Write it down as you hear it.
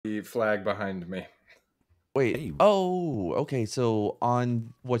the flag behind me. Wait. Hey. Oh, okay. So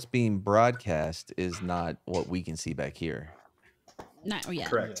on what's being broadcast is not what we can see back here. Not yet.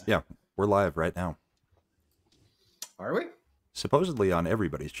 Correct. Yeah, we're live right now. Are we? Supposedly on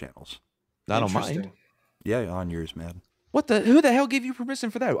everybody's channels. Not on mine. Interesting. Yeah, on yours, man. What the? Who the hell gave you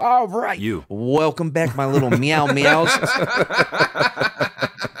permission for that? All right. You. Welcome back, my little meow meows.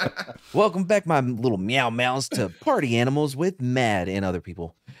 Welcome back, my little meow meows, to Party Animals with Mad and other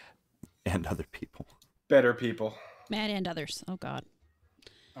people. And other people. Better people. Mad and others. Oh, God.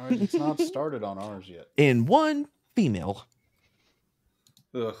 All right, it's not started on ours yet. And one female.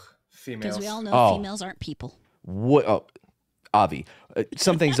 Ugh, females. Because we all know Oh. females aren't people. What? Oh, Avi.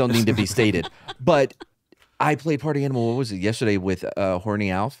 Some things don't need to be stated, but I played Party Animal. What was it yesterday with Horny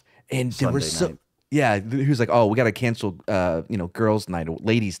Alf, and there was Sunday night. yeah. He was like, "Oh, we got to cancel, girls' night, or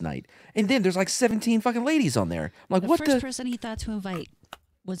ladies' night," and then there's like 17 fucking ladies on there. I'm like, The what first the? person he thought to invite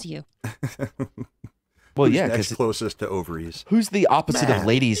was you. Well, Who's yeah, next because closest to ovaries. who's the opposite of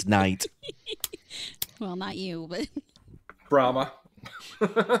ladies' night? Well, not you, but Brahma.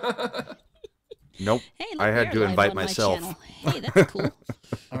 Nope. hey, look, I had they're to live invite on my myself. channel. Hey, that's cool.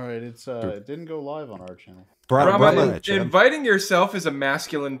 All right, it's it didn't go live on our channel. Brahma, Brahma, Chad. inviting yourself is a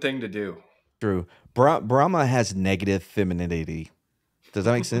masculine thing to do. True. Brahma has negative femininity. Does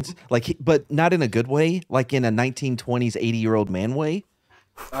that make sense? Like, but not in a good way. Like in a 1920s 80-year-old man way.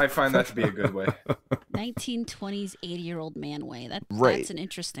 I find that to be a good way. 1920s 80-year-old man way. Right. That's an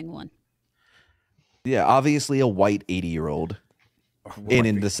interesting one. Yeah, obviously a white 80-year-old. And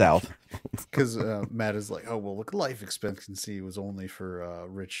in the South. Because Matt is like, oh, well, look, life expectancy was only for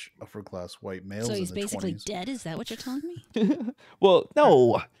rich, upper-class white males So in he's the basically 20s. dead? Is that what you're telling me? Well,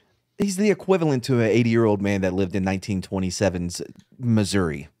 no. He's the equivalent to an 80-year-old man that lived in 1927's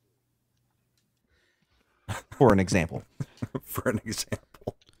Missouri. For an example. For an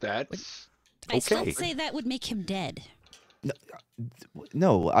example. That's I still Okay. say that would make him dead.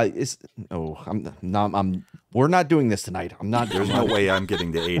 No, we're not doing this tonight. I'm not There's doing no way I'm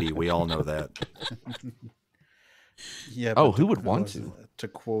getting to 80. We all know that. Yeah. Oh, but who would want to? To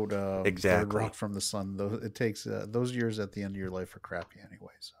quote Third Exactly. Rock from the Sun, though, it takes those years at the end of your life are crappy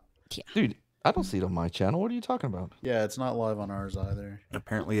anyway. So Dude, I don't see it on my channel. What are you talking about? yeah, it's not live on ours either.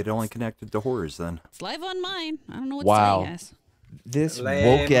 Apparently it only connected to horrors then. It's live on mine. I don't know what Wow. to say, guys. This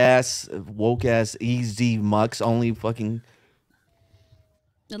Lame. woke ass easy mucks only fucking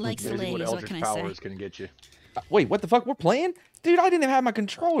It likes the amazing what ladies. What Eldritch can I Power say? is going to get you. Wait, what the fuck? We're playing? Dude, I didn't even have my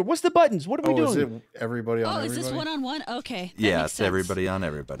controller. What's the buttons? What are we Oh, is doing? it everybody on Oh, is everybody? this one-on-one? Okay. that Yeah, makes it's sense. everybody on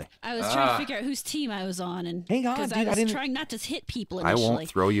everybody. I was trying to figure out whose team I was on, and Hang on, because dude, I I was didn't- trying not to hit people I initially. won't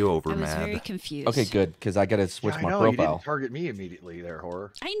throw you over, I was very Mad. confused. Okay, good, because I gotta switch I my know, you profile. didn't target me immediately there,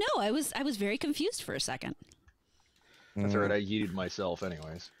 Horror. I know. I was very confused for a second. That's alright, I yeeted myself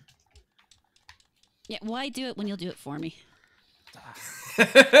anyways. Yeah, why do it when you'll do it for me?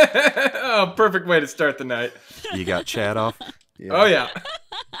 Oh, perfect way to start the night. You got Chad off? Yeah. Oh, yeah.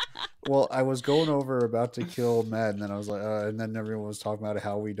 Well, I was going over about to kill Matt, and then I was like, and then everyone was talking about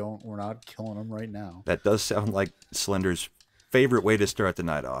how we're not killing him right now. That does sound like Slender's favorite way to start the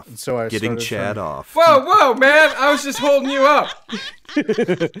night off. And so I Getting started Chad trying- off. Whoa, man. I was just holding you up.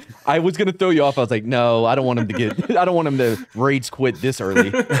 I was gonna throw you off. I was like, no, I don't want him to get. I don't want him to rage quit this early.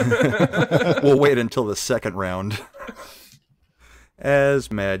 We'll wait until the second round.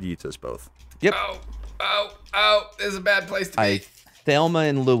 As Mad yeets us both. Yep. Oh. This is a bad place to be. I Thelma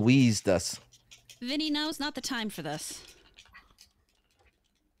and Louised us. Vinny, now's not the time for this.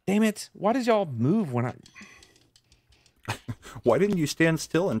 Damn it! Why did y'all move when I? Why didn't you stand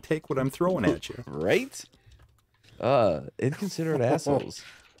still and take what I'm throwing at you? Right? Inconsiderate assholes.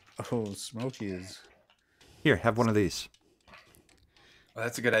 Oh, Smokey is. Here, have one of these. Well,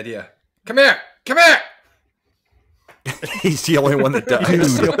 that's a good idea. Come here. Come here. He's the only one that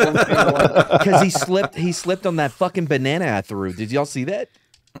does. Because he slipped on that fucking banana I threw. Did y'all see that?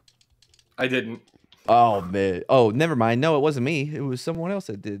 I didn't. Oh man. Oh, never mind. No, it wasn't me. It was someone else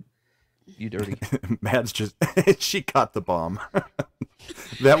that did. You dirty. Mad's just she caught the bomb.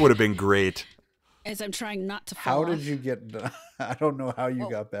 That would have been great. As I'm trying not to fall How did off. you get? I don't know how you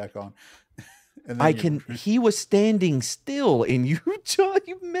got back on. And then I you- can. He was standing still, and you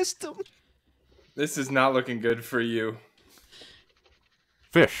missed him. This is not looking good for you.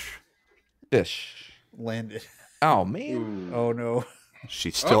 Fish. Fish. landed. Oh man. Oh no.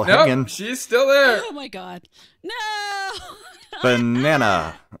 She's still Oh, no, hanging. she's still there. Oh my god. No!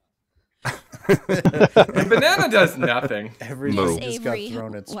 Banana. And banana does nothing. Everything Miss just got Avery,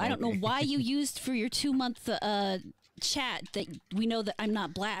 thrown at well, I don't know Smokey. why you used for your 2-month chat that we know that I'm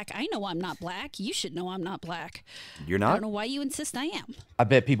not black. I know I'm not black. You should know I'm not black. You're I not? don't know why you insist I am. I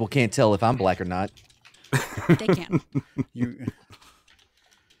bet people can't tell if I'm black or not. They can.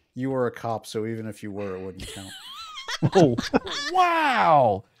 You were a cop, so even if you were, it wouldn't count. Oh,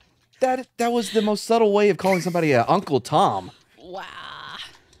 wow. That was the most subtle way of calling somebody Uncle Tom. Wow.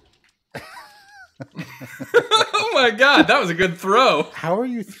 Oh my god, that was a good throw. How are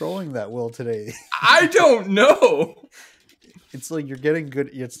you throwing that, Will, today? I don't know. It's like you're getting good.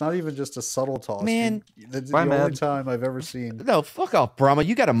 It's not even just a subtle toss. Man. That's the Bye, only Mad. time I've ever seen. No, fuck off, Brahma.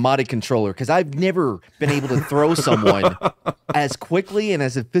 You got a modded controller because I've never been able to throw someone as quickly and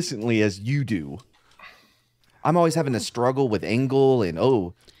as efficiently as you do. I'm always having to struggle with angle and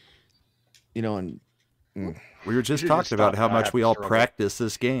and We were just should talking just about stop how now. I much have we to all struggle. practice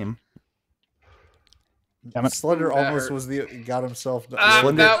this game. Damn it. Slender That almost hurt. got himself.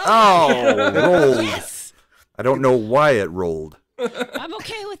 Slender. no. Oh, it rolled. Yes. I don't know why it rolled. I'm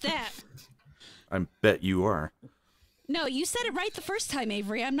okay with that. I bet you are. No, you said it right the first time,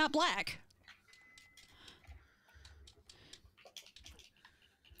 Avery. I'm not black.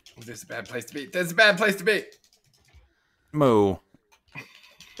 This is a bad place to be. This is a bad place to be. Moo.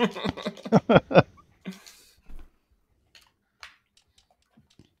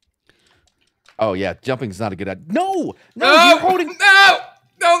 oh yeah, jumping's not a good idea. No, No, you're holding. No,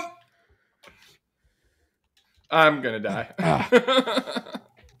 don't. I'm gonna die.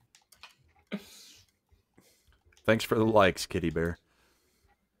 Thanks for the likes, Kitty Bear.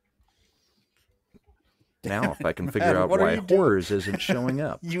 Now, if I can figure out what are why you doing? Horrors isn't showing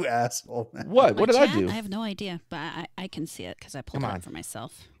up. You asshole, man. What? What did I Chat? do? I have no idea, but I can see it because I pulled Come it on. up for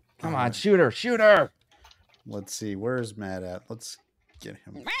myself. Come on, shoot her, shoot her. Let's see. Where's Matt at? Let's get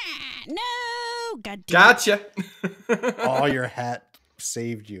him. Ah, no! God damn it. Gotcha. Oh, your hat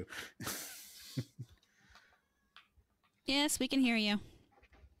saved you. Yes, we can hear you.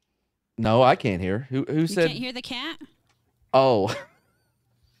 No, I can't hear. Who You said? can't hear the cat? Oh.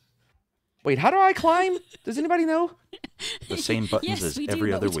 Wait, how do I climb? Does anybody know? The same buttons Yes, as we do,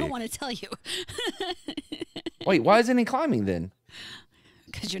 every but other we don't week. want to tell you. Wait, why isn't he climbing then?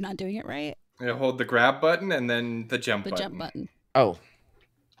 Because you're not doing it right. You hold the grab button and then the jump The button. jump button. Oh,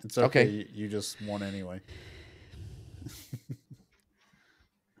 It's okay. Okay. You just won anyway.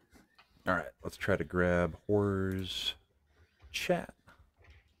 All right, let's try to grab Horrors chat.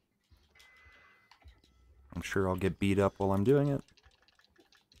 I'm sure I'll get beat up while I'm doing it.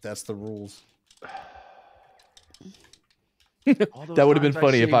 That's the rules. All those That would've been times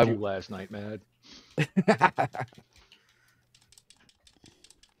funny if I- saved you last night, Mad.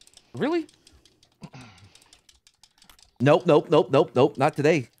 really? Nope, not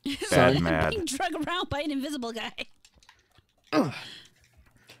today. Bad I'm Mad. being drug around by an invisible guy.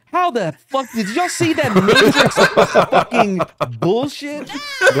 How the fuck did y'all see that Matrix fucking bullshit?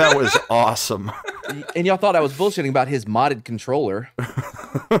 That was awesome. And y'all thought I was bullshitting about his modded controller.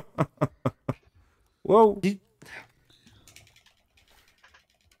 Whoa.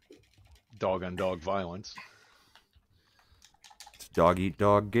 Dog on dog violence. It's dog eat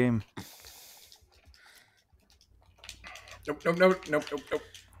dog game. Nope.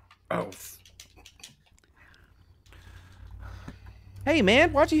 Oh. Hey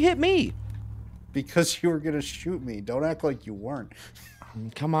man, why'd you hit me? Because you were gonna shoot me. Don't act like you weren't.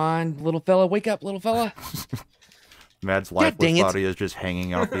 Come on, little fella, wake up, little fella. Mad's lifeless dang it. body is just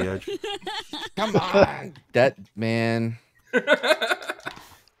hanging off the edge. Come on. That man.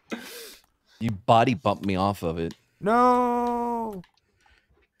 You body bumped me off of it. No.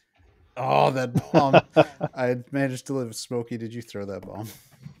 Oh, that bomb. I managed to live. Smokey, did you throw that bomb?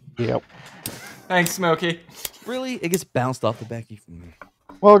 Yep. Thanks, Smokey. Really? It gets bounced off the back.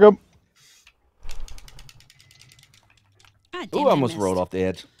 Welcome. Ah, damn Ooh, it, I I almost missed. rolled off the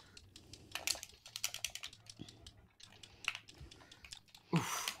edge.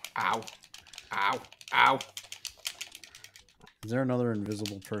 Ow. Ow. Ow. Is there another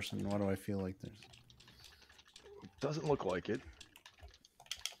invisible person? Why do I feel like there's? Doesn't look like it.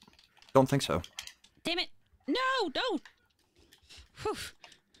 Don't think so. Damn it. No, don't. Whew.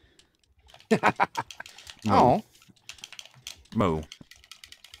 Oh. Moo.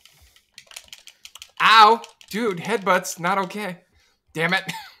 Ow. Dude, headbutt's not okay. Damn it.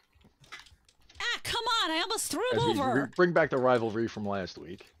 Ah, come on. I almost threw him As we over. bring back the rivalry from last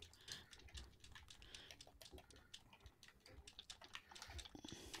week.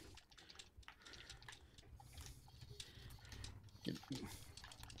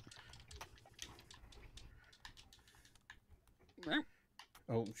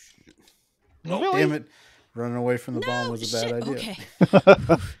 Oh shit! Really? Damn it! Running away from the bomb No, was a bad shit. idea.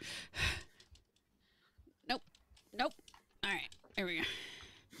 Okay. Nope. Nope. There we go.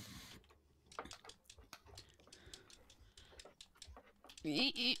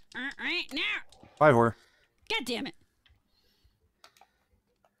 Right now. Bye, whore. God damn it.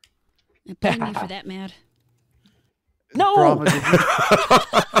 Blame me for that, Mad. No. Brahma, did you-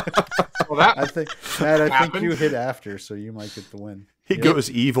 Well, that I think, Matt, I think happened. you hit after, so you might get the win. He goes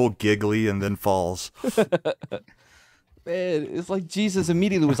evil, giggly, and then falls. Man, it's like Jesus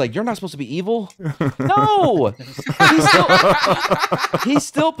immediately was like, "You're not supposed to be evil." No, he's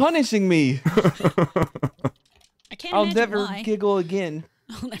still punishing me. I can't I'll imagine never why. giggle again.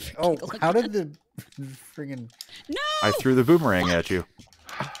 I'll never Oh, giggle how again. did the friggin' No! I threw the boomerang at you.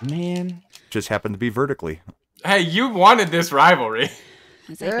 Man, Just happened to be vertically. Hey, you wanted this rivalry.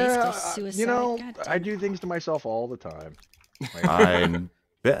 Was that basically Yeah, suicide? you know, God I damn. do things to myself all the time. I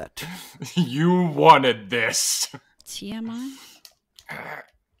bet. You wanted this. TMI?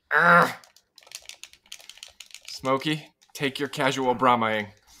 Smokey, take your casual Brahmaing.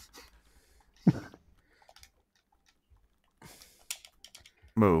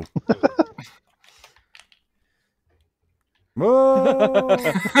 Moo. Moo.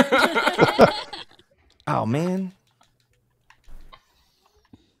 oh man.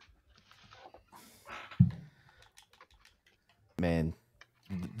 Man,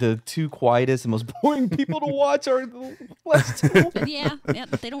 the two quietest and most boring people to watch are the last two. Yeah,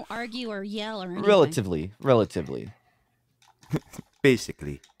 they don't argue or yell or anything. Relatively.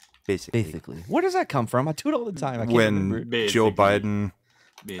 Basically. Where does that come from? I do it all the time. I can't remember. When Joe Basically.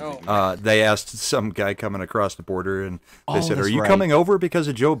 Biden, they asked some guy coming across the border, and they Oh, said, that's "Are you right. coming over because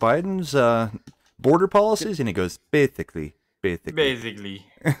of Joe Biden's border policies?" And he goes, "Basically." Basically.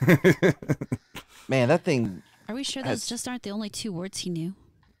 Man, that thing. Are we sure those just aren't the only two words he knew?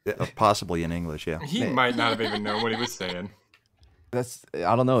 Possibly in English, yeah. He might not have even known what he was saying. That's.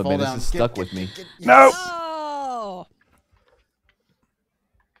 I don't know, Fall man. It's down. just Get- stuck get- with me. get- No. Oh!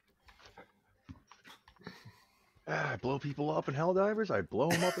 I blow people up in Helldivers. I blow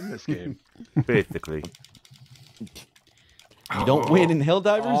them up in this game. Basically. You don't win in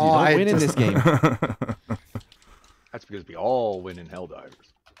Helldivers. Oh, You I don't win in just- this game. That's because we all win in Helldivers.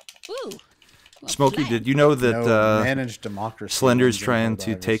 Ooh! Well, Smokey, flat. did you know that No, managed democracy. Slender's wins in trying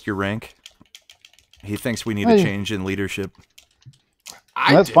to Helldivers. take your rank? He thinks we need a Hey. change in leadership.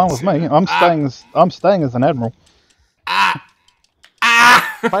 That's fine with me. I'm staying as an admiral.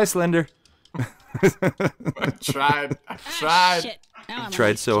 Bye, Slender. I tried. Shit. Now I'm Tried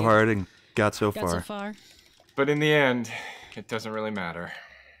against so you. hard and got so Got so far. far. But in the end, it doesn't really matter.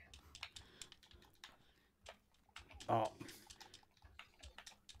 Oh,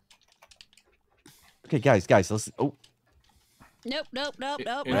 Okay, guys, let's. Oh, Nope. Enjoy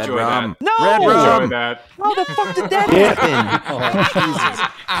Red that. rum. no! Red Enjoy rum. that. How the fuck did that happen? oh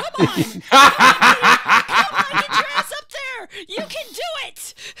Jesus. Come on, get your ass up there! You can do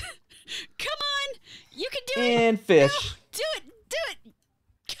it! Come on! You can do it! And fish. Do it!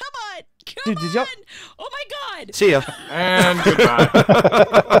 Come on! Dude, did y'all- Oh my god! See ya. And goodbye.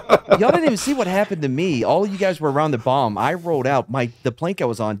 Y'all didn't even see what happened to me. All you guys were around the bomb. I rolled out. The plank I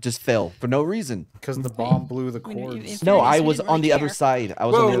was on just fell for no reason. Because the bomb blew the We knew- cords. if- No, fairness, I we was didn't on really the other care. side. I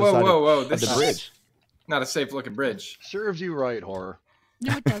was on the other side Whoa. of This the is bridge. not a safe looking bridge. Serves you right, horror.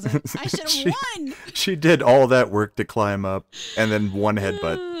 No, it doesn't. I should have won! She did all that work to climb up, and then one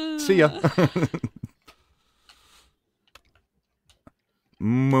headbutt. See ya.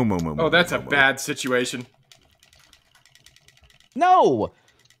 Moo. Oh, that's a bad situation. No!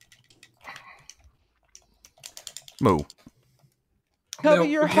 Moo. Cover No,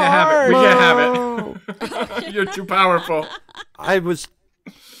 your we can't have heart! it. We can't have it. You're too powerful. I'm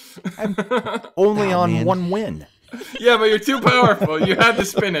only on man. one win. Yeah, but you're too powerful. You had the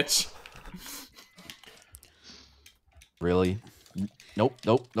spinach. Really? Nope.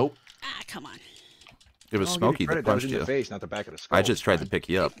 Ah, come on. It was I'll give Smokey credit, that was punched in you. the face, not the back of the skull. I just tried to pick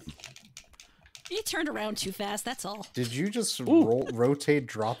you up. You turned around too fast, that's all. Did you just rotate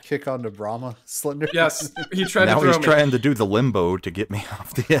drop kick onto Brahma, Slender? Yes, he tried Now to throw he's me. trying to do the limbo to get me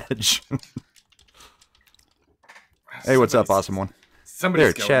off the edge. Hey, what's up, awesome one? Somebody's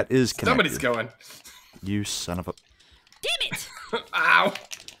There, going. chat is connected. Somebody's going. You son of a... Damn it! Ow.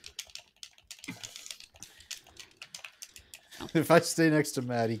 If I stay next to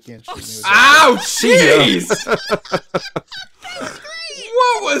Matt, he can't shoot me with Ow, jeez!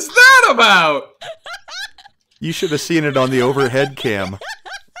 What was that about? You should have seen it on the overhead cam. That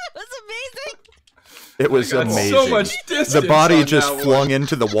was amazing! It was Got amazing. so much distance The body on just that one. flung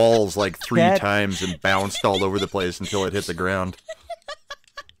into the walls like 3 That- times and bounced all over the place until it hit the ground.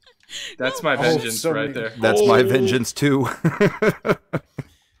 That's my Oh, vengeance so right many- there. That's my vengeance too.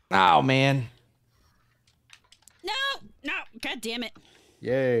 Oh, man. No! God damn it.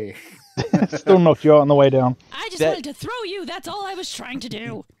 Yay. Still knocked you out on the way down. I just wanted to throw you. That's all I was trying to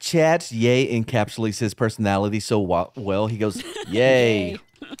do. Chad's yay encapsulates his personality so well. He goes, yay.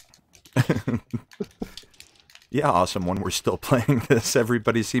 Yeah, awesome. When we're still playing this,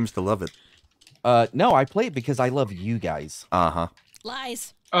 everybody seems to love it. No, I play it because I love you guys. Uh-huh.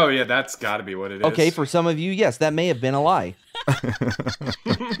 Lies. Oh, yeah, that's got to be what it is. Okay, for some of you, yes, that may have been a lie.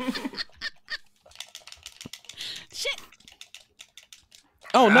 Shit.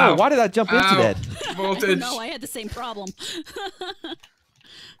 Oh, no, Ow. why did I jump into that? Voltage. No, I had the same problem.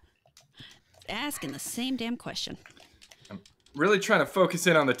 Asking the same damn question. Really trying to focus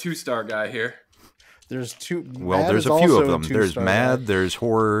in on the 2-star guy here. There's two. Well, Mad there's is a few also of them. There's two-star Mad, guy. there's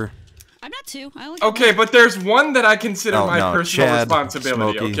Horror. I'm not 2. I only got Okay, one. but there's one that I consider Oh, my no, personal Chad,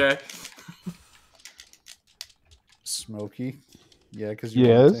 responsibility, Smokey. okay? Smokey. Yeah, because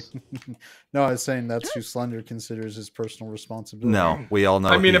Yes. No, I was saying that's who Slender considers his personal responsibility. No, we all know.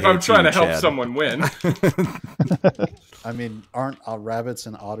 I mean, he if I'm hates trying you, to help Chad. someone win. I mean, aren't rabbits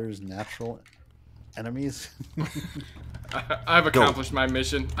and otters natural enemies? I've accomplished my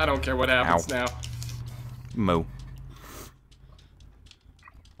mission. I don't care what happens Ow. now. Mo.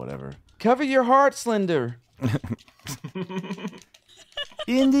 Whatever. Cover your heart, Slender.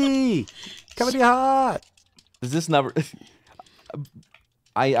 Indy! Cover your heart! Does this number...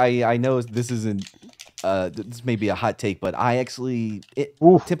 I know this isn't... this may be a hot take, but I actually...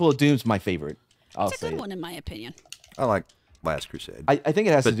 Oof. Temple of Doom's my favorite. I'll It's a say good it. one in my opinion. I like Last Crusade. I think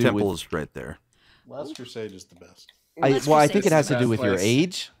it has but to do Temple's with... right there. Last Crusade is the best. Last I Crusade's think it has to the do best with your place.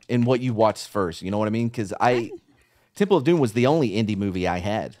 age and what you watched first. You know what I mean? Because Temple of Doom was the only indie movie I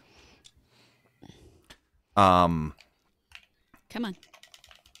had. Um, Come on.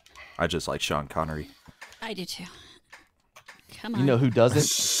 I just like Sean Connery. I do too. Come on. You know who doesn't?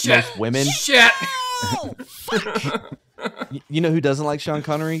 Shit. Most women. Shit! Oh, fuck. You know who doesn't like Sean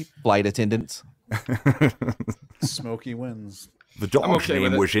Connery? Flight attendants. Smokey wins. The dog's okay with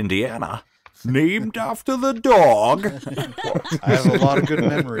name it. was Indiana, named after the dog. I have a lot of good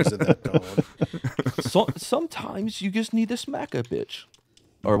memories of that dog. So, sometimes you just need to smack a bitch.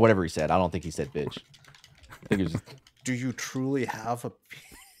 Or whatever he said. I don't think he said bitch. I think it was Do you truly have a?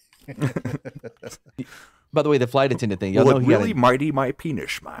 by the way, the flight attendant thing. Y'all Well, know it he got really in, mighty my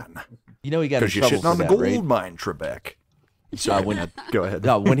penis, man. you know he got in Because you're trouble shitting for on the that, gold right? mine, Trebek. Go ahead.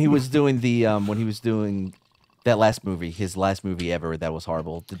 No, when he was doing the when he was doing that last movie, his last movie ever, that was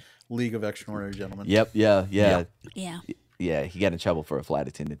horrible. League of Extraordinary Gentlemen. Yep, yeah. Yeah. Yeah, he got in trouble for a flight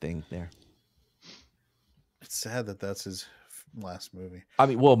attendant thing there. It's sad that that's his last movie. I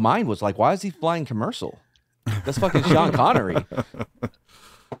mean, well, mine was like, why is he flying commercial? That's fucking Sean Connery.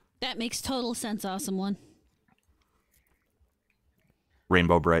 That makes total sense, awesome one.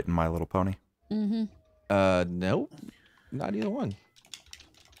 Rainbow Bright and My Little Pony. Mm-hmm. No, not either one.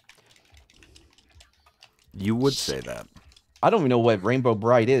 You would say that. I don't even know what Rainbow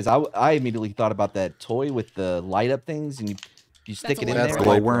Bright is. I immediately thought about that toy with the light up things, and you stick That's it a in light there. bright.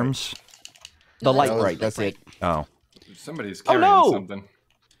 Glowworms. The light that was- bright. That's it. Oh. Somebody's Oh, carrying no! something.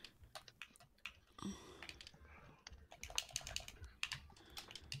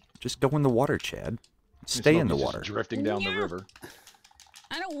 Just go in the water, Chad. Stay in the Smokey's just water. drifting down the Yeah. river.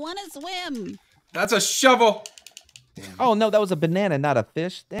 I don't want to swim. That's a shovel! Oh no, that was a banana, not a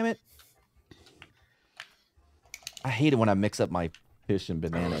fish. Damn it! I hate it when I mix up my fish and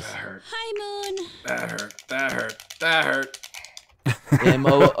bananas. That hurt. Hi, Moon. That hurt. That hurt. That hurt.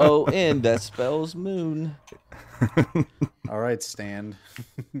 MOON. That spells moon. All right, Stan.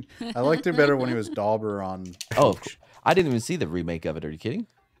 I liked it better when he was Dauber on. Oh, of course. I didn't even see the remake of it. Are you kidding?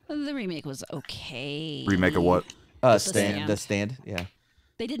 The remake was okay. Remake of what? Stand. The stand. Yeah.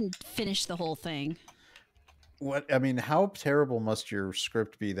 They didn't finish the whole thing. What I mean, how terrible must your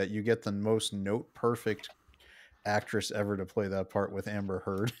script be that you get the most note perfect actress ever to play that part with Amber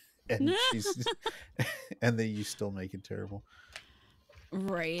Heard, and she's and then you still make it terrible.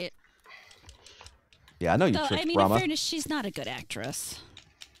 Right. Yeah, I know you Though, tricked I mean, Brahma. in fairness, she's not a good actress.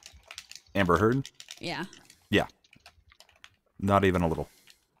 Amber Heard? Yeah. Yeah. Not even a little.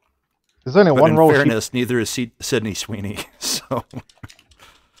 There's only But one in role. fairness, neither is Sydney Sweeney. So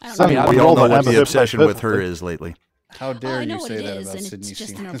I don't So, know. I mean, we I all know know that what Amber the Heard obsession plays with her perfectly. is lately. How dare I know you what say it that is, about and Sydney it's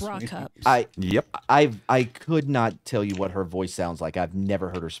just in Sweeney? a bra cup. Yep. I could not tell you what her voice sounds like. I've never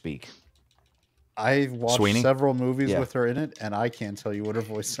heard her speak. I've watched Sweeney? several movies Yeah. with her in it, and I can't tell you what her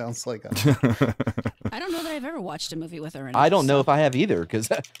voice sounds like. I don't know that I've ever watched a movie with her in it. I don't know so- if I have either, because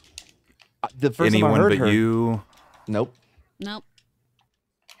the first Anyone time I heard but her, you. nope. Nope.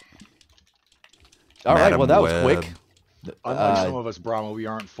 All right, Madam well that was Web. quick. Unlike some of us, Brahma, we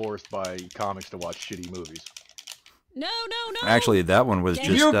aren't forced by comics to watch shitty movies. No. Actually, that one was Dang.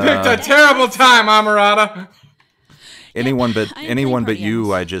 just You picked a terrible time, Amarada. anyone but I anyone play but you.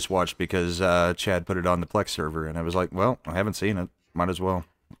 party I just watched because Chad put it on the Plex server, and I was like, well, I haven't seen it. Might as well.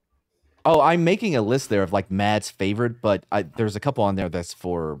 Oh, I'm making a list there of like Mad's favorite, but there's a couple on there that's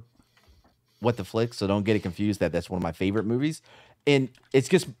for What the Flick, so don't get it confused that that's one of my favorite movies. And it's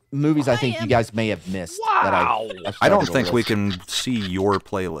just movies I think you guys may have missed. That I don't struggled think we with. can see your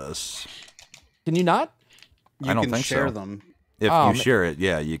playlists. Can you not? You I don't can think share so. them. If Oh, you man. share it,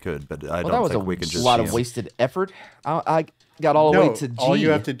 yeah, you could, but I Well, that don't was think a we can just lot see of 'em. wasted effort. I got all the way to G. All you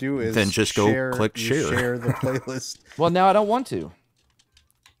have to do is Then just go share, click you share. share the playlist. Well, now I don't want to.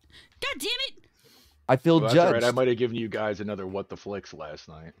 God damn it! I feel Well, that's judged. all right. I might have given you guys another What the Flicks last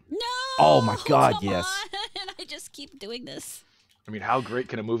night. No. Oh my God, come yes. on. I just keep doing this. I mean, how great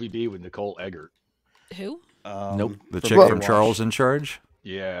can a movie be with Nicole Eggert? Who? Nope. The for chick from Baywatch. Charles in Charge.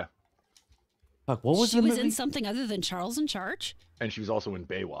 Yeah, Fuck, what was she the was movie? in something other than Charles in Charge. and she was also in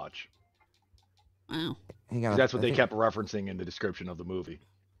Baywatch. Wow. Hang on, That's what I they think- kept referencing in the description of the movie.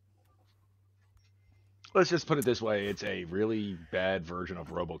 Let's just put it this way: it's a really bad version of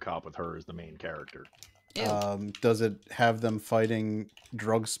RoboCop with her as the main character. Ew. Does it have them fighting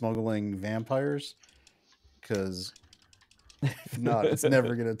drug smuggling vampires? Because if not, it's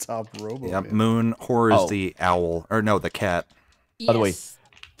never gonna top Robo. Yeah, Man. Moon Horror is Oh. the owl, or no, the cat. By the way, Yes,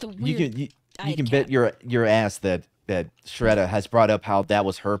 the You weird. can you eyed can cat. bet your ass that Shredda has brought up how that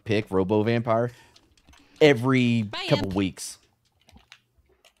was her pick, Robo Vampire, every Bye, couple Imp. weeks.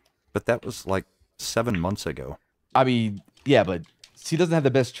 But that was like 7 months ago. I mean, yeah, but she doesn't have the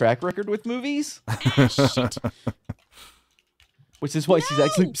best track record with movies, Ah, shit. which is why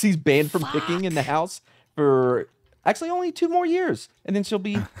No! she's banned from picking in the house for actually only 2 more years, and then she'll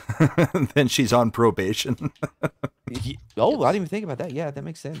be. Then she's on probation. Oh, I didn't even think about that. Yeah, that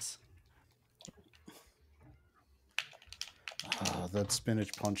makes sense. Oh, that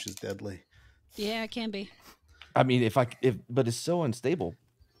spinach punch is deadly. Yeah, it can be. I mean, but it's so unstable.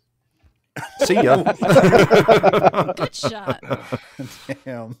 See ya. Good shot.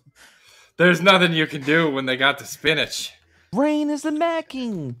 Damn. There's nothing you can do when they got the spinach. Rain is the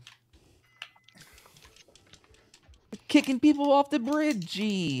macking. Kicking people off the bridge.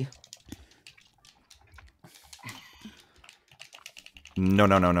 Gee. No.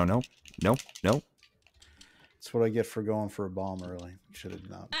 That's what I get for going for a bomb early. Should have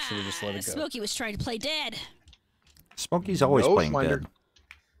not. Should have just let it go. Smokey was trying to play dead. Smokey's always No, playing Slender. dead.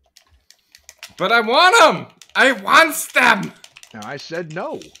 But I want them. I want them. Now I said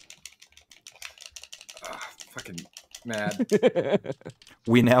no. Fucking mad.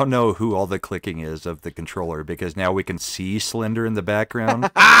 We now know who all the clicking is of the controller because now we can see Slender in the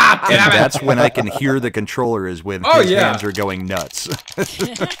background. Ah, And damn it. that's when I can hear the controller is when Oh, his yeah. hands are going nuts.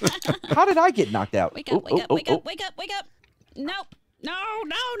 How did I get knocked out? Wake up, Oh, wake up, oh, wake oh, up, wake up, wake up. Nope. No,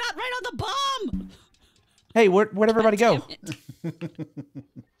 not right on the bomb. Hey, where'd everybody go? Damn it.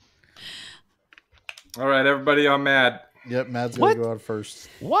 All right, everybody on Mad. Yep, Mad's What? gonna go out first.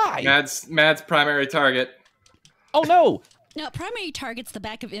 Why? Mad's primary target. Oh no! No, primary target's the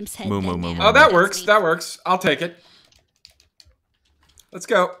back of Imp's head. Moo, then moo, moo, down. moo. Oh, that That's works. me. That works. I'll take it. Let's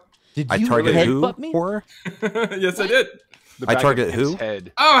go. Did I you target who? headbutt me? Horror? Yes, I did. The I back of target Imp's who?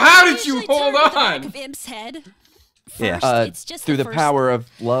 Head. Oh, how did Usually you hold target the back on? of Imp's head. Yeah. First, it's just through the first, power of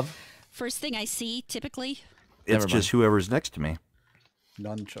love. First thing I see, typically. It's Never just whoever's next to me.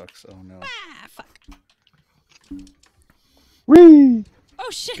 Nunchucks. Oh no. Ah, fuck. Whee! Oh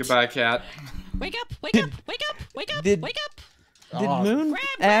shit! Goodbye, cat. Wake up! Wake up! Wake up! Wake up! Did- Wake up! Did Oh. Moon Grab,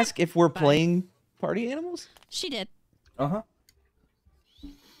 ask if we're Bye. playing party animals? She did.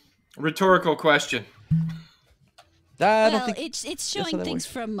 Rhetorical question. I don't Well, think. it's how showing that things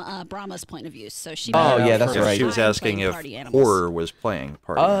from Brahma's point of view, so she. Oh, might yeah, know that's first right. She was I'm asking playing if party animals. Horror was playing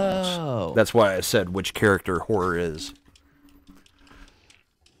party animals. Oh. That's why I said which character Horror is.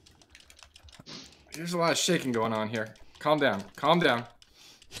 There's a lot of shaking going on here. Calm down. Calm down.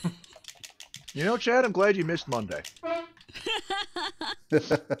 You know, Chad, I'm glad you missed Monday.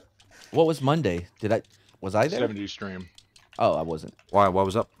 What was Monday? Was I there? 70 stream. Oh, I wasn't. Why? What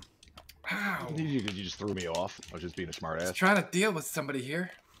was up? Wow. You just threw me off. I was just being a smart I was ass. trying to deal with somebody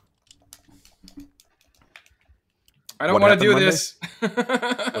here. I don't What want to do happened this.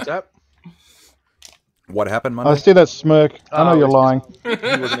 What's that? What happened I Monday? see that smirk. I know Oh, you're it's lying.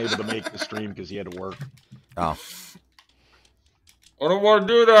 He wasn't able to make the stream because he had to work. Oh, I don't want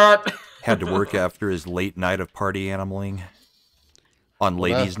to do that. had to work after his late night of party animaling on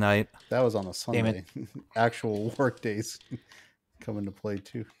ladies' night. That was on a Damn Sunday. Actual work days come into play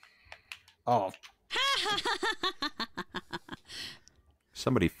too. Oh,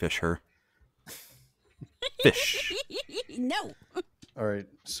 Somebody fish her. Fish. No. All right,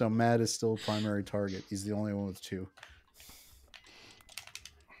 so Mad is still primary target. He's the only one with 2.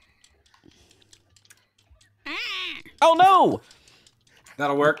 Oh no!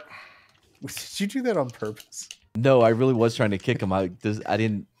 That'll work. Did you do that on purpose? No, I really was trying to kick him. I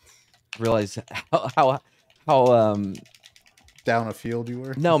didn't realize how Down a field you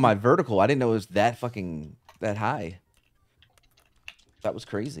were? no, my vertical. I didn't know it was that high. That was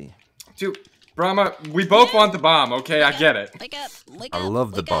crazy. Dude, Brahma, we both want the bomb, okay? I get it. Wake up. Wake I up.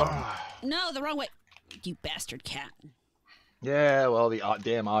 love the wake up. bomb. No, the wrong way. You bastard cat. Yeah, well, the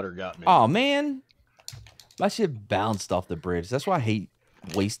damn otter got me. Oh man, my shit bounced off the bridge. That's why I hate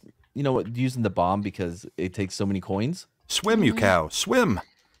using the bomb because it takes so many coins. Swim, you cow. Swim.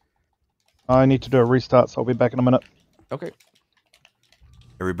 I need to do a restart, so I'll be back in a minute. Okay.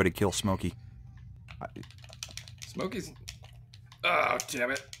 Everybody kill Smokey. Smokey's... Oh,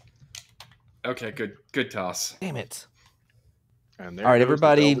 damn it. Okay, good toss. Damn it. And there All right, goes the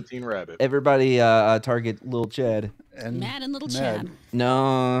everybody. Velveteen Rabbit. Everybody, target little Chad. And Mad and little Mad. Chad.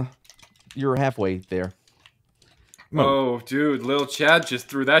 No, you're halfway there. Oh, dude, Lil Chad just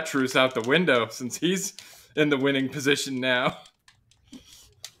threw that truce out the window since he's in the winning position now.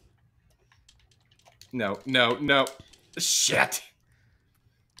 No. Shit.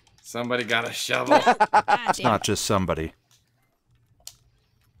 Somebody got a shovel. Ah, It's not just somebody.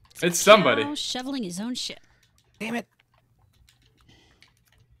 It's somebody. Cow shoveling his own shit. Damn it.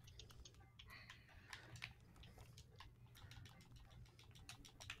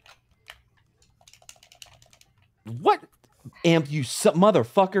 What? Amp, you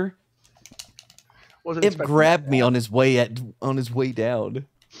motherfucker. Wasn't Imp expecting grabbed that. me on his way down.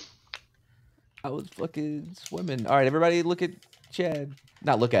 I was fucking swimming. All right, everybody look at Chad.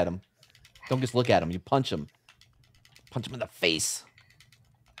 Not look at him. Don't just look at him. You punch him. Punch him in the face.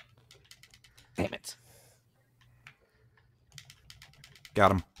 Damn it.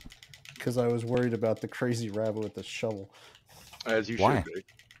 Got him. because I was worried about the crazy rabbit with the shovel. As you Why? should be.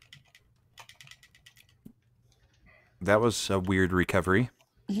 That was a weird recovery.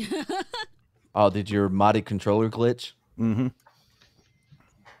 Oh, did your modded controller glitch? Mm-hmm.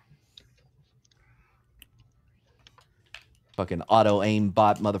 Fucking auto aim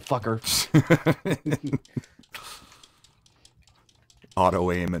bot motherfucker.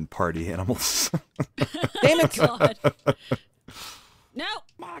 Auto aim and party animals. Damn it. God. No.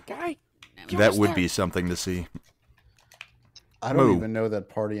 My guy. That would be something to see. I don't Moo. even know that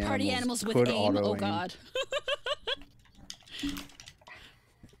party animals with could aim. auto Oh aim. God.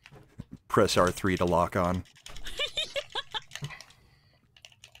 Press R3 to lock on.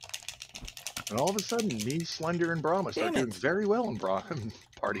 And all of a sudden, me, Slender, and Brahma start Damn doing it. very well in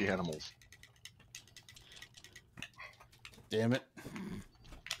party animals. Damn it.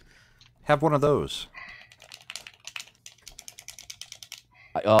 Have one of those.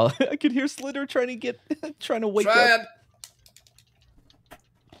 I could hear Slender trying to wake Try up. it.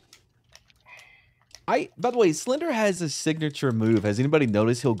 By the way, Slender has a signature move. Has anybody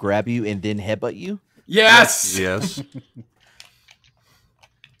noticed he'll grab you and then headbutt you? Yes. Yes.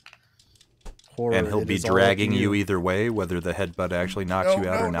 Horror, And he'll it be is all dragging up to you either way, whether the headbutt actually knocks you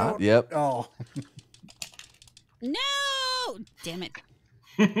out or not. Yep. Oh, No. Damn it.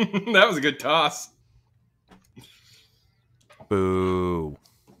 That was a good toss. Boo.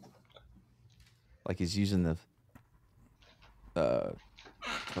 Like he's using the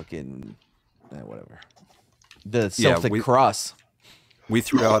fucking whatever. The Celtic we- cross. We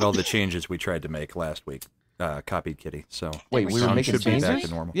threw out all the changes we tried to make last week. Copied Kitty. So Wait, my we were sound making should be back changes?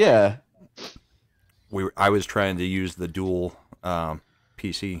 to normal. Yeah. I was trying to use the dual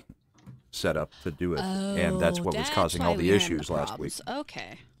PC setup to do it, and that's what was causing all the issues last week.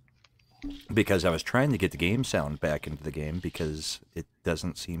 Okay. Because I was trying to get the game sound back into the game because it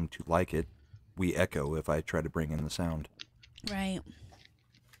doesn't seem to like it. We echo if I try to bring in the sound. Right.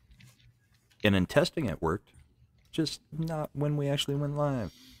 And in testing it worked, just not when we actually went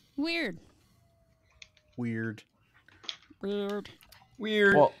live. Weird. weird. Weird.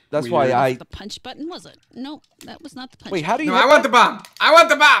 Weird. Well, that's Weird. why I. The punch button, was it? Nope, that was not the punch. Wait, how do you? No, I want the bomb. I want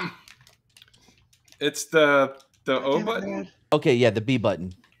the bomb. It's the O button. Okay, yeah, the B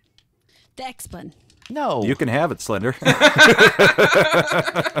button. The X button. No. You can have it, Slender. Come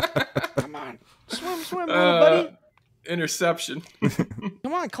on. Swim, little buddy. Interception.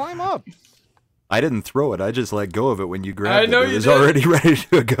 Come on, climb up. I didn't throw it. I just let go of it when you grabbed know it. It you was did. already ready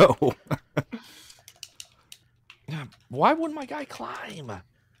to go. Why wouldn't my guy climb?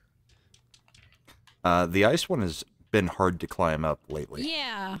 The ice one has been hard to climb up lately.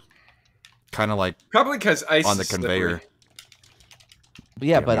 Yeah. Kind of like Probably because ice on the is slippery. conveyor.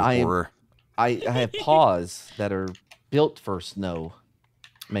 Yeah, but I. Or I have paws that are built for snow.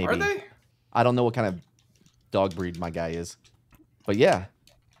 Maybe. Are they? I don't know what kind of dog breed my guy is, but yeah,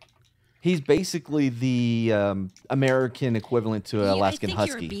 he's basically the American equivalent to an Alaskan I think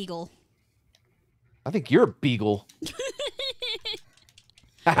Husky. You're a beagle. I think you're a beagle.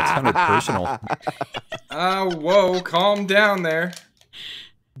 That sounded personal. Whoa, calm down there.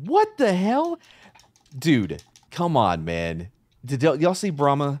 What the hell? Dude, come on, man. Did y'all see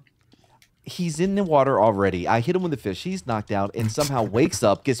Brahma? He's in the water already. I hit him with a fish. He's knocked out and somehow wakes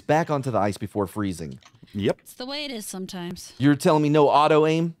up, gets back onto the ice before freezing. Yep. It's the way it is sometimes. You're telling me no auto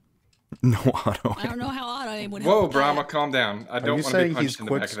aim? No auto. I don't know how auto aim would help. Whoa, with Brahma, that. calm down. I Are don't you want to be saying he's punched in the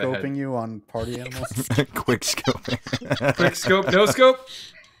quick back of the head. scoping you on party animals? Quick scoping. Quick scope, no scope?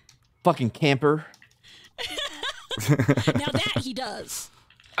 Fucking camper. Now that he does.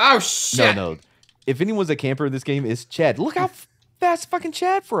 Oh, shit. No. If anyone's a camper in this game, it's Chad. Look how fast fucking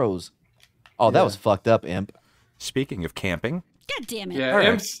Chad froze. Oh, that was fucked up, Imp. Speaking of camping. God damn it. Yeah, All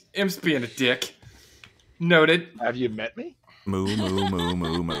right. Imp's being a dick. Noted. Have you met me? Moo, moo, moo,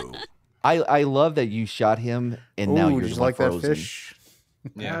 moo, moo. I love that you shot him and now Ooh, you're did the you one like that frozen. fish?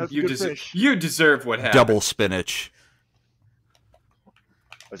 Yeah, that's you, good fish. you deserve what happened. Double spinach.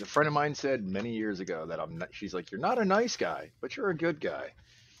 As a friend of mine said many years ago, that I'm not, she's like, you're not a nice guy, but you're a good guy.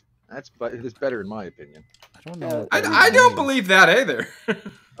 It's better in my opinion. I don't know. I don't believe that either.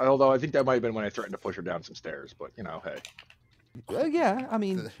 Although I think that might have been when I threatened to push her down some stairs, but you know, hey. Yeah, I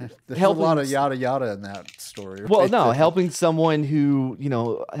mean, There's helping a lot of yada yada in that story. well, right no, there. helping someone who,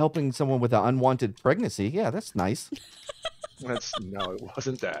 helping someone with an unwanted pregnancy. Yeah, that's nice. No, it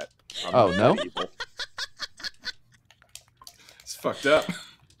wasn't that. I'm Oh, not no? that evil. It's fucked up.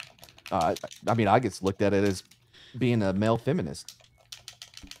 I mean, I get looked at it as being a male feminist.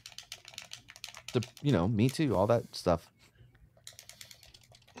 Me too, all that stuff.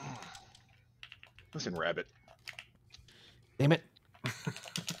 Listen, Rabbit. Damn it.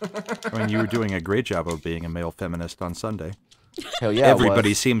 I mean, you were doing a great job of being a male feminist on Sunday. Hell yeah,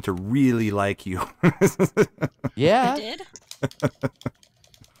 Everybody it seemed to really like you. was. I Yeah. did?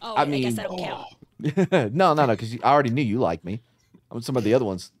 Oh, I I guess mean- that don't count. No, because I already knew you liked me. Some of the other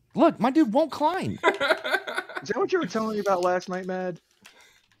ones. Look, my dude won't climb. Is that what you were telling me about last night, Mad?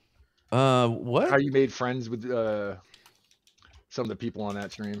 What? How you made friends with some of the people on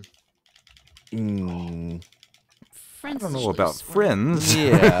that stream? Friends I don't is know about loose word. friends.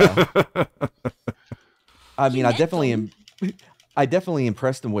 Yeah. I mean, You I met definitely them. I definitely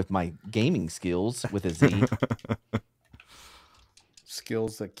impressed him with my gaming skills with a Z.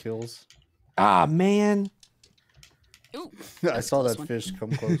 Skills that kills. Ah, man. Ooh, I that's saw a close that one. fish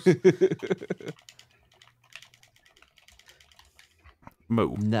come close.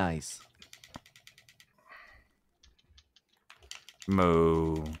 Moo. Nice.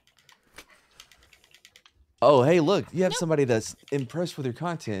 Moo. Oh, hey, look, you have somebody that's impressed with your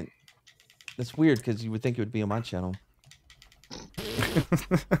content. That's weird because you would think it would be on my channel.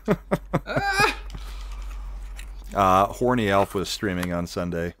 Horny Elf was streaming on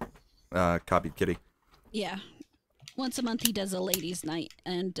Sunday. Copied Kitty. Yeah. Once a month he does a ladies' night,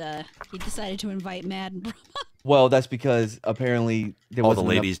 and he decided to invite Mad and Brahma. Well, that's because apparently there All the wasn't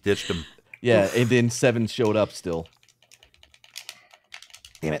ladies ditched him. Yeah, and then 7 showed up still.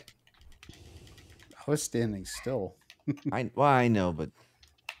 Damn it. I was standing still. I know, but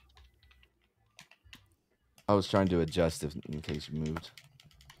I was trying to adjust in case you moved.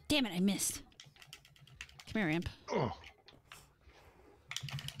 Damn it, I missed. Come here, Imp.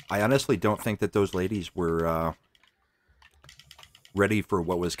 I honestly don't think that those ladies were ready for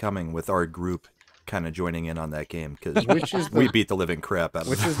what was coming with our group kind of joining in on that game because Which is we the beat the living crap out of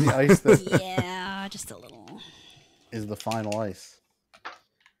which them. is the ice that Yeah, just a little. is the final ice.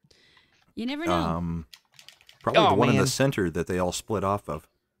 You never know. Probably Oh, the one in man. the center that they all split off of,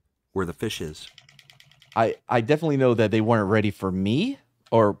 where the fish is. I definitely know that they weren't ready for me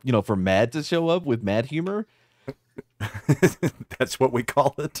or, for Mad to show up with Mad humor. That's what we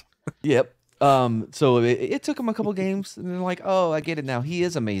call it. Yep. So it took them a couple games and they're like, oh, I get it now. He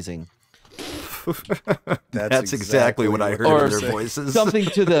is amazing. That's exactly what I heard Or in their voices. Something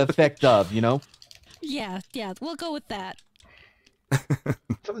to the effect of, Yeah, we'll go with that.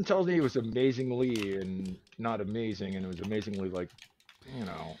 Something tells me it was amazingly and not amazing, and it was amazingly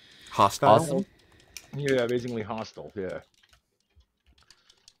Hostile. Awesome. yeah, amazingly hostile. Yeah.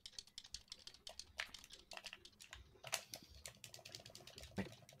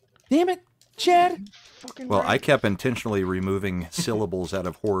 Damn it, Chad. Fucking Well, I right. kept intentionally removing syllables out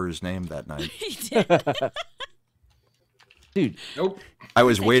of Horror's name that night. He did. Dude, Nope. I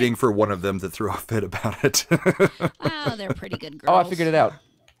was waiting for one of them to throw a fit about it. Oh, they're pretty good girls. oh, I figured it out.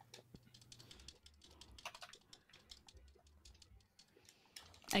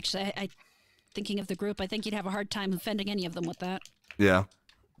 Actually, I thinking of the group, I think you'd have a hard time offending any of them with that. Yeah.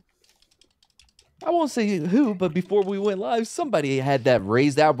 I won't say who, but before we went live, somebody had that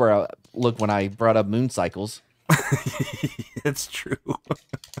raised eyebrow look when I brought up moon cycles. It's true.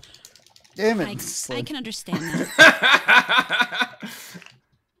 Damn it! I can understand that.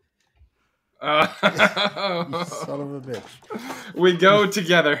 You son of a bitch. We go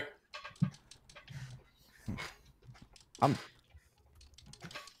together.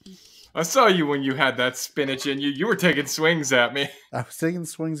 I saw you when you had that spinach in you. You were taking swings at me. I was taking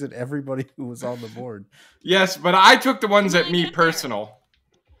swings at everybody who was on the board. Yes, but I took the ones at me personal.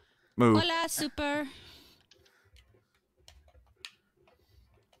 Move. Hola, super.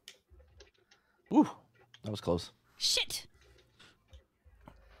 Ooh, that was close. Shit.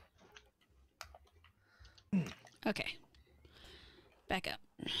 Okay. Back up.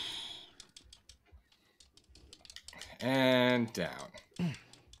 And down.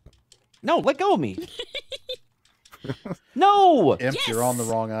 No, let go of me. No. Imp, Yes! you're on the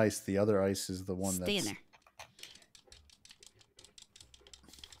wrong ice. The other ice is the one Stay in that's... there.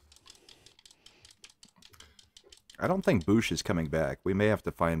 I don't think Boosh is coming back. We may have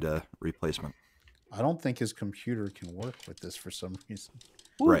to find a replacement. I don't think his computer can work with this for some reason.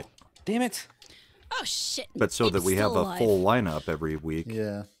 Ooh, Right. Damn it. Oh shit. But so that It's we have still a alive. full lineup every week,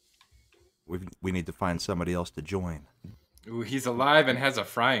 Yeah. we need to find somebody else to join. Ooh, he's alive and has a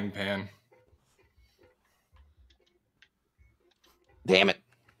frying pan. Damn it.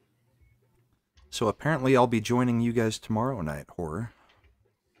 So apparently I'll be joining you guys tomorrow night, Horror.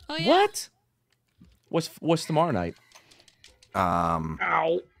 Oh yeah. What? What's tomorrow night?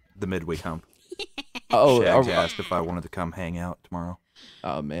 The midweek hump. Oh, Shags asked if I wanted to come hang out tomorrow.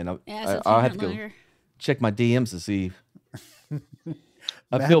 oh man, Yeah, so I'll have to go check my DMs to see.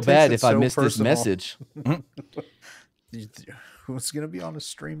 I Matt feel takes bad it if I so missed this personal. message. Who's going to be on a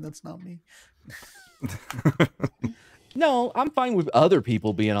stream that's not me? No, I'm fine with other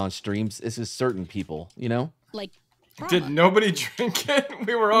people being on streams. It's just certain people, you know? Like Did Brahma. nobody drink it?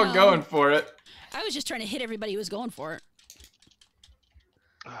 We were all No. going for it. I was just trying to hit everybody who was going for it.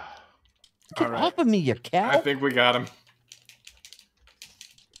 Get All right. off of me, you cow. I think we got him.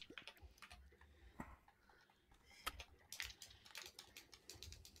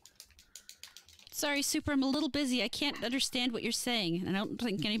 Sorry, Super, I'm a little busy. I can't understand what you're saying, and I don't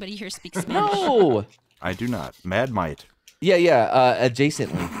think anybody here speaks Spanish. No. I do not. Mad might. Yeah,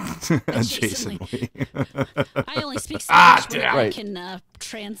 adjacently. Adjacently. I only speak Spanish when damn. I Right. can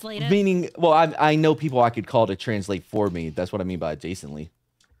translate it. Meaning, well, I know people I could call to translate for me. That's what I mean by adjacently.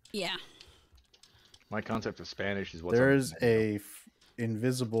 Yeah. My concept of Spanish is what's There on- is a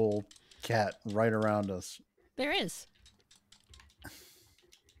invisible cat right around us. There is.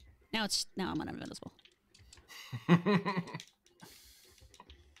 Now I'm uninvisible.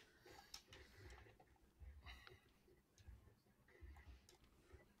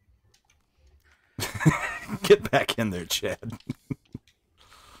 Get back in there, Chad.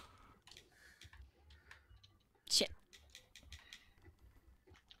 Shit.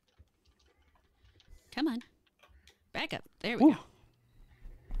 Come on. Back up. There we Whew. go.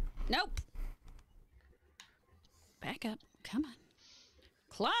 Nope. Back up. Come on.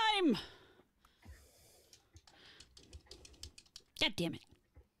 Climb. God damn it.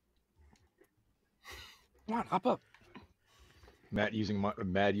 Come on, hop up. Mad using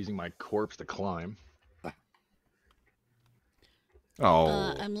my corpse to climb.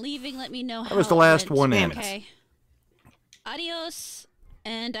 Oh. I'm leaving. Let me know how That was the it last went. one in. Okay. Adios.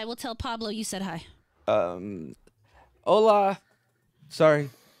 And I will tell Pablo you said hi. Hola. Sorry.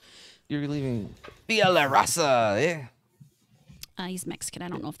 You're leaving. Via la raza, eh? He's Mexican. I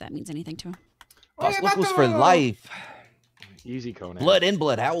don't know if that means anything to him. Los locos for life. Easy, Conan. Blood in,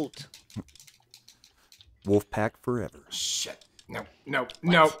 blood out. Wolfpack forever. Shit. No.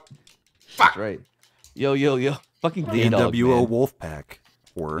 Fuck. That's right. Yo. Fucking The D-Dog, NWO man. Wolfpack.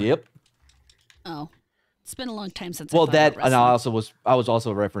 Horror. Yep. Oh. It's been a long time since Well, I thought that, about and wrestling. I was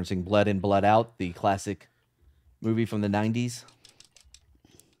also referencing Blood in, Blood Out, the classic movie from the 90s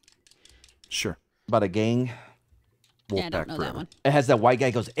Sure. about a gang. Yeah, I don't Wolfpack know forever. that one. It has that white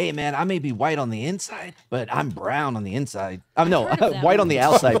guy goes, "Hey man, I may be white on the inside, but I'm brown on the inside. I'm no heard of that white one. on the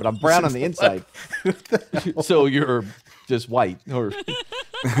outside, but I'm brown on the inside." So you're just white, or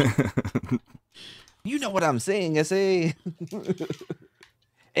you know what I'm saying? I say,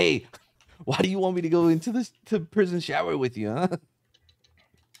 "Hey, why do you want me to go into this to prison shower with you, huh?"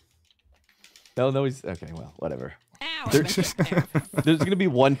 No, he's okay. Well, whatever. Ow. I meant it there. There's gonna be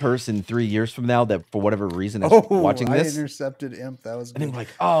one person 3 years from now that, for whatever reason, is Oh, watching I this. intercepted Imp. That was And then good. we're like,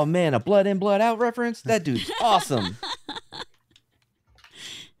 oh man, a blood in, blood out reference? That dude's awesome.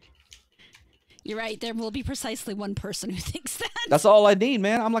 You're right. There will be precisely one person who thinks that. That's all I need,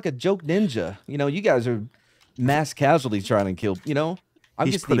 man. I'm like a joke ninja. You know, you guys are mass casualties trying to kill. You know,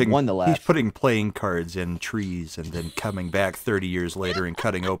 I'm just need one to laugh. He's putting playing cards in trees and then coming back 30 years later and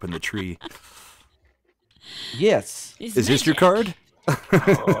cutting open the tree. Yes. Is this your card?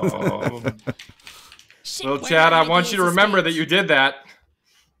 Oh. Shit, Well, where Chad, I did want he you to use his remember that speech? you did that.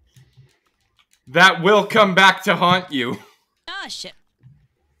 That will come back to haunt you. Ah, shit.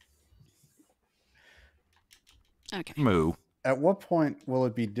 Okay. Moo. At what point will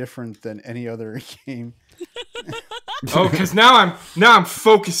it be different than any other game? Oh, because now I'm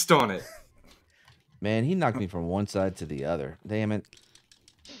focused on it. Man, he knocked me from one side to the other. Damn it.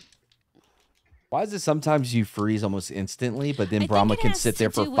 Why is it sometimes you freeze almost instantly, but then I think Brahma it can has sit to there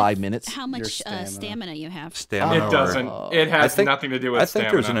for do 5 with minutes? How much stamina. stamina you have. Stamina. It doesn't. It has nothing to do with I think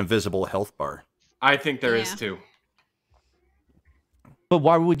there's an stamina. invisible health bar. I think there is Yeah. too. But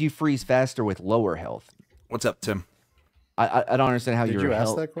why would you freeze faster with lower health? What's up, Tim? I don't understand how Did your you ask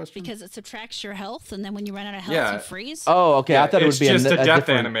health... that question? Because it subtracts your health, and then when you run out of health, Yeah. you freeze. Oh, okay. I thought it would it's be just a death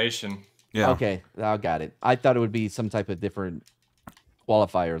different... animation. Yeah. Okay, I got it. I thought it would be some type of different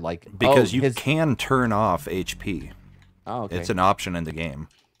qualifier, like... Because you his... can turn off HP. Oh, okay. It's an option in the game.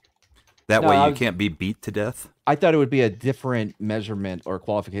 That No, way I you was- can't be beat to death. I thought it would be a different measurement or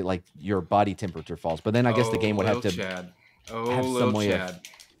qualification, like your body temperature falls. But then I guess the game would have little to Chad. Oh, have some little way of- Chad.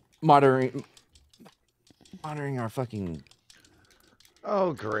 monitoring our fucking...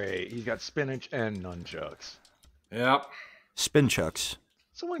 Oh, great. He's got spinach and nunchucks. Yep. Spin chucks.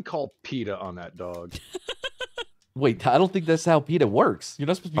 Someone call PETA on that dog. Wait, I don't think that's how PETA works. You're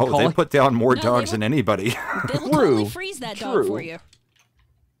not supposed to be Oh, calling... they put down more No, they dogs won't. than anybody. They will totally True, freeze that dog for true. you.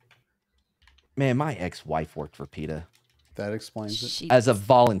 Man, my ex-wife worked for PETA That explains it. She- as a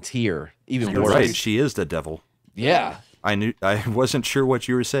volunteer. Even You're worse. right. She is the devil. Yeah. I wasn't sure what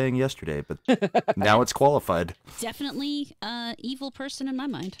you were saying yesterday, but now it's qualified. definitely evil person in my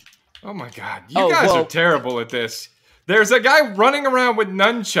mind. Oh my god. You Oh, guys well- are terrible at this. There's a guy running around with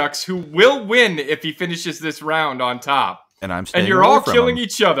nunchucks who will win if he finishes this round on top. And I'm staying And you're away all from killing him.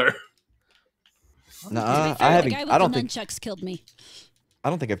 each other. Nah, The I haven't... guy with I don't the think... nunchucks killed me. I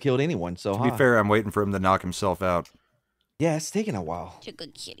don't think I've killed anyone, so... To be fair, I'm waiting for him to knock himself out. Yeah, it's taking a while. You're a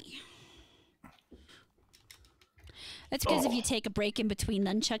good kitty. That's because if you take a break in between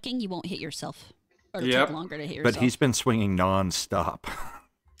nunchucking, you won't hit yourself. Or it'll Yep. take longer to hit But yourself. he's been swinging non-stop.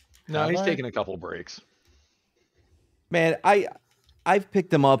 No, Have he's I? taking a couple breaks. Man, I've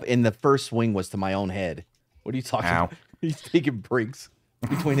picked him up and the first swing was to my own head. What are you talking Ow. about? He's taking breaks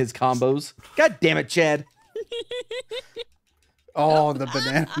between his combos. God damn it, Chad. Oh, the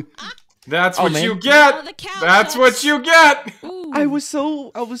banana. That's Oh, what man. you get. Oh, the cow That's chucks. what you get. Ooh. I was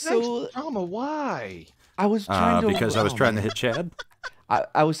so Drama, why? I was trying to Because I was oh, trying to man. hit Chad.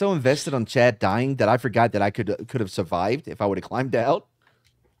 I was so invested on Chad dying that I forgot that I could have survived if I would have climbed out.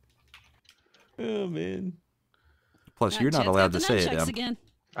 Oh man. Plus, you're not Chad's allowed got to the say it, nunchucks Em. again.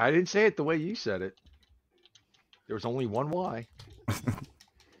 I didn't say it the way you said it. There was only one why.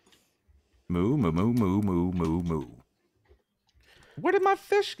 Moo, moo, moo, moo, moo, moo, moo. Where did my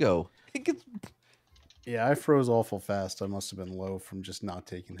fish go? It gets... Yeah, I froze awful fast. I must have been low from just not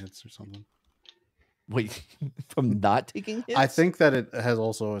taking hits or something. Wait, from not taking hits? I think that it has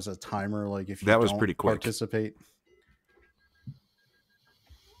also as a timer. Like if you That was don't pretty quick. participate.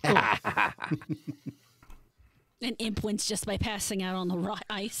 An imp wins just by passing out on the raw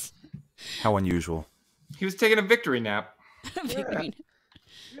ice. How unusual. He was taking a victory nap. Victory.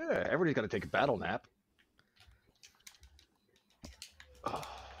 Yeah, everybody's got to take a battle nap.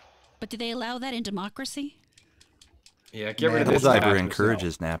 But do they allow that in democracy? Yeah, get rid Man, of Double this. Diver nap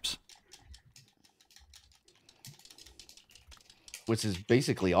encourages naps. Which is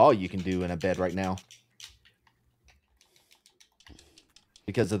basically all you can do in a bed right now.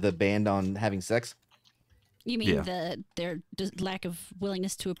 Because of the ban on having sex? You mean Yeah. their lack of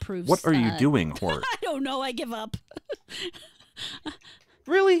willingness to approve? What are you doing, Hort? I don't know. I give up.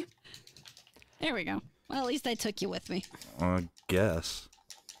 Really? There we go. Well, at least I took you with me. I guess.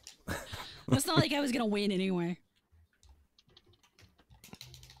 It's not like I was gonna win anyway.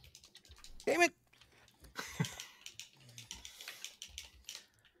 Damn it.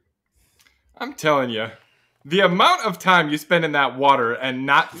 I'm telling you, the amount of time you spend in that water and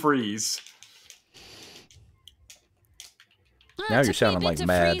not freeze. Now It you're took me a sounding bit like to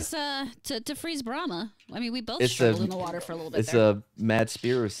Mad. Freeze, to freeze Brahma. I mean, we both It's struggled a- in the water for a little bit It's there. a mad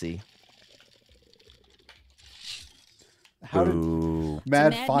spiracy. How did Ooh.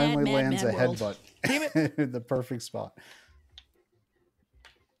 Mad mad, finally mad, lands mad a world. headbutt? Damn it! The perfect spot.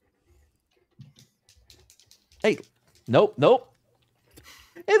 Hey, nope.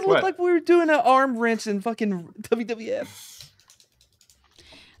 It looked What? like we were doing an arm wrench in fucking WWF.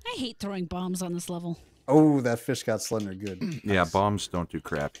 I hate throwing bombs on this level. Oh, that fish got slender good. Yeah, bombs don't do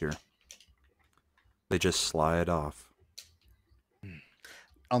crap here. They just slide off.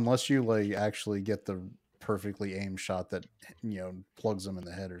 Unless you like actually get the perfectly aimed shot that plugs them in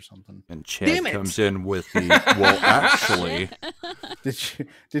the head or something. And Chad comes in with the well, actually.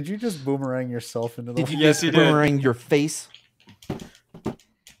 Did you just boomerang yourself into the? Did you Yes, just he did. boomerang your face?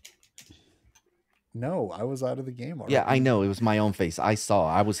 No, I was out of the game already. Yeah, I know. It was my own face. I saw.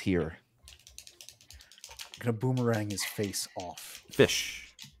 I was here. I'm gonna boomerang his face off. Fish.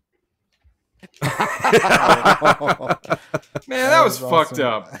 Man, that was fucked awesome.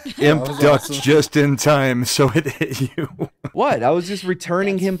 up. Imp was ducked awesome. just in time, so it hit you. What? I was just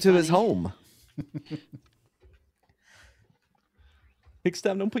returning That's him to his funny. home. Next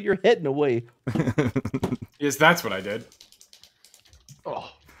time, don't put your head in the way. Yes, that's what I did.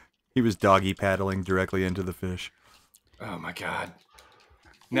 Oh, He was doggy paddling directly into the fish. Oh my god.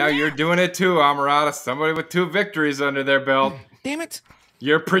 Now you're doing it too, Amarada. Somebody with 2 victories under their belt. Damn it.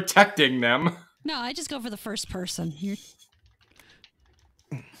 You're protecting them. No, I just go for the first person.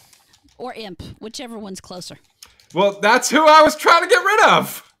 Or imp, whichever one's closer. Well, that's who I was trying to get rid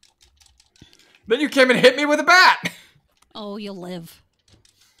of. Then you came and hit me with a bat. Oh, you'll live.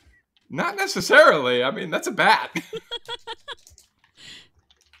 Not necessarily. I mean, that's a bat.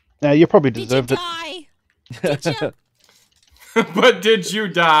 Now you probably Did you deserved it. die? Did you? But did you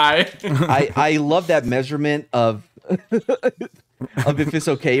die? I love that measurement of if it's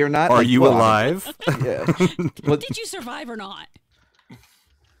okay or not. Are Like, you well, alive? Yeah. What- Did you survive or not?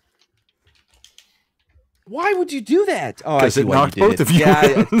 Why would you do that? Oh, I 'Cause see it why you knocked did both it. of you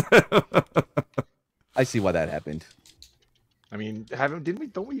Yeah, in. I see why that happened. I mean,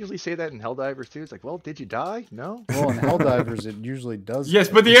 don't we usually say that in Helldivers too? It's like, well, did you die? No. Well, in Helldivers, it usually does. Yes,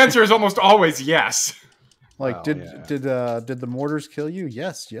 but the answer is almost always yes. Like, Wow, did the mortars kill you?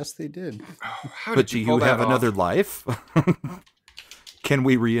 Yes, they did. How But did do you pull that have off? another life? Can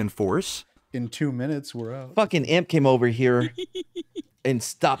we reinforce? In 2 minutes, we're out. Fucking imp came over here and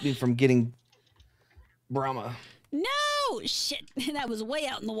stopped me from getting Brahma. No! Shit. That was way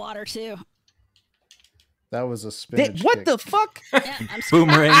out in the water, too. That was a spinach. What kick. the fuck? Yeah, I'm screwed.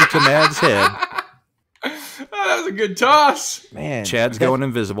 Boomerang to Mad's head. Oh, that was a good toss. Man, Chad's going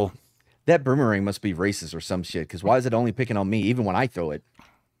invisible. that boomerang must be racist or some shit, because why is it only picking on me even when I throw it?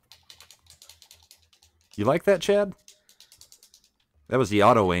 You like that, Chad? That was the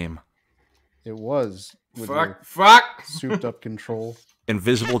auto aim. It was with your Fuck. souped up control.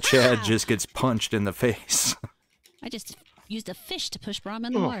 Invisible Chad just gets punched in the face. I just used a fish to push Brahma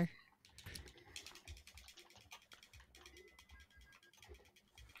in the water.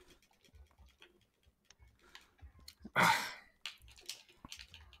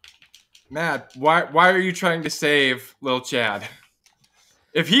 Matt, why are you trying to save Lil Chad?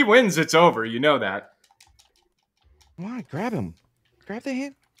 If he wins, it's over. You know that. Come on, grab him. Grab the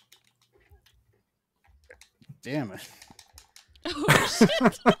hand. Damn it! Oh, shit.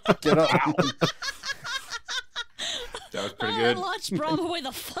 Get up! That was pretty I good. launched Brahma way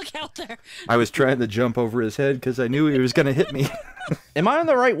the fuck out there. I was trying to jump over his head because I knew he was going to hit me. Am I on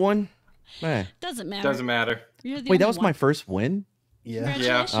the right one? Man. Doesn't matter. Doesn't matter. You're the Wait, that only was my one. first win? Yeah.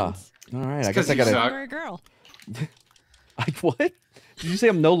 Congratulations. Oh, all right. I 'cause guess I you gotta. suck. You're a girl. What? Did you say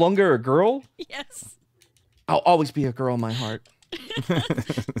I'm no longer a girl? Yes. I'll always be a girl in my heart.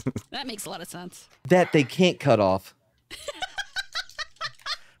 That makes a lot of sense. That they can't cut off.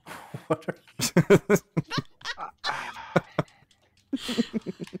 What are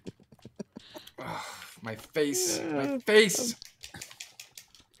My face. My face.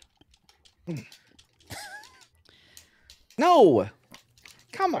 No.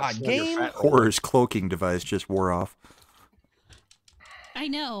 Come on, Slender game. fat- Horror's cloaking device just wore off. I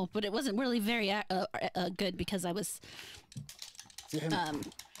know, but it wasn't really very good because I was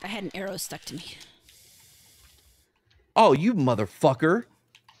I had an arrow stuck to me. Oh, you motherfucker.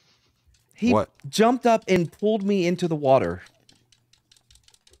 He What? jumped up and pulled me into the water.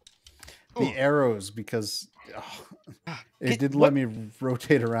 the arrows? Because it Get- did what- let me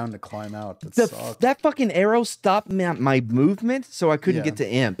rotate around to climb out. That The, sucked. that fucking arrow stopped my movement, so I couldn't Yeah. get to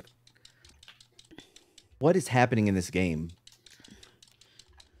imp. What is happening in this game?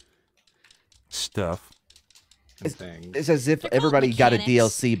 Stuff. and things. It's as if They're called everybody got a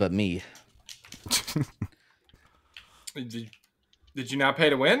mechanics. DLC but me. Did you not pay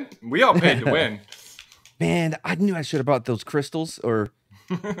to win? We all paid to win. Man, I knew I should have bought those crystals or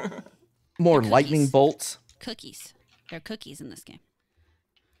more lightning cookies. bolts. Cookies. There are cookies in this game.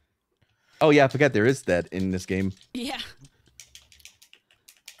 Oh yeah, I forgot there is that in this game. Yeah.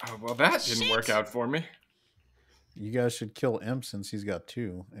 Oh, well, that didn't work out for me. You guys should kill Imp since he's got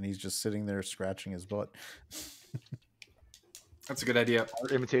 2, and he's just sitting there scratching his butt. That's a good idea.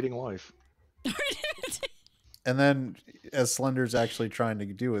 Or imitating life. And then, as Slender's actually trying to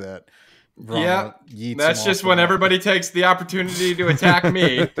do that, Yeah, yeets that's him just off when the everybody takes the opportunity to attack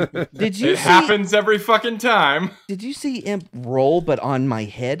me. Did you It see? happens every fucking time. Did you see Imp roll, but on my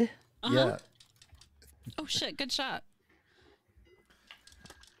head? Yeah. Oh shit! Good shot.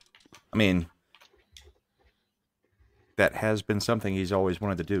 I mean, that has been something he's always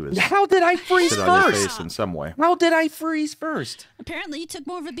wanted to do. Is How did I freeze sit on your first? face in some way. How did I freeze first? Apparently, you took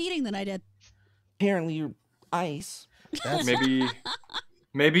more of a beating than I did. Apparently, you're ice.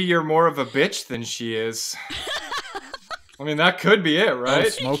 Maybe you're more of a bitch than she is. I mean, that could be it, Oh,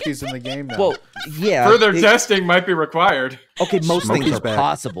 right? Smokey's in the game now. Well, yeah. Further testing might be required. Okay, most things Smokey's are back.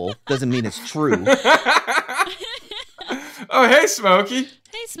 possible. Doesn't mean it's true. Oh, hey, Smokey.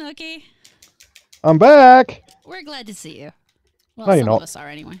 Hey, Smokey. I'm back. We're glad to see you. Well, No, you're some not. of us are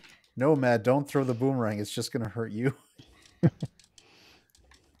anyway. No, Matt, don't throw the boomerang. It's just going to hurt you.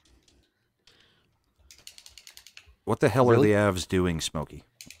 What the hell Really? are the Avs doing, Smokey?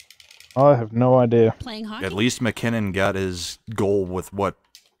 I have no idea. Playing hockey. At least McKinnon got his goal with, what,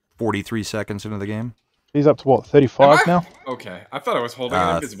 43 seconds into the game? He's up to what, 35 Am I? now? Okay, I thought I was holding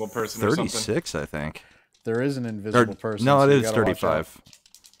an invisible person or something. 36, I think. There is an Or- invisible person. no, so it you is gotta watch out. 35.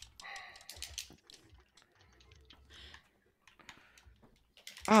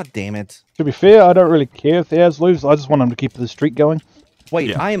 Ah, damn it. To be fair, I don't really care if the Avs lose. I just want them to keep the streak going. Wait,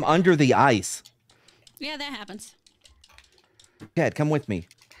 Yeah. I am under the ice. Yeah, that happens. Dad, come with me.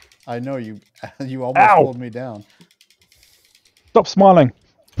 I know you. You almost Ow. pulled me down. Stop smiling.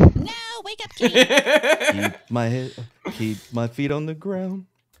 No, wake up, kid. Keep my feet on the ground.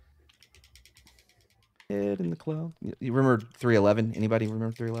 Head in the cloud. You remember 311? Anybody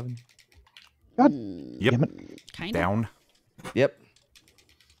remember 311? God Yep. damn it. Kind of. Down. Yep.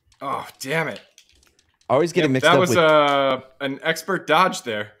 Oh, damn it. I always get it mixed That up was with. an expert dodge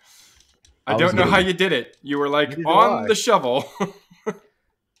there. I I was don't know getting- how you did it. You were like Neither do on I. the shovel.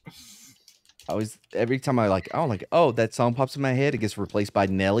 I was every time oh, that song pops in my head. It gets replaced by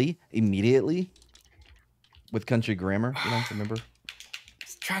Nelly immediately with country grammar. You know, remember?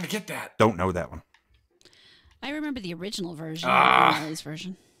 Just trying to get that. Don't know that one. I remember the original version. Ah. Nelly's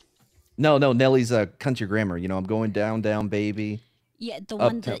version. No, Nelly's country grammar. You know, I'm going down, down, baby. Yeah, the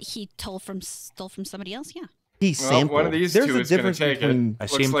one to- that he stole from somebody else. Yeah. He Well, sampled. one of these There's two a is going to difference take between. I it.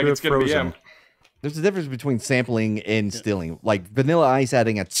 seem Looks like to it's have going to be frozen. him. There's a difference between sampling and stealing. Like Vanilla Ice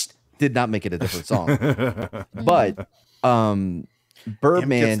adding a tsk did not make it a different song. But Imp gets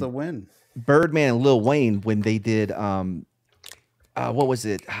Birdman, the win. Birdman and Lil Wayne when they did what was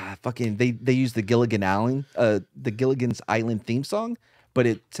it? Fucking they used the Gilligan's Island theme song, but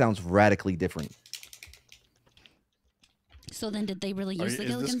it sounds radically different. So then, did they really Are use you- the is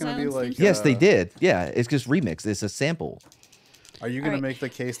this Gilligan's gonna be Island? like- theme? Yes, they did. Yeah, it's just remixed. It's a sample. Are you going Alright, to make the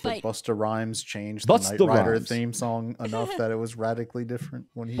case that but- Busta Rhymes changed the Busta Knight Rider Rhymes. theme song enough that it was radically different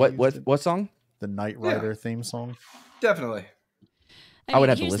when he What used it? what song? The Knight Rider theme song? Definitely. I would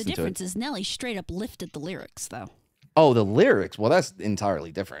have to here's listen the to it. difference: is Nelly straight up lifted the lyrics, though. Oh, the lyrics. Well, that's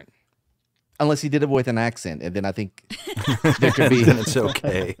entirely different. Unless he did it with an accent, and then I think there could be. Then it's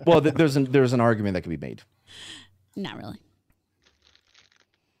okay. Well, there's an argument that could be made. Not really.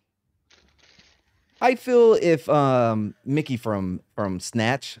 I feel if Mickey from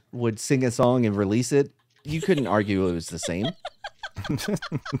Snatch would sing a song and release it, you couldn't argue it was the same.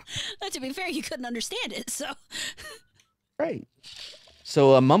 To be fair, you couldn't understand it, so. Right.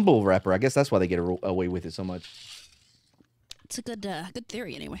 So a mumble rapper, I guess that's why they get away with it so much. It's a good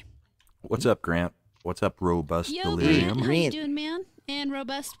theory, anyway. What's up, Grant? What's up, Robust Yo, Delirium? Grant, how you Grant. doing, man? And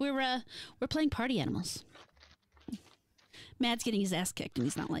Robust, we're playing Party Animals. Matt's getting his ass kicked, and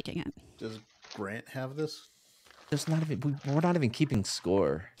he's not liking it. Does Grant have this? There's not even we're not even keeping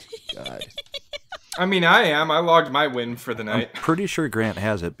score. God. I mean, I am. I logged my win for the I'm night. pretty sure Grant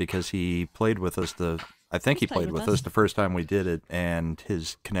has it because he played with us I think he played with us the first time we did it, and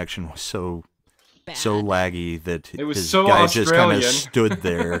his connection was so Bad. laggy that It was his so guy just kind of Australian. stood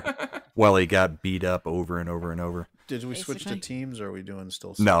there while he got beat up over and over and over. Did we switch to Basically. teams or are we doing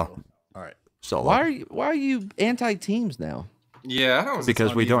still No. solo? All right. So Why are you anti-teams now? Yeah, I don't. because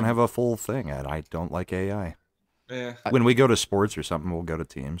not we don't even- have a full thing, and I don't like AI. Yeah. When we go to sports or something, we'll go to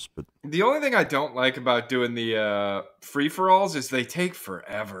teams. But The only thing I don't like about doing the free for alls is they take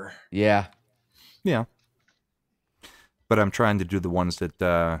forever. Yeah. yeah, but I'm trying to do the ones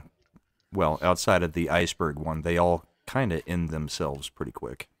that, well, outside of the iceberg one, they all kind of end themselves pretty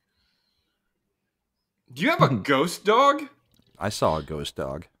quick. Do you have a ghost dog? I saw a ghost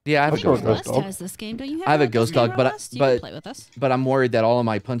dog. Yeah, I have a Sure, ghost Ghost dog. dog. Has this game? Don't you have? I have a this ghost game, dog, but Robust? You can play with us. I'm worried that all of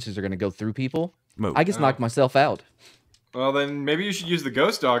my punches are gonna go through people. Move. I just knocked myself out. Well, then maybe you should use the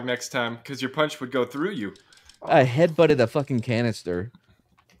ghost dog next time, because your punch would go through you. I headbutted a fucking canister.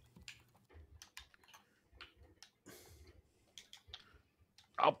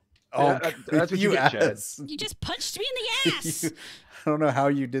 Oh, that's what you get, Chad. ass. You just punched me in the ass. I don't know how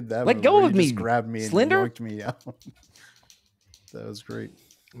you did that. Let move go where of you just me, grabbed me and Slender. knocked me out. That was great.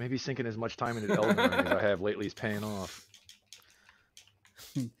 Maybe sinking as much time into Elden Ring as I have lately is paying off.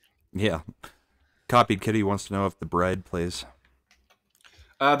 Yeah. Copied Kitty wants to know if the bride plays.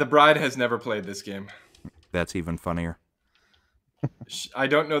 The bride has never played this game. That's even funnier. I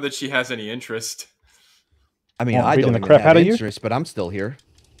don't know that she has any interest. I mean, Want I beating don't the even crap have out of you? interest, but I'm still here.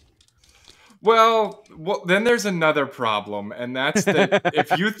 Well, then there's another problem, and that's that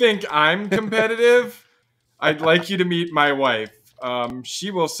if you think I'm competitive, I'd like you to meet my wife.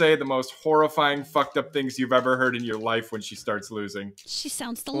 She will say the most horrifying, fucked up things you've ever heard in your life when she starts losing. She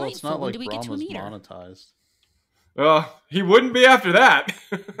sounds Well, it's delightful. not When like do we get to Brahma's meet her? monetized. He wouldn't be after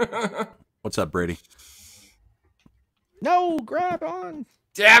that. What's up, Brady? No, grab on.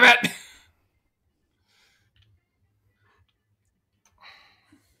 Damn it!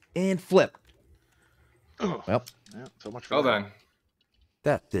 And flip. Oh, Well, yeah, so much for Well that. done.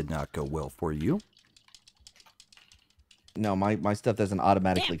 That did not go well for you. no, my stuff doesn't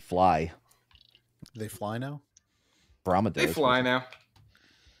automatically fly. They fly now? Brahma does. They fly now.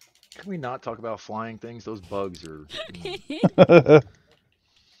 Can we not talk about flying things? Those bugs are.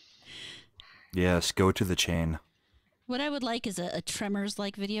 Yes, go to the chain. What I would like is a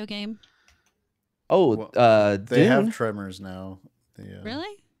Tremors-like video game. Oh, They Dune? have tremors now.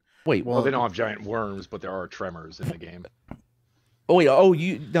 Really? Wait, Well, they don't have giant worms, but there are tremors in the game. oh wait,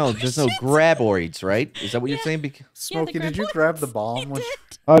 no, there's no graboids, right? Is that what you're saying? Smokey, the did you graboids. grab the bomb? When...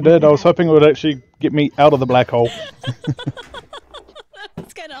 I did. I was hoping it would actually get me out of the black hole.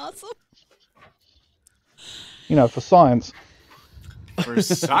 That's kind of awesome. You know, for science. For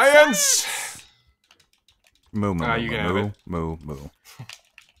science! Moo, moo, Ah, you moo, can have moo, it. moo, moo.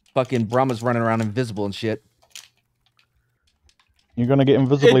 Fucking Brahma's running around invisible and shit. You're going to get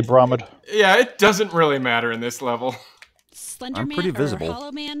invisibly Brahma'd. Yeah, it doesn't really matter in this level. Slender I'm Man pretty or visible.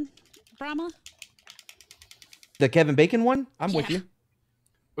 Hollow Man, Brahma? The Kevin Bacon one? I'm with Yeah.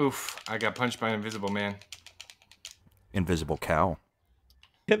 you. Oof, I got punched by an invisible man. Invisible cow.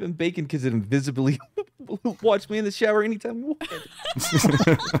 Kevin Bacon because it invisibly watch me in the shower anytime you want.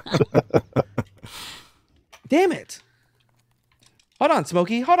 Damn it. Hold on,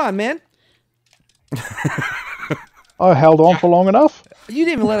 Smokey. Hold on, man. I held on for long enough. You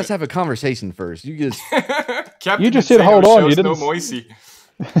didn't even let us have a conversation first. You just Captain You just said, Insano "Hold on," you shows didn't No moisey.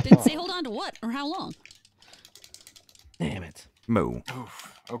 Didn't say hold on to what or how long. damn it. Moo.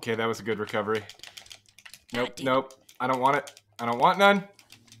 Oof. Okay, that was a good recovery. Nope, damn. nope. I don't want it. I don't want none.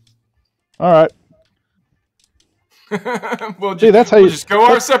 All right. we'll See, that's how you- just go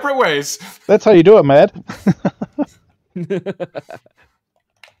our separate ways. That's how you do it, Mad.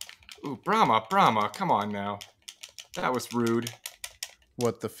 Ooh, Brahma, come on now. That was rude.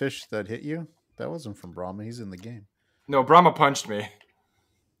 What, the fish that hit you? That wasn't from Brahma. He's in the game. No, Brahma punched me.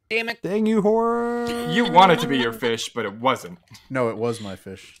 Damn it. Dang you, whore. You wanted to be your fish, but it wasn't. No, it was my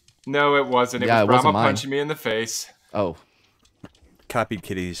fish. No, it wasn't. It Yeah, was it wasn't Brahma mine. punching me in the face. Oh. Copied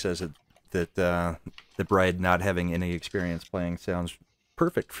Kitty says that the bride not having any experience playing sounds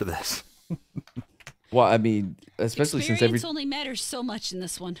perfect for this. Well, I mean, especially since Experience only matters so much in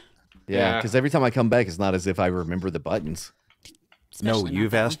this one. Yeah, Yeah. because every time I come back, it's not as if I remember the buttons. No, Especially not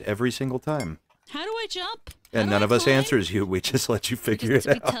you've that asked every single time. one. How do I jump? How And do none I of us climb? answers you. We just let you We figure just-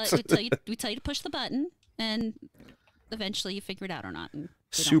 it we out. we tell you to push the button, and eventually you figure it out or not. And we don't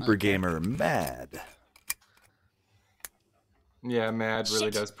Super really care. gamer mad. Yeah, Mad really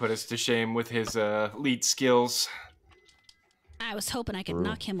Shit. does put us to shame with his lead skills. I was hoping I could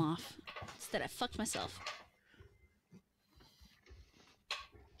knock him off. Instead, I fucked myself.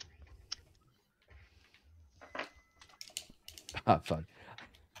 Ah, fuck.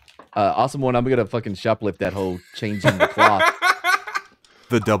 Awesome one. I'm gonna fucking shoplift that whole changing the cloth.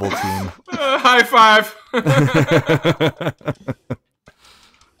 The double team. High five!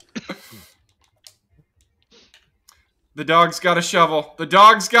 The dog's got a shovel. The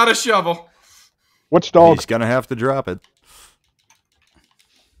dog's got a shovel. Which dog? He's gonna have to drop it.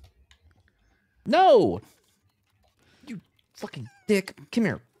 No! You fucking dick. Come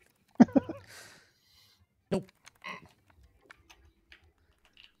here. Nope.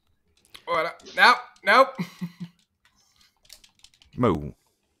 Nope. Moo. Oh,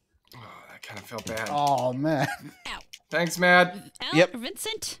 that kind of felt bad. Oh, man. Ow. Thanks, Mad. Ow. Yep.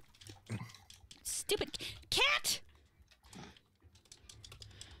 Vincent. Stupid cat.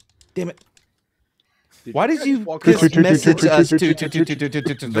 Damn it. Why did you walk just across your message us to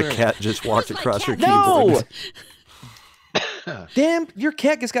The cat just walked It's my across your cat. keyboard. No! Damn, your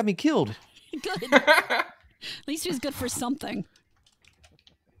cat just got me killed. Good. At least he was good for something.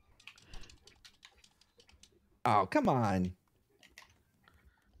 Oh, come on.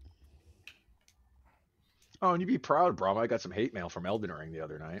 Oh, and you'd be proud, Brahma. I got some hate mail from Elden Ring the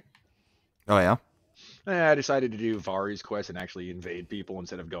other night. Oh yeah. I decided to do Vari's quest and actually invade people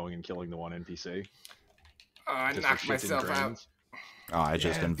instead of going and killing the one NPC. I Just for knocked shits and myself out. grins. Oh, I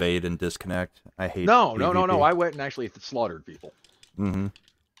just invade and disconnect. I hate. No. PvP. I went and actually slaughtered people. Mm-hmm.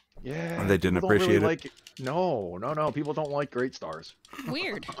 Yeah. And they didn't people don't really appreciate it? like No. People don't like great stars.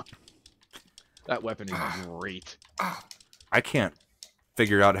 Weird. That weapon is great. I can't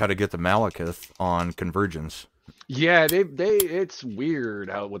figure out how to get the Malekith on Convergence. Yeah, it's weird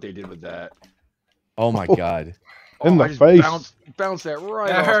what they did with that. Oh my god. In the I just face. Bounced that right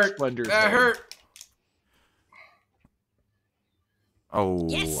That off hurt. Splender's That head. hurt. Oh,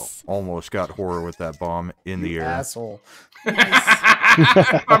 Yes. almost got horror with that bomb in the air. Asshole.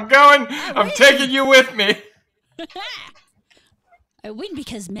 I'm going. I'm taking you with me. I win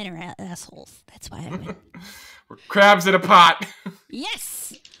because men are assholes. That's why I win. We're crabs in a pot.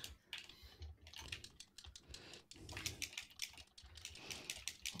 Yes.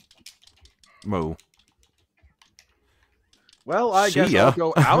 Moo. Well, I See guess ya. I'll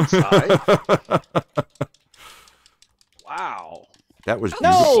go outside. Wow. That was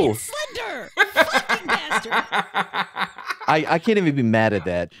No! Slender. Fucking bastard. I can't even be mad at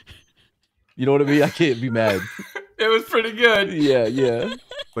that. You know what I mean? I can't be mad. It was pretty good. Yeah.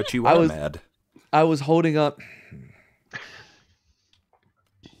 But you I are was- mad. I was holding up.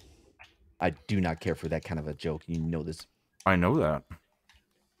 I do not care for that kind of a joke. You know this. I know that.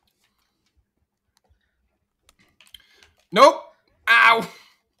 Nope. Ow.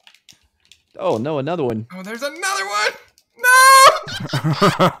 Oh no, another one. Oh, there's another one. No.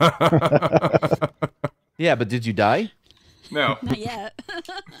 Yeah, but did you die? No. Not yet.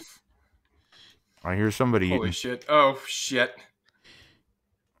 I hear somebody Holy eating. shit. Oh shit.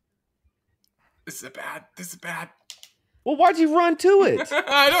 This is bad. This is bad. Well, why'd you run to it?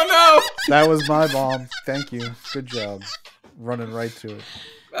 I don't know. That was my bomb. Thank you. Good job. Running right to it.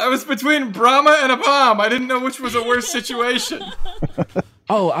 I was between Brahma and a bomb. I didn't know which was a worse situation.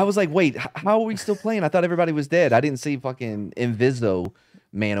 Oh, I was like, wait, how are we still playing? I thought everybody was dead. I didn't see fucking Inviso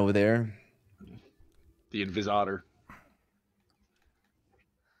man over there. The Invisator.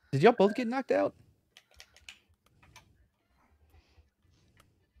 Did y'all both get knocked out?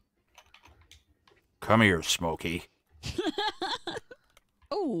 Come here, Smokey.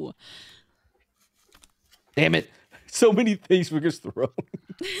 Oh. Damn it. So many things were just thrown.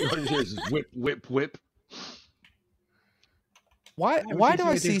 Here's whip, whip, whip. Why do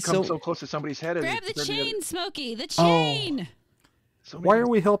I see come so... so close to somebody's head? as Grab it's the turned the other- chain, Smokey. The Oh. chain. so Why many are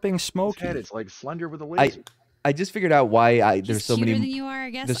we helping his Smokey? head? It's like Slender with a laser. I just figured out why He's there's so cuter many... than you are, I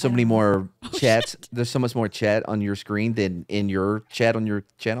guess. There's so I many don't know. more Oh, chats. shit. There's so much more chat on your screen than in your chat on your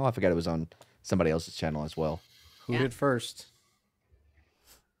channel. I forgot it was on somebody else's channel as well. Who Yeah. hit first?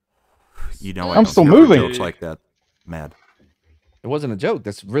 You know, I I'm don't still care for moving. Jokes like that, mad. It wasn't a joke.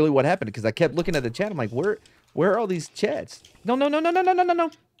 That's really what happened because I kept looking at the chat. I'm like, where are all these chats? No.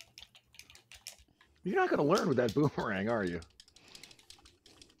 You're not gonna learn with that boomerang, are you?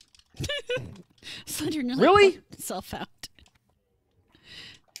 Slender nearly Really? poked himself out.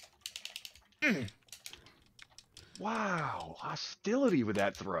 Wow, hostility with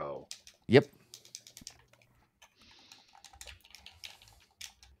that throw. Yep.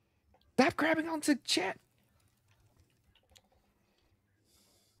 Stop grabbing onto chat.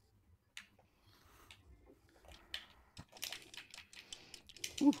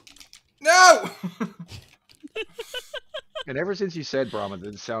 No. And ever since you said Brahma,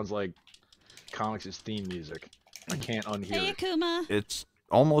 it sounds like comics' theme music. I can't unhear Hey, it. Akuma. It's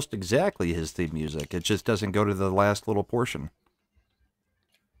almost exactly his theme music. It just doesn't go to the last little portion.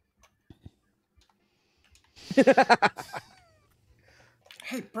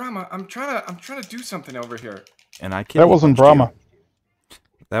 Hey, Brahma, I'm trying to do something over here. And I That wasn't punched you. Brahma.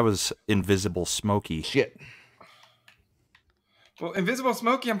 That was Invisible Smokey. Shit. Well, Invisible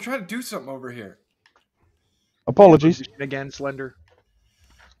Smokey, I'm trying to do something over here. Apologies. Again, Slender.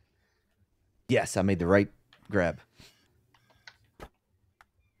 Yes, I made the right grab.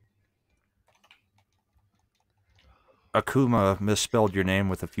 Akuma misspelled your name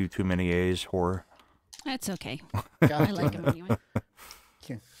with a few too many A's. Horror. That's okay. God I like him anyway.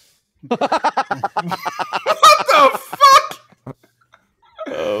 What the fuck?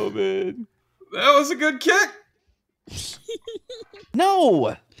 Oh man. That was a good kick.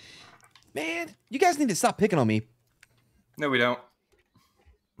 No. Man, you guys need to stop picking on me. No, we don't.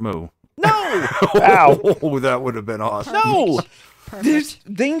 Moo. No. Ow. Oh, that would have been awesome. No. Perfect. There's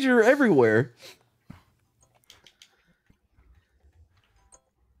danger everywhere.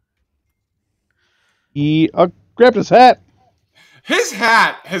 He grabbed his hat. His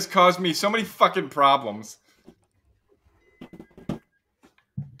hat has caused me so many fucking problems.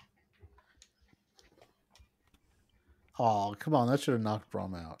 Oh, come on. That should have knocked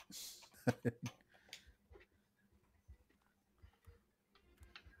Brahma out.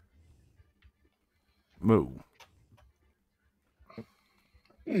 Moo.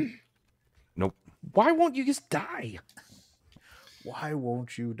 Nope. Why won't you just die? Why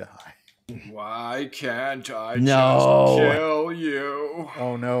won't you die? Why can't I No. just kill you?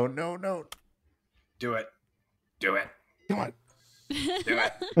 Oh, no, no, no. Do it. Do it. Come on. Do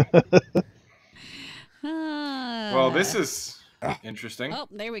it. Well, Well, this is interesting. Oh,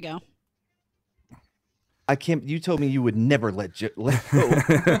 there we go. I can't. You told me you would never let go.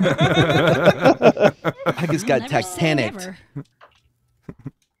 I just got Never say panicked. never.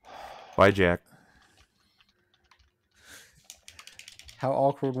 Bye, Jack. How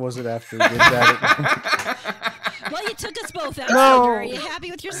awkward was it after he did that? Well, you took us both out. No. Are you happy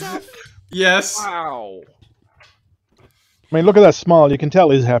with yourself? Yes. Wow. I mean, look at that smile. You can tell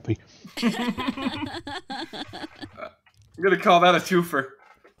he's happy. I'm gonna call that a twofer.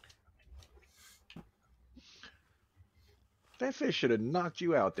 That fish should have knocked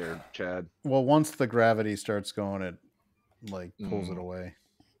you out there, Chad. Well, once the gravity starts going, it like pulls it away.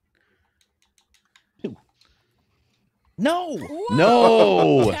 No. Whoa.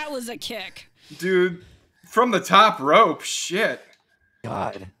 No. That was a kick. Dude, from the top rope, shit.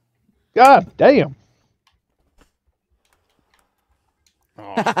 God. God damn.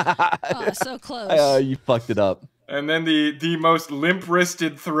 Oh, so close. You fucked it up. And then the most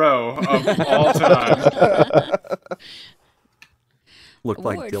limp-wristed throw of all time. Looked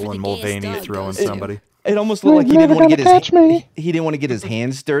like Award for Dylan the gayest Mulvaney dog throwing goes to- somebody. It almost looked like he didn't never want to get gonna his catch me. he didn't want to get his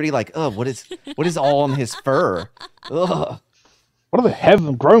hands dirty. Like, what is all on his fur? Ugh. What do they have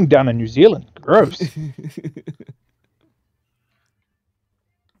them grown down in New Zealand? Gross.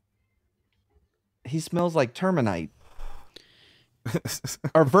 He smells like terminite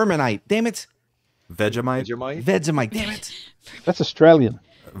or verminite. Damn it, Vegemite? Vegemite? Vegemite. Damn it. That's Australian.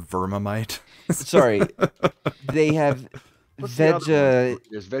 Vermamite? Sorry, they have What's the other veg. one?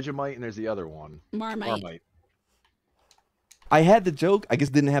 There's Vegemite and there's the other one. Marmite. Marmite. I had the joke. I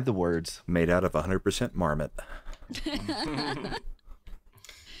just didn't have the words. Made out of 100% marmot.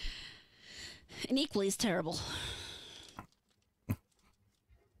 And equally as terrible.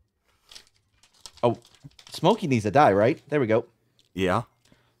 Oh, Smokey needs to die, right? There we go. Yeah.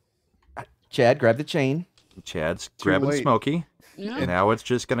 Chad, grab the chain. Chad's grabbing late. Smokey. Yeah. And now it's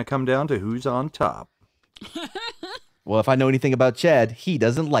just going to come down to who's on top. Well, if I know anything about Chad, he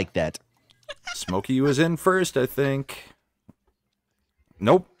doesn't like that. Smokey was in first, I think.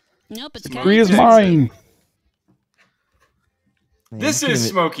 Nope. Nope, it's Free is mine. Man, This you couldn't is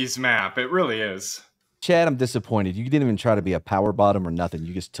even- Smokey's map. It really is. Chad, I'm disappointed. You didn't even try to be a power bottom or nothing.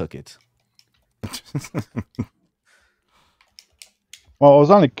 You just took it. Well, I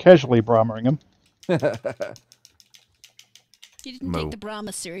was only casually Brahmering him. You didn't Mo. take the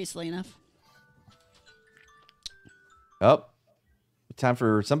Brahma seriously enough. Oh, time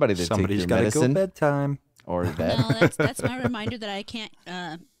for somebody to Somebody's take got their to go medicine bedtime. or that. No, that's my reminder that I can't.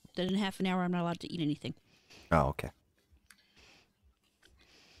 That in half an hour I'm not allowed to eat anything. Oh, okay.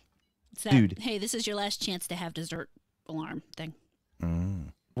 It's that, Dude. hey, this is your last chance to have dessert alarm thing.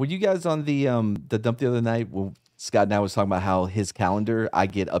 Were you guys on the dump the other night when Scott and I was talking about how his calendar I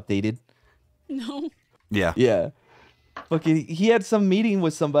get updated? No. Yeah. Yeah. Look, he had some meeting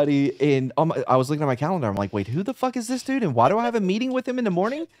with somebody, and I was looking at my calendar. I'm like, wait, who the fuck is this dude? And why do I have a meeting with him in the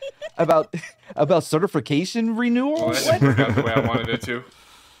morning about certification renewal? Well, that didn't work out the way I wanted it to.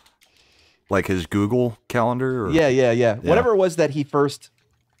 Like his Google calendar? Or... Yeah. Whatever it was that he first.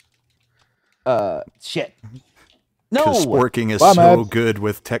 Shit. No. Because working is Bye, so Matt. good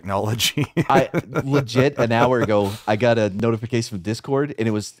with technology. I legit an hour ago I got a notification from Discord, and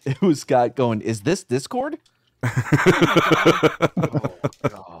it was Scott going, "Is this Discord?" Oh,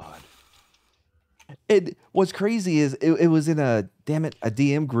 God. And what's crazy is it was in a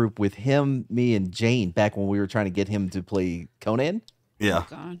DM group with him, me, and Jane back when we were trying to get him to play Conan. Yeah.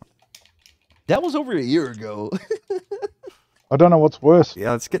 God. That was over a year ago. I don't know what's worse.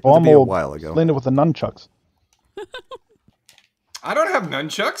 Yeah, it's getting Oh, to I'm be a all while ago. Slender with the nunchucks. I don't have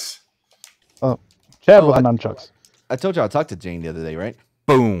nunchucks. Oh, Chad Oh, with the I- nunchucks. I told you I talked to Jane the other day, right?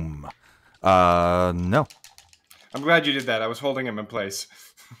 Boom. No. I'm glad you did that. I was holding him in place.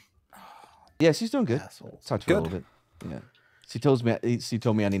 Yeah, she's doing good. Assholes. Talked to her a little bit. Yeah. She told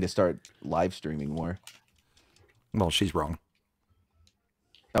me I need to start live streaming more. Well, she's wrong.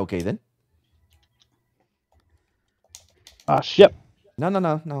 Okay then. Ah, shit.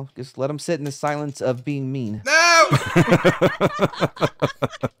 No. Just let him sit in the silence of being mean. No!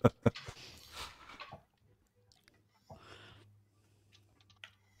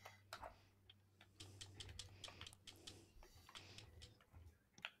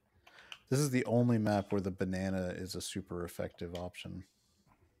 This is the only map where the banana is a super effective option.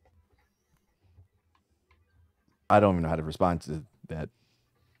 I don't even know how to respond to that.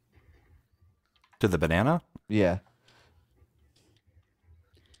 To the banana? Yeah.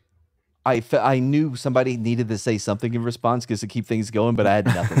 I knew somebody needed to say something in response because to keep things going, but I had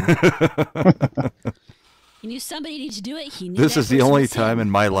nothing. You knew somebody needed to do it. He knew This that is the person only was time him, in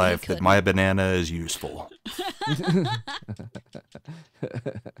my but he life that couldn't. my banana is useful.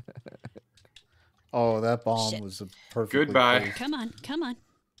 Oh, that bomb Shit. was a perfect. Goodbye. Come on.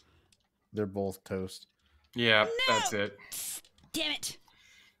 They're both toast. Yeah, that's it. Damn it.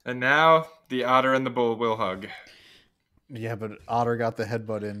 And now the otter and the bull will hug. Yeah, but Otter got the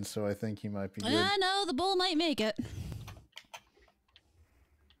headbutt in, so I think he might be good. No, the bull might make it.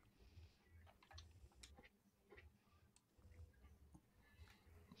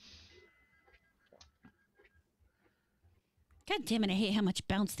 God damn it, I hate how much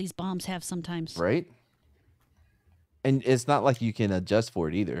bounce these bombs have sometimes. Right? And it's not like you can adjust for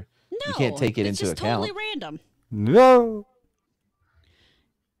it either. No, You can't take it it's into just account. totally random. No.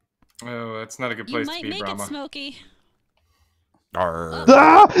 Oh, that's not a good You place to might be, make Brahma. it, Smokey. Arr.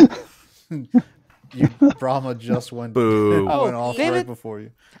 Ah! Brahma just went, Boo. went off damn right it. before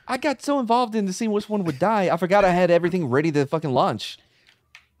you. I got so involved in to see which one would die, I forgot I had everything ready to fucking launch.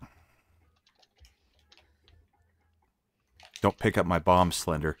 Don't pick up my bomb,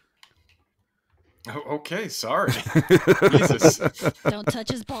 Slender. Oh, okay, sorry. Jesus. Don't touch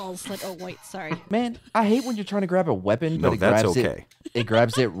his balls. Like, oh wait, sorry. Man, I hate when you're trying to grab a weapon, but No, it that's grabs okay. it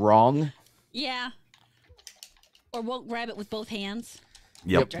grabs it wrong. Yeah. Or won't grab it with both hands.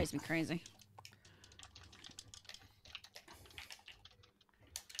 Yep. That drives me crazy.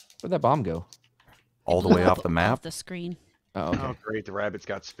 Where'd that bomb go? All the Blew way up off the map. Off the screen. Oh, okay. Oh, great. The rabbit's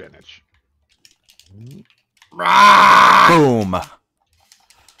got spinach. Rah! Boom.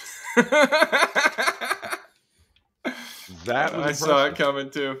 That was I saw it impressive. coming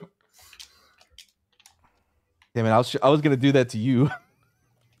too. Damn it, I was gonna do that to you.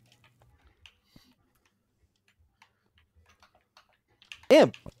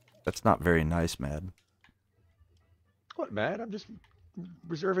 Imp. That's not very nice, Mad. What, Matt? I'm just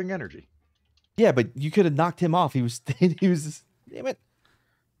reserving energy. Yeah, but you could have knocked him off. He was damn it.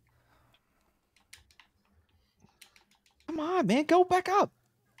 Come on, man, go back up.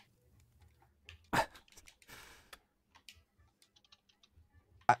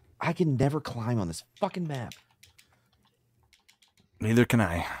 I can never climb on this fucking map. Neither can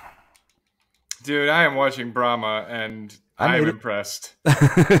I. Dude, I am watching Brahma and I I'm made it. impressed.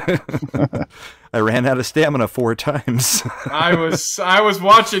 I ran out of stamina 4 times. I was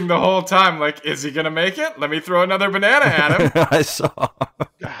watching the whole time, like, is he gonna make it? Let me throw another banana at him. I saw.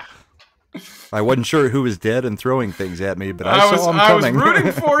 I wasn't sure who was dead and throwing things at me, but I saw him I was coming.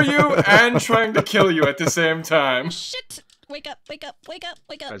 rooting for you and trying to kill you at the same time. Shit! Wake up! Wake up! Wake up!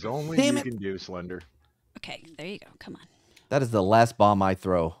 Wake up! As only Damn you it. can do, Slender. Okay, there you go. Come on. That is the last bomb I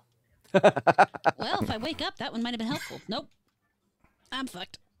throw. Well, if I wake up, that one might have been helpful. Nope. I'm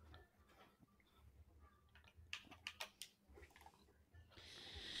fucked.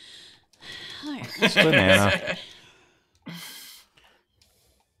 All right. let's try Banana. this.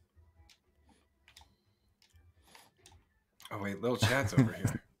 Oh wait, little Chad's over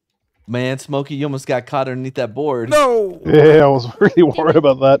here. Man, Smokey, you almost got caught underneath that board. No. Yeah, I was really worried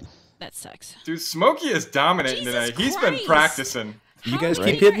about that. That sucks. Dude, Smokey is dominating Jesus today. He's been Christ. practicing. You How guys did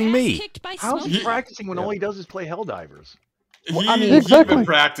keep he get hitting your me. ass kicked by How's he Smokey? practicing when all he does is play Helldivers? Well, I mean, He's Exactly. been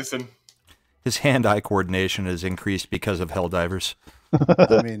practicing. His hand-eye coordination has increased because of Helldivers.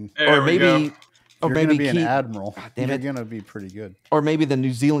 I mean, There or we go. maybe, or you're maybe gonna be an keep- admiral. damn You're it. gonna be pretty good. or maybe the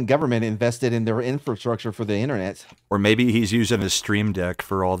New Zealand government invested in their infrastructure for the internet. Or maybe he's using his stream deck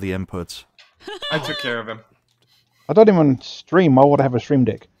for all the inputs. I took care of him. I don't even stream. Why would I have a stream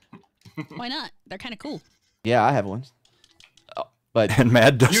deck? Why not? They're kind of cool. Yeah, I have one. Oh, but And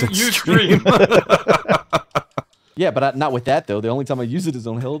Mad doesn't You stream. stream. yeah, but not with that though. The only time I use it is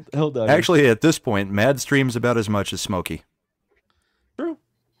on Hell Actually, at this point, Mad streams about as much as Smokey. True.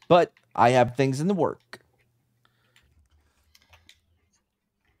 But I have things in the work.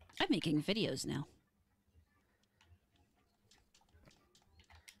 I'm making videos now.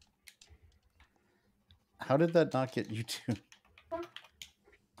 How did that not get you to?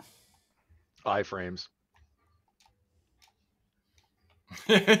 Iframes.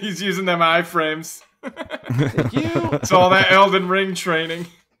 He's using them iframes. You. It's all that Elden Ring training.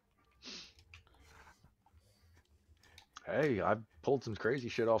 Hey, I've pulled some crazy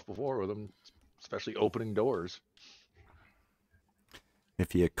shit off before with them, especially opening doors.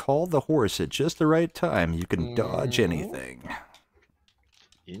 If you call the horse at just the right time, you can dodge anything.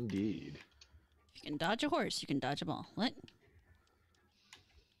 Indeed. If you can dodge a horse, you can dodge a ball. What?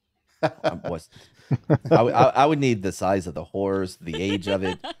 I would need the size of the horse, the age of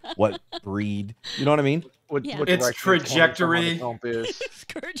it, what breed. You know what I mean? Yeah. What Its direction it's coming from on the trajectory. compass.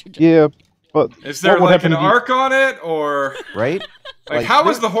 Scourge or Yeah, but Is there what would like an happen if you- arc on it, or Right? like how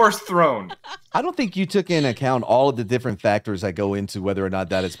was the horse thrown? I don't think you took into account all of the different factors that go into whether or not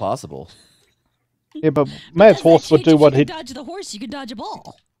that is possible. Yeah, but Does Matt's that horse would change do if what you he. can dodge the horse, you can dodge a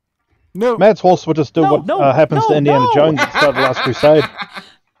ball. No, Matt's horse would just do what happens to Indiana Jones at the start of the Last Crusade.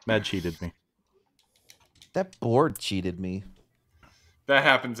 Mad cheated me. That board cheated me. That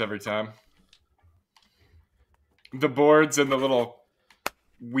happens every time. The boards and the little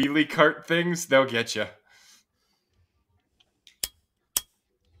wheelie cart things, they'll get you.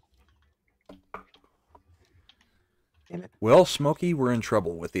 Well, Smokey, we're in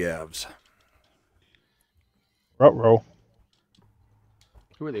trouble with the Avs. Ruh-roh.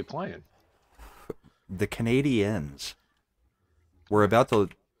 Who are they playing? The Canadiens. We're about to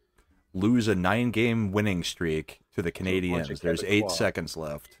lose a 9-game winning streak to the Canadiens. There's 8 seconds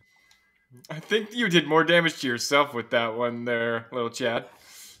left. I think you did more damage to yourself with that one there, little Chad.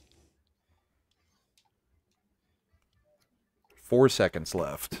 4 seconds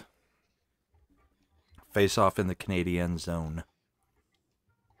left. Face off in the Canadian zone.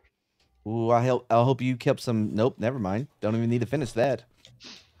 Ooh, I hope you kept some. Nope, never mind. Don't even need to finish that.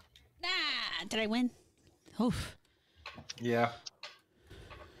 Ah, did I win? Oof. Yeah.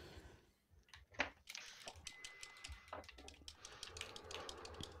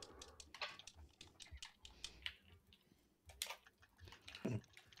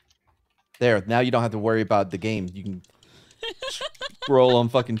 There, now you don't have to worry about the game. You can scroll on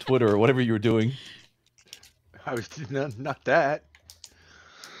fucking Twitter or whatever you were doing. I was not that.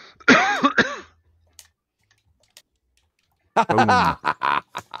 Boom.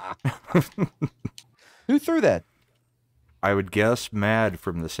 Who threw that? I would guess Mad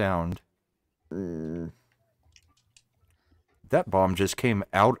from the sound. That bomb just came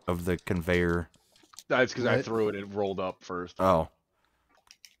out of the conveyor. That's because I What? threw it. It rolled up first. Oh.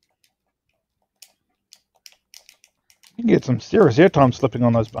 You can get some serious airtime slipping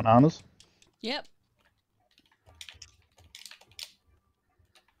on those bananas. Yep.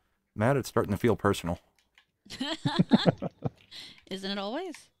 Mad, it's starting to feel personal. Isn't it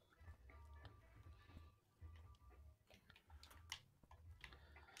always?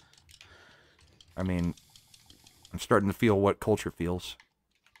 I mean, I'm starting to feel what culture feels.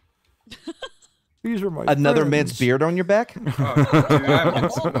 These are my Another friends. man's beard on your back? Oh, dude, I'm in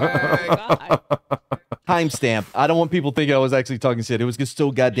swag. God. Timestamp. I don't want people thinking I was actually talking shit. It was just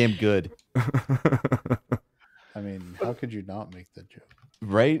so goddamn good. I mean, how could you not make that joke?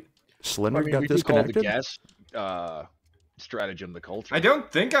 Right? Slender I mean, got we do call the disconnected. guest stratagem the culture. I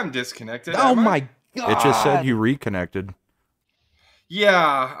don't think I'm disconnected. Oh am I? my god. It just said you reconnected.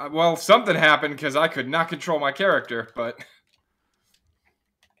 Yeah, well, something happened because I could not control my character, but...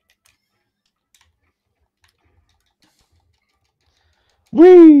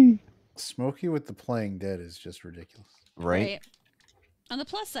 Whee! Smokey with the playing dead is just ridiculous. Right? On the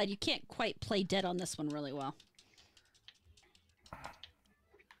plus side, you can't quite play dead on this one really well.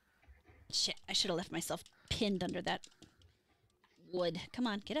 Shit, I should have left myself pinned under that wood. Come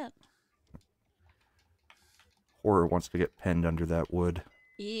on, get up. Horror wants to get pinned under that wood.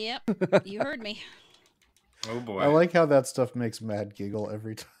 Yep, you heard me. Oh boy. I like how that stuff makes Mad giggle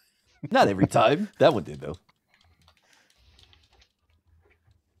every time. Not every time. That one did, though.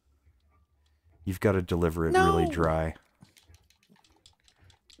 You've got to deliver it really No. dry.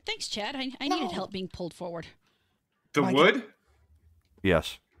 Thanks, Chad. I needed help being pulled forward. The My wood?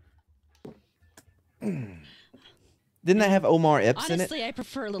 Yes. Didn't I have Omar Epps in it? Honestly, I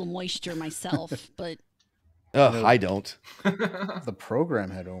prefer a little moisture myself, but Ugh, I don't. The program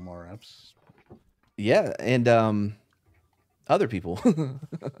had Omar Epps. Yeah, and other people.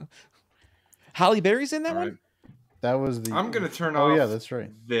 Halle Berry's in that All one? right. That was the. I'm going to turn Oh off yeah, that's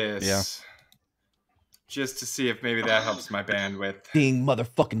right. this. Yeah. Just to see if maybe that helps my bandwidth. Ding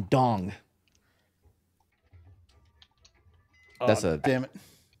motherfucking dong. That's a Damn it.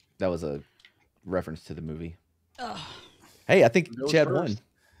 That was a reference to the movie. Ugh. Hey, I think Goes Chad first.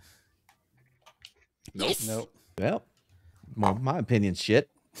 won. Yes. Nope. Well, my opinion's shit.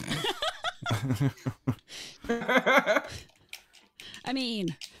 I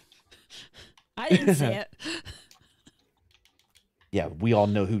mean, I didn't say it. Yeah, we all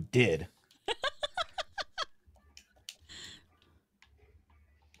know who did.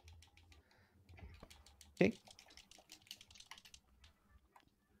 Okay.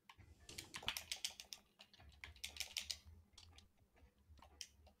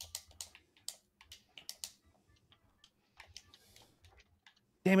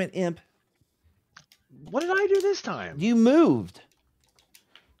 Damn it, Imp. What did I do this time? You moved.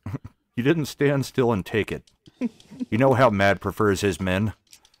 You didn't stand still and take it. You know how Mad prefers his men.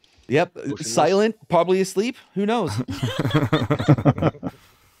 Yep. Silent, probably asleep. Who knows?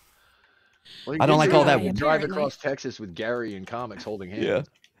 Well, I don't like all that- Drive Apparently. across Texas with Gary and comics holding hands. Yeah.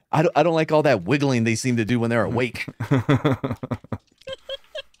 I don't like all that wiggling they seem to do when they're awake.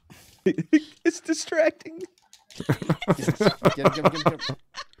 It's distracting. Get him.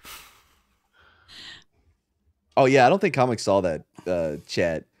 Oh yeah, I don't think comics saw that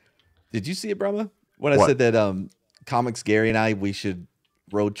chat. Did you see it, Brahma? When I What? said that comics Gary and I we should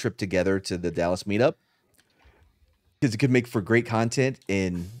road trip together to the Dallas meetup because it could make for great content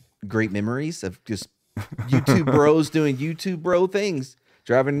and great memories of just YouTube bros doing YouTube bro things,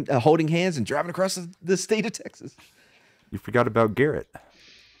 driving, holding hands and driving across the state of Texas. You forgot about Garrett.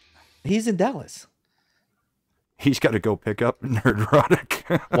 He's in Dallas. He's got to go pick up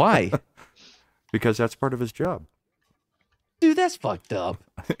Nerdrotic. Why? Because that's part of his job. Dude, that's fucked up.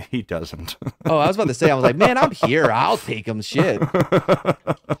 He doesn't. Oh, I was about to say, I was like, man, I'm here. I'll take him. Shit.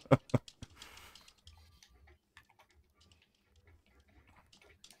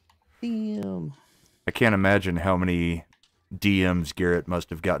 Damn. I can't imagine how many DMs Garrett must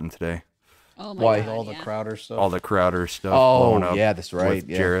have gotten today. Oh my Why? With God, all the yeah. Crowder stuff. All the Crowder stuff Oh, blown up. yeah, that's right, With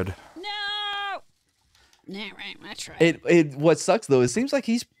yeah. Jared. No. Nah, right. That's right. It what sucks though, it seems like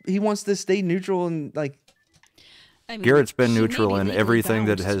he wants to stay neutral and like I mean, Garrett's been he may neutral be in legally everything bound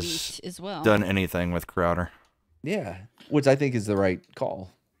that to has tweet as well. done anything with Crowder. yeah, which I think is the right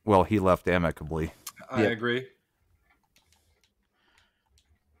call. Well, he left amicably. I Yep. agree.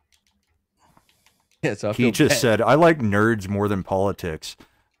 Yeah, so I He feel just bad. said, I like nerds more than politics.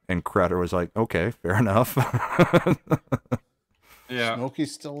 And Crowder was like, okay, fair enough. Yeah.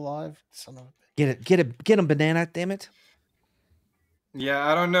 Smokey's still alive. Son of a Get him, banana, damn it. Yeah,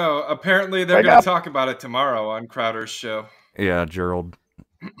 I don't know. Apparently they're Wake going up. to talk about it tomorrow on Crowder's show. Yeah, Gerald.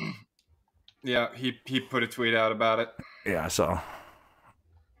 Yeah, he put a tweet out about it. Yeah, so.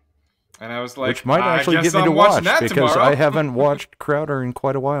 And I was like, Which might I actually guess get me I'm to watching watch that because tomorrow. I haven't watched Crowder in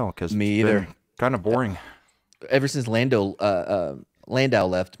quite a while because Me either. Kind of boring. Ever since Landau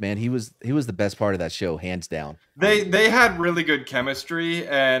left, man, he was the best part of that show, hands down. They had really good chemistry,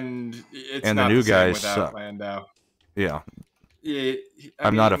 and it's And the not new same guys without suck. Landau. Yeah, Yeah,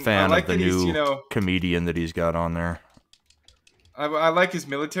 I'm not a I fan like of the that he's, new comedian that he's got on there. I like his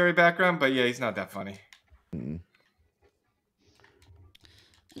military background, but yeah, he's not that funny. Mm.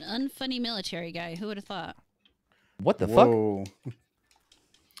 An unfunny military guy. Who would have thought? What the fuck? Whoa.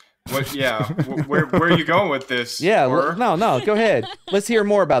 What? Yeah, where are you going with this? Yeah, Or- no, go ahead. Let's hear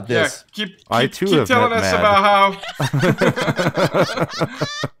more about Yeah, this. keep I too keep have telling met us Mad. about how.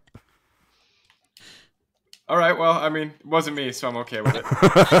 All right, well, I mean, it wasn't me, so I'm okay with it.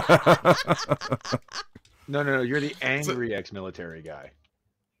 No. You're the angry ex-military guy.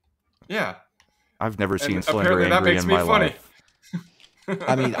 Yeah, I've never seen and Slender apparently that angry makes in me my funny. life.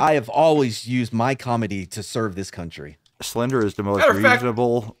 I mean, I have always used my comedy to serve this country. Slender is the most Matter of fact-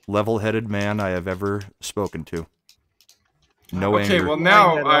 reasonable, level-headed man I have ever spoken to. No Okay, anger. well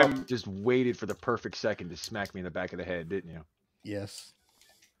now Line that up, I'm. just waited for the perfect second to smack me in the back of the head, didn't you? Yes.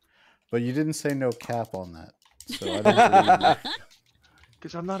 But you didn't say no cap on that. So I don't believe you.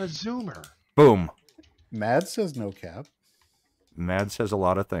 Because I'm not a zoomer. Boom. Mad says no cap. Mad says a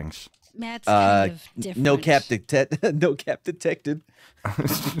lot of things. Matt's kind of different. No cap no cap detected.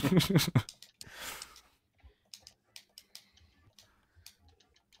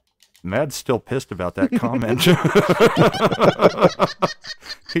 Mad's still pissed about that comment.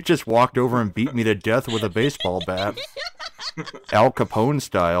 He just walked over and beat me to death with a baseball bat. Al Capone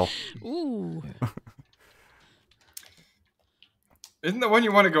style. Ooh. Isn't the one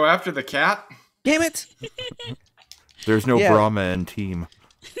you want to go after the cat? Damn it! There's no Yeah. Brahma in team.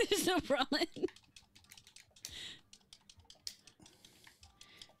 There's no problem.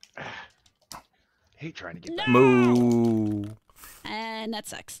 Hate trying to get that. Moo. And that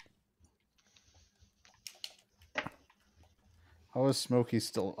sucks. How is Smokey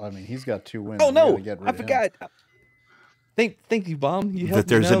still? I mean, he's got 2 wins. Oh We gotta no, get rid I of him. forgot. Thank you, Bomb. You That helped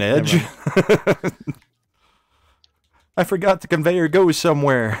there's me an out. edge. Never mind. I forgot the conveyor goes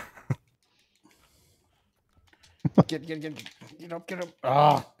somewhere. Get him.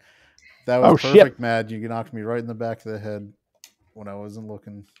 Ah, that was Oh, perfect, shit. Mad. You knocked me right in the back of the head when I wasn't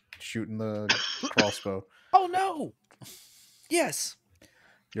looking, shooting the crossbow. Oh no. Yes.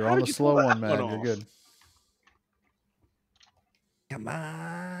 You're How on did the you slow pull one, that Mad. one You're off? good. Come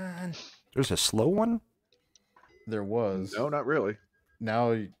on. There's a slow one? There was. No, not really.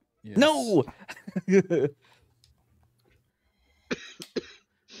 Now, yes. No.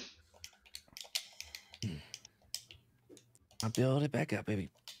 I'll build it back up, baby.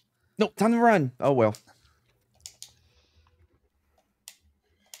 No, time to run. Oh well.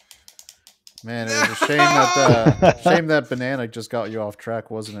 Man, it was a shame that banana just got you off track,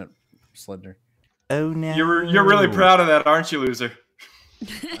 wasn't it, Slender? Oh no. You're really proud of that, aren't you, loser?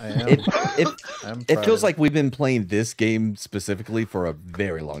 I am. I'm It proud feels of like we've been playing this game specifically for a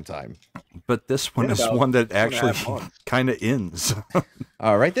very long time. But this one Been is about one that 2.5 actually months. kind of ends.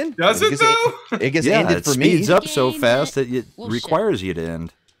 All right then. Does it though? It gets Yeah, ended it for speeds me. up so Game fast that- that it well, shit. requires you to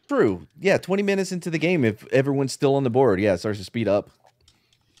end. True. Yeah, 20 minutes into the game, if everyone's still on the board, yeah, it starts to speed up.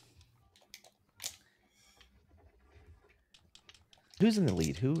 Who's in the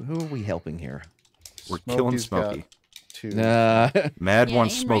lead? Who are we helping here? We're killing Smokey's got Smokey. 2. Mad Yeah,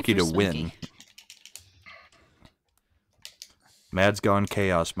 wants aim right Smokey for to Smokey. win. Mad's gone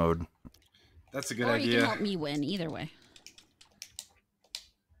chaos mode. That's a good Or you can idea. help me win, either way.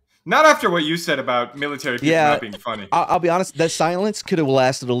 Not after what you said about military people Yeah. not being funny. I'll be honest, that silence could have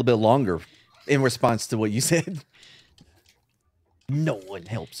lasted a little bit longer in response to what you said. No one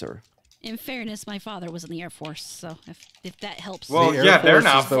helps her. In fairness, my father was in the Air Force, so if that helps. Well, The Air yeah, they're Force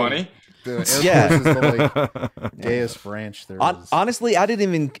not is the- funny. The Air Yeah. Force is the gayest branch there is. Honestly, I didn't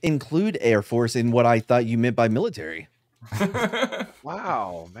even include Air Force in what I thought you meant by military.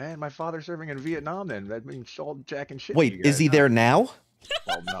 Wow, man, my father's serving in Vietnam. Then that means salt, jack, and shit. Wait, you is guys he know. there now?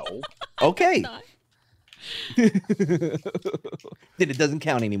 Well, no. Okay. Not. Then it doesn't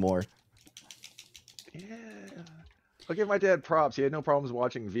count anymore. Yeah. I'll give my dad props. He had no problems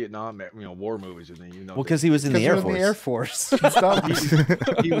watching Vietnam, war movies, and then Well, because he was in the Air Because Force. you're in the Air Force.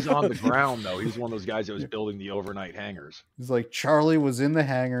 Stop. he was on the ground though. He was one of those guys that was building the overnight hangars. He's like, Charlie was in the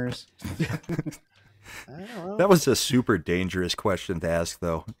hangars. I don't know. That was a super dangerous question to ask,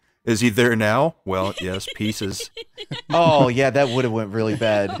 though. Is he there now? Well, yes, pieces. Oh, yeah, that would have went really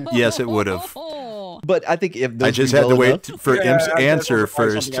bad. Yes, it would have. Oh, But I think if those I just do had to well wait enough- for Yeah, Imp's that's answer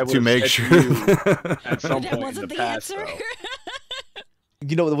probably first something I to would've make said sure. to you at some that point in wasn't the the past, answer. though.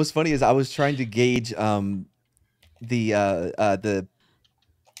 You know what was funny is I was trying to gauge the Oh,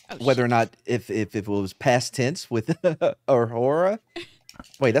 whether or not if it was past tense with Aurora.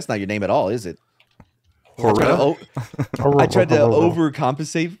 Wait, that's not your name at all, is it? Horror. I tried to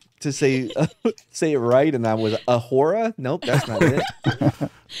overcompensate to say say it right, and I was Ahora. Nope, that's not it.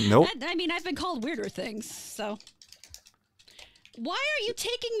 Nope. I mean, I've been called weirder things, so. Why are you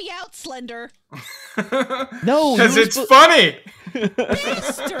taking me out, Slender? No, Because you were it's spo- funny.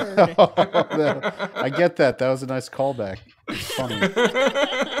 Bastard! I get that. That was a nice callback. It's funny.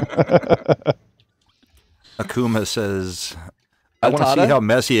 Akuma says, I want to see Atada? how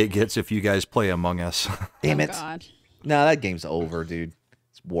messy it gets if you guys play Among Us. Damn Oh, it! God. No, that game's over, dude.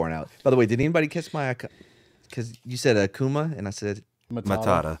 It's worn out. By the way, did anybody catch my? Because you said Akuma, and I said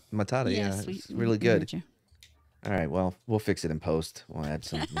Matata. Matata. Yes, yeah, it's we really good. heard you. All right, well, we'll fix it in post. We'll add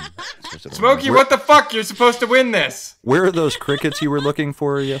some. Smokey, what the fuck? You're supposed to win this. Where are those crickets you were looking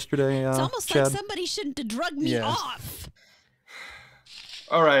for yesterday, It's almost Chad? like somebody shouldn't have drugged me Yeah. off.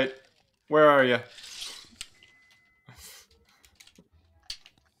 All right. Where are you?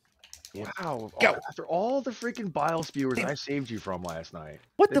 Wow. Go. After all the freaking bile spewers I saved you from last night.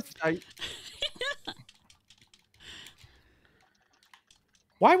 What the?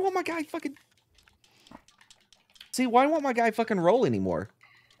 Why won't my guy fucking? See, why won't my guy fucking roll anymore?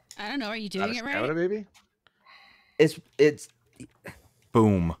 I don't know. Are you Not a doing it right? stamina, baby? It's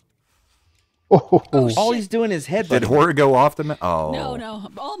Boom. Oh, all shit. he's doing is headbutting. Did Horror go off the Oh. No,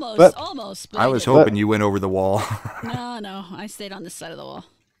 almost, But- almost. But I was didn't. hoping you went over the wall. No, I stayed on this side of the wall.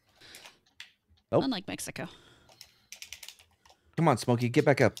 Nope. Unlike Mexico. Come on, Smokey, get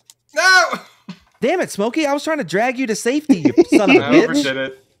back up. No! Damn it, Smokey! I was trying to drag you to safety, you son of a I bitch. overdid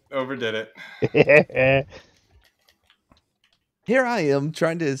it. Overdid it. Here I am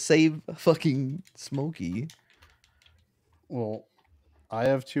trying to save fucking Smokey. Well, I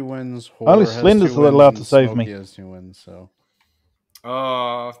have 2 wins. Only Horror has Slender's 2 wins, allowed to and save me. Smokey has 2 wins. So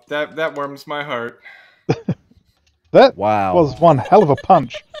Oh, that warms my heart. That Wow. was one hell of a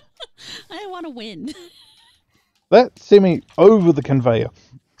punch. I want to win. That sent me over the conveyor.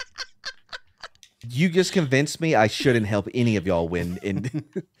 You just convinced me I shouldn't help any of y'all win. In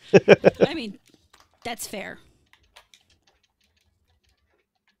I mean, that's fair.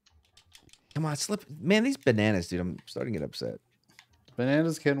 Come on, slip. Man, these bananas, dude. I'm starting to get upset.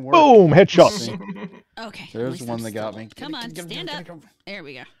 Bananas can work. Boom! Headshots. Okay. at There's least one I'm that got still- me. Come on, stand up. There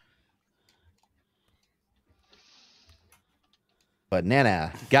we go.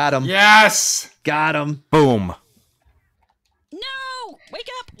 Banana. Got him. Yes. Got him. Boom. No! Wake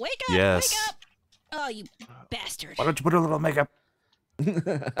up! Wake up! Yes. Wake up! Oh, you bastard. Why don't you put a little makeup?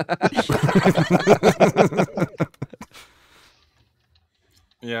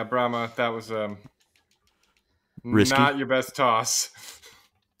 Yeah, Brahma, that was Risky. not your best toss.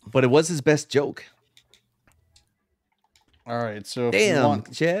 But it was his best joke. All right, so if you Damn,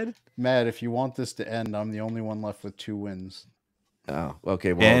 want, Chad. Matt, if you want this to end, I'm the only one left with 2 wins. Oh,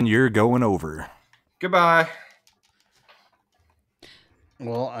 okay. Well, And you're going over. Goodbye.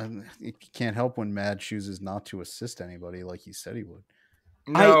 Well, you can't help when Mad chooses not to assist anybody like he said he would.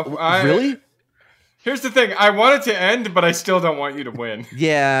 No, really? Here's the thing. I want it to end, but I still don't want you to win.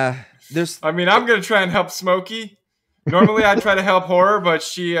 Yeah. There's. I mean, I'm gonna try and help Smokey. Normally, I try to help Horror, but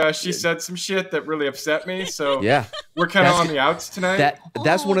she said some shit that really upset me. So Yeah. we're kind of That's- on the outs tonight.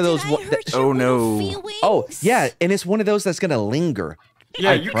 That's one of those. Did I hurt your Oh, little no. feelings? Oh yeah, and it's one of those that's gonna linger.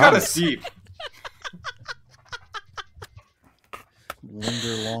 yeah, I you cut promise. us deep.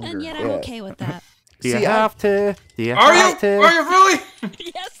 Linger longer. And yet I'm okay with that. Do you See, I- have to? Do you Are you? have to? Are you really?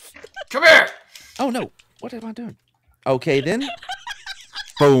 Yes. Come here. Oh no! What am I doing? Okay then.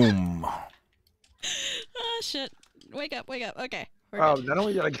 Boom. Oh, shit. Wake up, wake up. Okay. We're Oh, good. not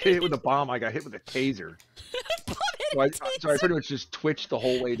only did I get hit with a bomb, I got hit with a taser. So I pretty much just twitched the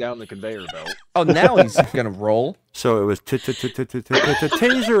whole way down the conveyor belt. Oh, now he's gonna roll. So it was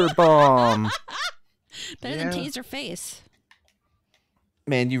taser bomb. Better than taser face.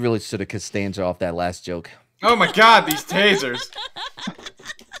 Man, you really should have Costanza off that last joke. Oh my God, these tasers.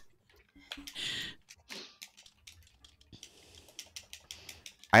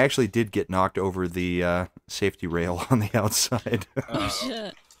 I actually did get knocked over the safety rail on the outside. Oh,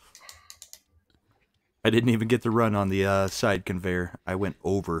 shit. I didn't even get to run on the side conveyor. I went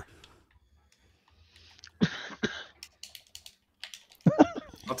over.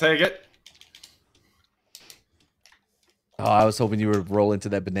 I'll take it. Oh, I was hoping you would roll into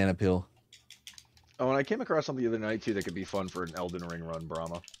that banana peel. Oh, and I came across something the other night too that could be fun for an Elden Ring run,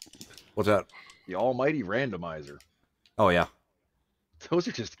 Brahma. What's that? The Almighty Randomizer. Oh, yeah. Those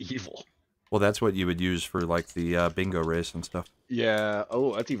are just evil. Well, that's what you would use for, like, the bingo race and stuff. Yeah.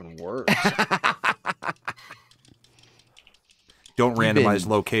 Oh, that's even worse. Don't randomize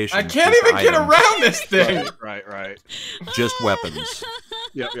locations. I can't just even get items. around this thing. right. Just weapons.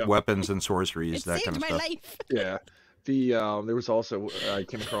 Yep. Weapons and sorceries, It that saved kind of my stuff. life. Yeah. The there was also I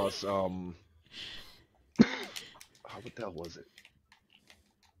came across what the hell was it?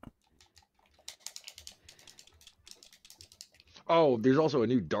 Oh, there's also a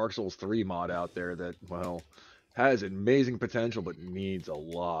new Dark Souls 3 mod out there that, well, has amazing potential but needs a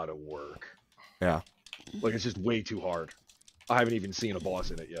lot of work. Yeah. Like, it's just way too hard. I haven't even seen a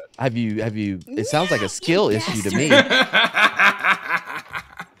boss in it yet. Have you? It sounds like a skill issue to me.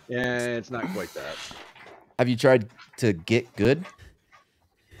 Yeah, it's not quite that. Have you tried to get good?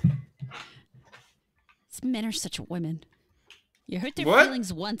 These men are such women. You hurt their What?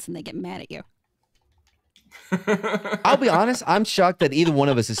 feelings once and they get mad at you. I'll be honest. I'm shocked that either one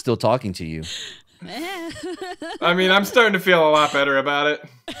of us is still talking to you. I mean, I'm starting to feel a lot better about it.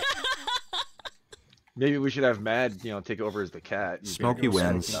 Maybe we should have Mad, take over as the cat. You can Smokey go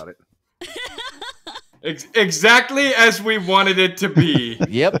psych wins. about it. Exactly as we wanted it to be.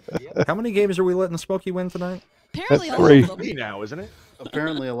 Yep. How many games are we letting Smokey win tonight? Apparently That's all three. of them. Me now, isn't it?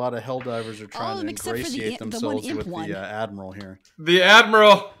 Apparently, a lot of Helldivers are All of trying them to except for the ingratiate one themselves imp with one. the Admiral here. The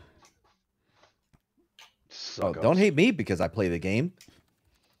Admiral. Oh, don't hate me because I play the game.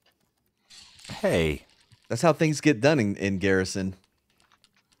 Hey. That's how things get done in Garrison.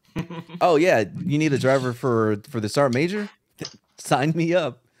 Oh yeah, you need a driver for the Sergeant Major? Sign me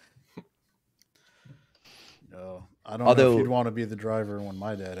up. No, I don't know Although- if you'd want to be the driver when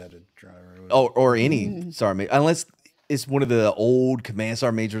my dad had a driver. It was- Oh, or any Sergeant Major, unless it's one of the old Command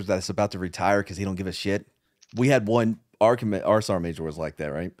Sergeant Majors that's about to retire because he don't give a shit. We had one. Our Sergeant Major was like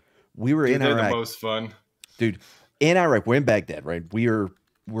that, right? We were Dude, in they're the Iraq, most fun. dude. In Iraq, we're in Baghdad, right? We're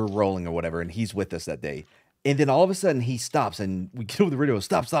rolling or whatever, and he's with us that day. And then all of a sudden he stops, and we get over the radio.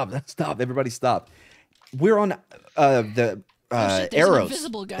 Stop! Everybody stop! We're on the There's an Arrows.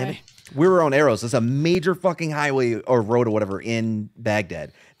 invisible Damn guy. it. We were on Arrows. It's a major fucking highway or road or whatever in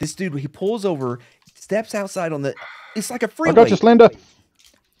Baghdad. This dude, he pulls over, steps outside on the. It's like a I freeway. got you, Slender.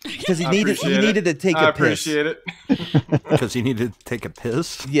 Because he I needed appreciate it. to take I a piss. appreciate it. Because he needed to take a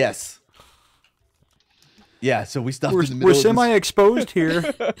piss. Yes. Yeah, so we stopped We're, in the middle we're of this- semi-exposed here.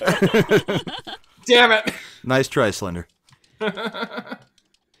 Damn it! Nice try, Slender.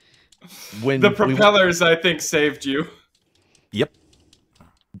 when The we- propellers, I think, saved you. Yep.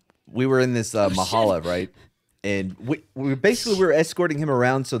 we were in this Mahala, right? And we were escorting him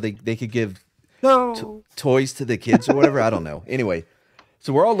around so they could give toys to the kids or whatever. I don't know. Anyway,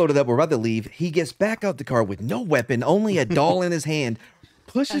 so we're all loaded up. We're about to leave. He gets back out the car with no weapon, only a doll in his hand,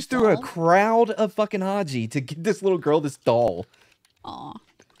 pushes through a doll? crowd of fucking Haji to get this little girl this doll. Aw.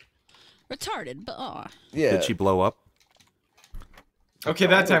 Retarded, but aw. Yeah. Did she blow up? Okay,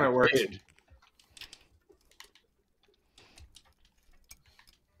 that time it worked.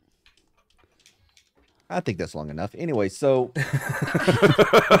 I think that's long enough. Anyway, so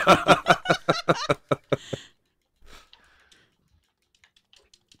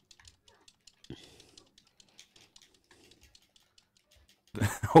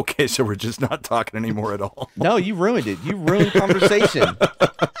Okay, so we're just not talking anymore at all. no, you ruined it. You ruined conversation.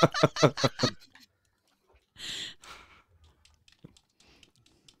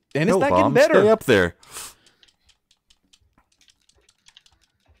 And it's No, not getting Bomb, better. stay up there.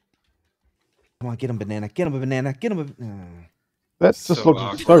 Come on, get him banana. Get him a banana. Get him a. That just So looks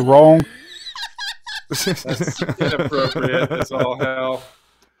awkward. so wrong. That's inappropriate as all hell.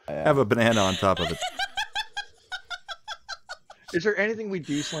 Have a banana on top of it. Is there anything we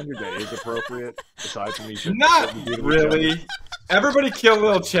do, Slender, that is appropriate aside from these? Not really. Everybody kill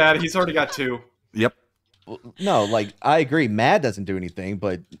little Chad. He's already got 2. Yep. No, like I agree. Mad doesn't do anything,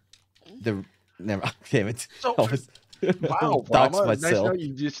 but the never. Damn it. So- I was- Wow, dox Brahma. Nice to myself. know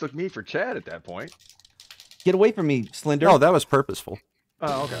you just took me for Chad at that point. Get away from me, Slender. No, that was purposeful.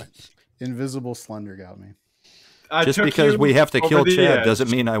 Oh, okay. Invisible Slender got me. I Just took because you we have to over kill the Chad edge. doesn't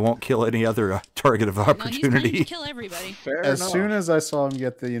mean I won't kill any other target of No, he's planning to opportunity. kill everybody. Fair As enough. soon as I saw him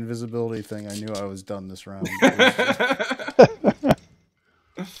get the invisibility thing, I knew I was done this round.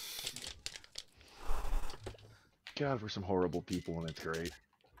 God, we're some horrible people, and it's great.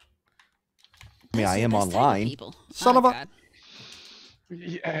 I mean, I am That's the best type of online. people. Son of a- God.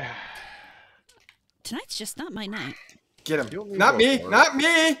 Yeah. Tonight's just not my night. Get You'll him. need Not more me. for it. Not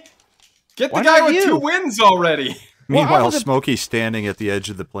me. Get Why the guy not with you? 2 wins already. Well, I Meanwhile, wasn't- Smokey's standing at the edge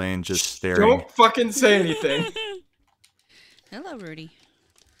of the plane just staring. Don't fucking say anything. Hello, Rudy.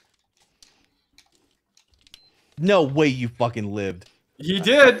 No way you fucking lived. He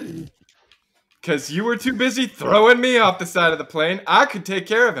did. Because you were too busy throwing me off the side of the plane. I could take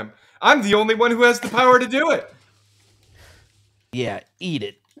care of him. I'm the only one who has the power to do it. Yeah, eat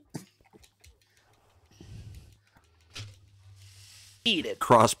it. Eat it.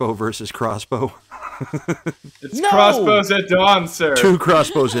 Crossbow versus crossbow. It's No! crossbows at dawn, sir. 2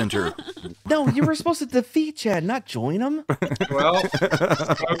 crossbows enter. No, you were supposed to defeat Chad, not join him. Well,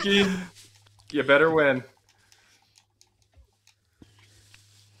 Smokey, you better win.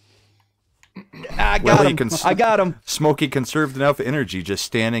 I Well, got he him. can- I got him. Smokey conserved enough energy just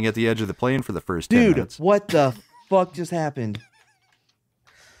standing at the edge of the plane for the first 10 Dude, minutes. what the fuck just happened?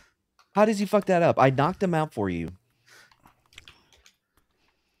 How does he fuck that up? I knocked him out for you.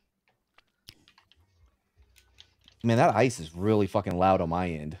 Man, that ice is really fucking loud on my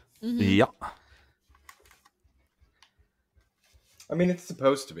end. Yep. I mean, it's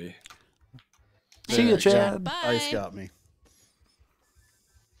supposed to be. See you, Chad. Bye. Ice got me.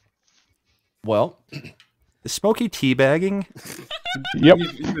 Well, Is Smokey teabagging? Yep.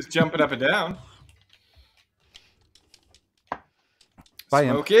 He was jumping up and down. By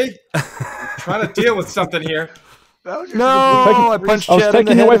him. Smokey, trying to deal with something here. That was your No, I punched I was Chad in the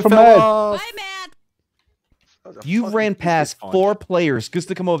taking head away and from fell Mad. off. Bye, Matt. That was a you fucking ran easy past punch. 4 players just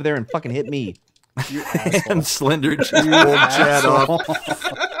to come over there and fucking hit me. You asshole. And Slender just pulled Chad off.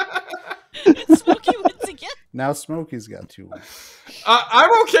 Smokey wins again. Now Smokey's got 2 wins.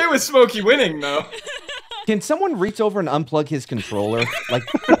 I'm okay with Smokey winning, though. Can someone reach over and unplug his controller? Like,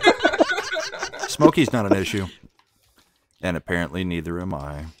 Smokey's not an issue. And apparently neither am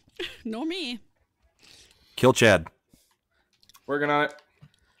I. Nor me. Kill Chad. Working on it.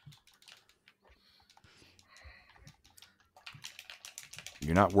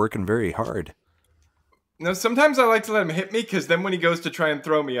 You're not working very hard. No, sometimes I like to let him hit me, because then when he goes to try and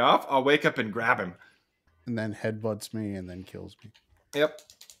throw me off, I'll wake up and grab him. And then headbutts me and then kills me. Yep.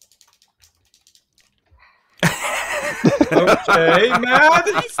 Okay, Mad.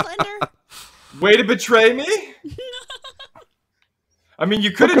 Hi, Slender. Way to betray me. I mean,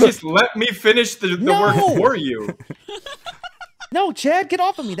 you could have just let me finish the work for you. No, Chad, get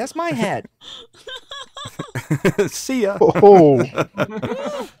off of me. That's my hat. See ya.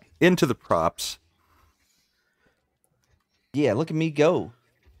 Oh, Into the props. Yeah, look at me go.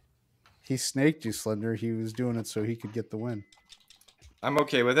 He snaked you, Slender. He was doing it so he could get the win. I'm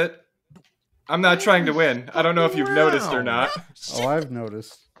okay with it. I'm not trying to win. I don't know if you've noticed or not. Oh, I've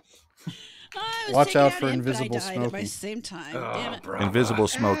noticed. I was Watch taking out out for in, but I Invisible died at the Smokey. same time. Oh, Damn it. Brahma. Invisible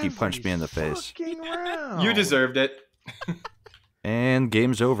Smokey punched me in the face. You deserved it. And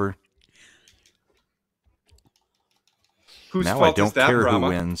game's over. Whose Now I fault don't is that, care Brahma?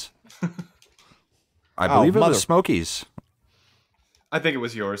 who wins. I believe it mother- was Smokey's. I think it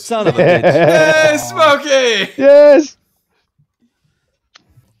was yours. Son of a bitch. Yay, Smokey! yes.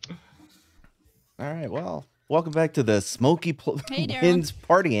 All right, well, welcome back to the Smokey Hey, Daryl. Wins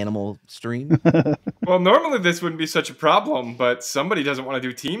Party Animal stream. Well, normally this wouldn't be such a problem, but somebody doesn't want to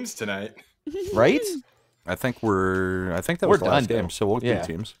do teams tonight. Right? I think that We're was the last done, game, though. so we'll Yeah. do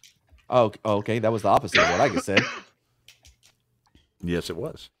teams. Oh, okay. That was the opposite of what I just said. Yes, it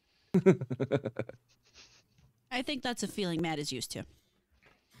was. I think that's a feeling Matt is used to.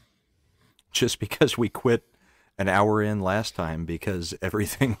 Just because we quit an hour in last time because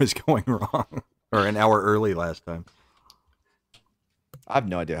everything was going wrong. Or an hour early last time. I have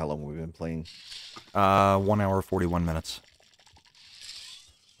no idea how long we've been playing. 1 hour, 41 minutes.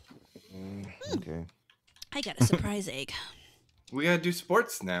 Okay. I got a surprise egg. We gotta do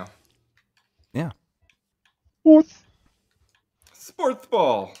sports now. Yeah. Fourth. Sports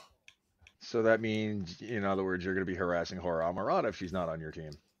ball. So that means, in other words, you're going to be harassing Hora Amarada if she's not on your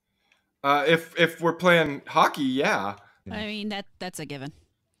team. If we're playing hockey, yeah. I mean, that's a given.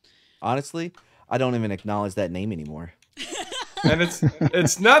 Honestly, I don't even acknowledge that name anymore. And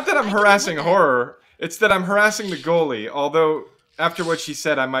it's not that I'm harassing horror. It's that I'm harassing the goalie. Although after what she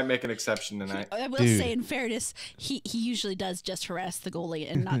said, I might make an exception tonight. I will Dude. say, in fairness, he usually does just harass the goalie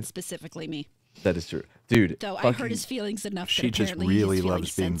and not specifically me. That is true. Dude, So I fucking- hurt his feelings enough She that just apparently really he's feeling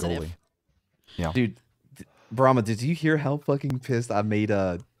loves being sensitive. goalie. Yeah. Dude, Brahma, did you hear how fucking pissed I made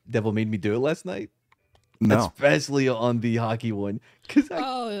Devil made me do it last night? No. Especially on the hockey one. Cause I,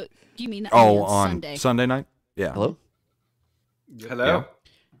 Oh, you mean Oh, on on Sunday? Sunday night? Yeah. hello? Hello? Yeah.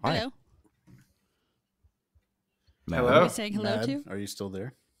 Hi. Hello? Mad. Are Hello? we saying hello Mad, to? are you still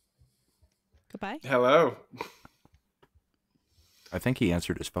there? Goodbye? Hello? I think he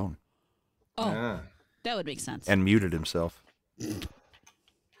answered his phone Oh, Ah. that would make sense. and muted himself.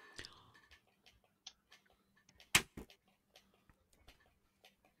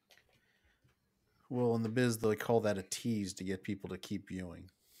 Well, in the biz, they call that a tease to get people to keep viewing.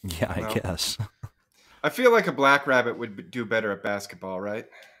 Yeah, I Well. guess. I feel like a black rabbit would do better at basketball, right?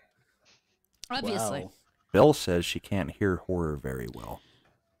 Obviously. Wow. Bill says she can't hear horror very well.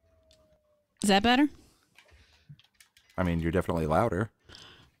 Is that better? I mean, you're definitely louder.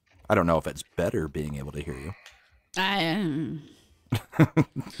 I don't know if it's better being able to hear you. I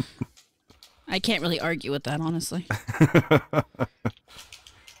can't really argue with that, honestly.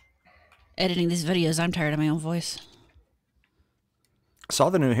 Editing these videos, I'm tired of my own voice. Saw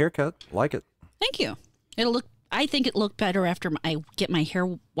the new haircut. Like it. Thank you. I think it looked better after I get my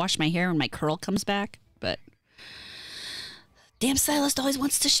hair, wash my hair, and my curl comes back. But damn stylist always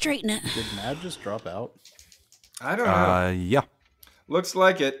wants to straighten it. Did Mad just drop out? I don't know. Yeah. Looks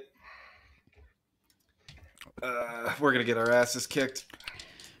like it. We're gonna get our asses kicked.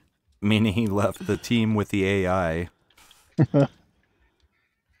 Meaning he left the team with the AI.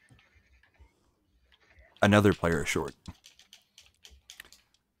 Another player short.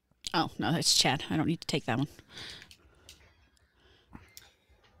 Oh no, that's Chad. I don't need to take that one.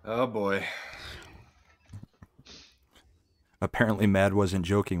 Oh boy. Apparently Mad wasn't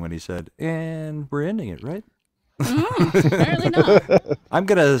joking when he said, and we're ending it, right? Apparently not. I'm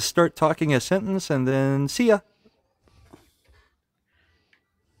going to start talking a sentence and then see ya.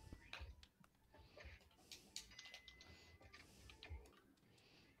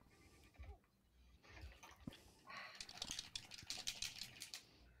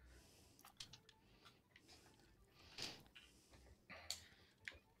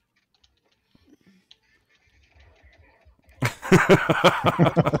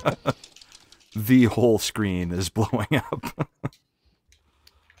 The whole screen is blowing up.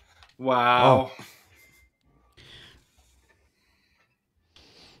 Wow.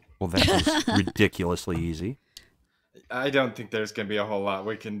 Well, that was ridiculously easy. I don't think there's gonna be a whole lot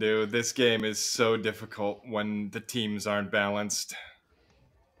we can do. This game is so difficult when the teams aren't balanced.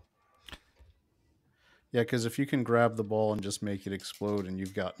 Yeah, because if you can grab the ball and just make it explode and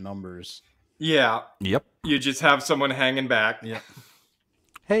you've got numbers. Yeah. Yep. You just have someone hanging back. Yeah.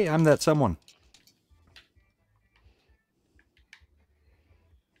 Hey, I'm that someone.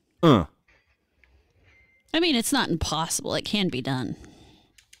 I mean, it's not impossible. It can be done.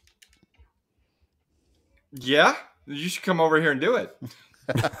 Yeah? You should come over here and do it.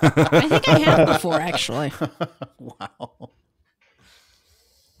 I think I have before, actually. Wow.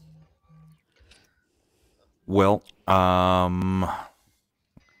 Well,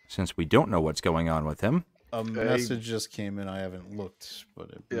 since we don't know what's going on with him. A message just came in. I haven't looked, but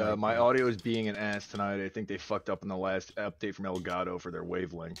Yeah, my audio is being an ass tonight. I think they fucked up in the last update from Elgato for their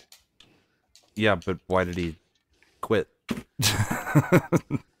wavelength. Yeah, but why did he quit?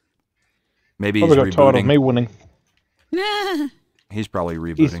 Maybe Probably he's got tired of rebooting. me winning. He's probably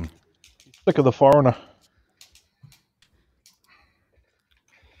rebooting. Sick of the foreigner.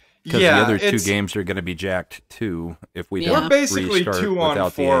 Because the other two games are going to be jacked too if we don't We're basically restart 2 on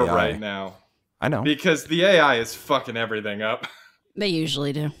without 4 the AI. right now. I know. Because the AI is fucking everything up. They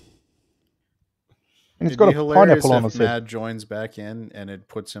usually do. And it's It'd got be a hilarious pineapple on if its head. Mad joins back in and it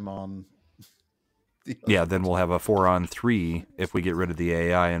puts him on. Yeah, then we'll have a 4-on-3 if we get rid of the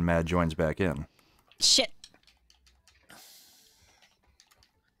AI and Mad joins back in. Shit.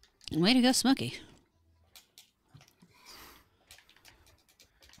 Way to go, Smokey.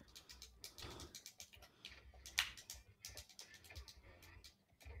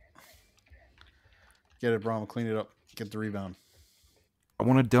 Get it, Brahma. Clean it up. Get the rebound. I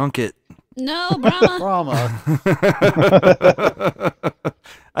want to dunk it. No, Brahma. Brahma.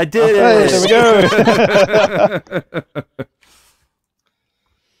 I did Hey, it. there we go.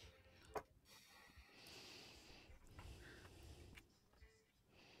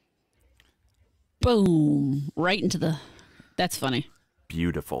 Boom. Right into the... That's funny.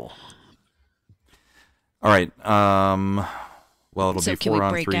 Beautiful. All right. Well, it'll So be can we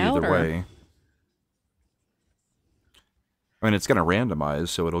 4-on-3 break out, either or- way. I mean, it's going to randomize,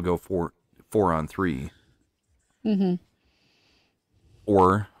 so it'll go 4-on-3. Mm-hmm.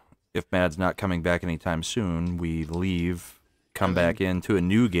 Or if Mad's not coming back anytime soon, we leave, come back into a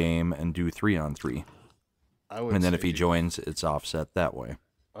new game, and do 3-on-3. And then if he joins, it's offset that way.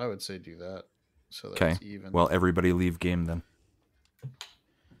 I would say do that. So that Okay. it's even. Well, everybody leave game then.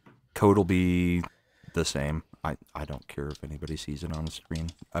 Code will be the same. I don't care if anybody sees it on the screen.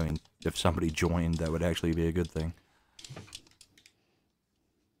 I mean, if somebody joined, that would actually be a good thing.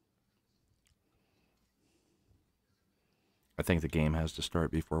 I think the game has to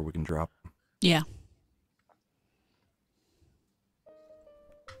start before we can drop. Yeah.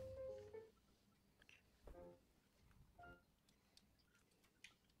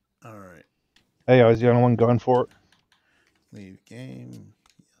 All right. Hey, I was the only one going for it. Leave game.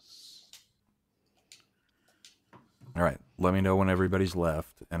 Yes. All right, let me know when everybody's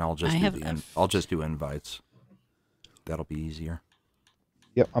left, and I'll just I'll just do invites. That'll be easier.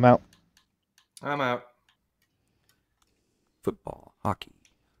 Yep, I'm out. I'm out. Football, hockey.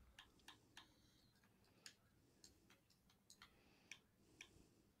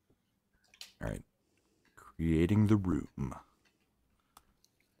 All right, creating the room.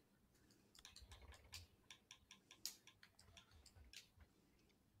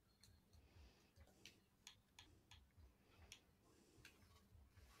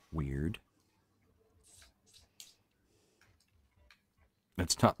 Weird.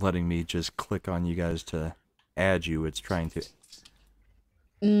 It's not letting me just click on you guys to add you. It's trying to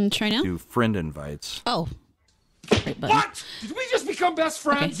Try now? do friend invites. Oh. Right button. What? Did we just become best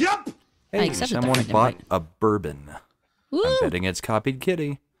friends? Okay. Yep. I Hey, accepted the someone friend bought invite. a bourbon. Woo! I'm betting it's copied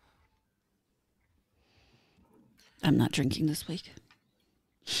Kitty. I'm not drinking this week.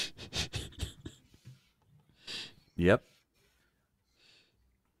 Yep.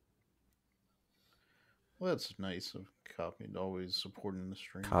 Well, that's nice of Copied always supporting the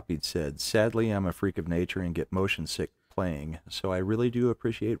stream. Copied said, sadly, I'm a freak of nature and get motion sick playing, so I really do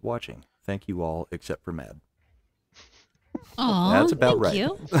appreciate watching. Thank you all, except for Mad. Aw, That's about thank right.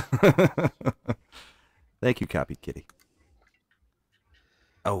 you. Thank you, Copied Kitty.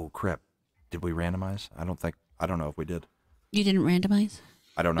 Oh, crap. Did we randomize? I don't know if we did. You didn't randomize?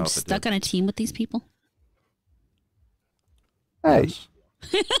 I don't know I'm if it stuck did. on a team with these people? Hey.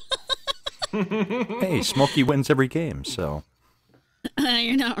 Hey, Smokey wins every game, so.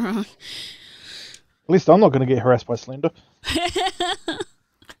 You're not wrong. At least I'm not going to get harassed by Slender.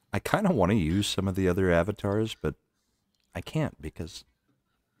 I kind of want to use some of the other avatars, but I can't because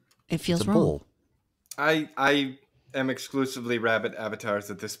It feels it's a wrong. bull. I am exclusively rabbit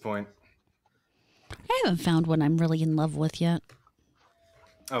avatars at this point. I haven't found one I'm really in love with yet.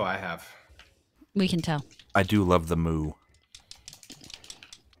 Oh, I have. We can tell. I do love the moo.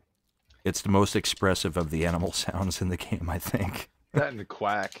 It's the most expressive of the animal sounds in the game, I think. That and the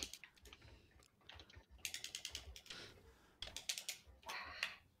quack.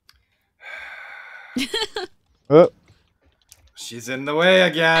 She's in the way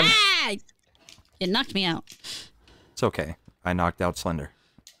again. Ah! It knocked me out. It's okay. I knocked out Slender.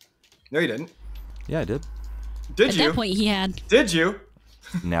 No, you didn't. Yeah, I did. Did At you? that point, he had. Did you?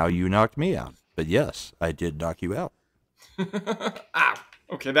 Now you knocked me out. But yes, I did knock you out. Ow.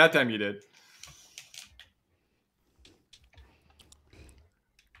 Okay, that time you did.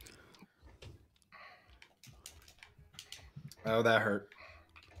 Oh, that hurt.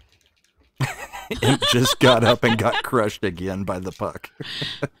 Imp just got up and got crushed again by the puck.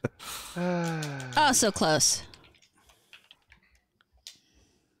 Oh, so close.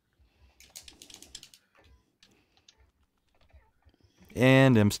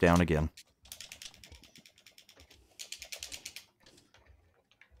 And Imp's down again.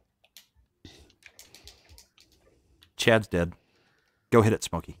 Chad's dead. Go hit it,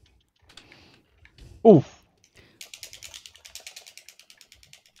 Smokey. Oof.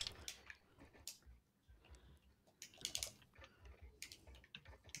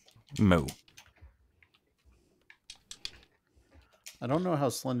 Moo. I don't know how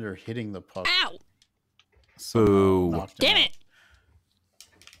Slender hitting the puck. Ow! Boo. knocked him Damn out. it!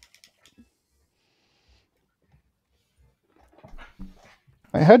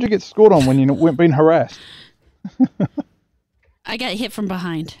 Hey, how'd you get scored on when you weren't being harassed? I got hit from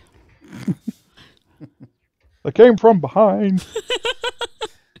behind. I came from behind.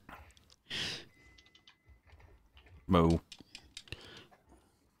 Moo.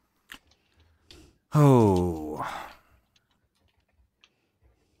 Oh.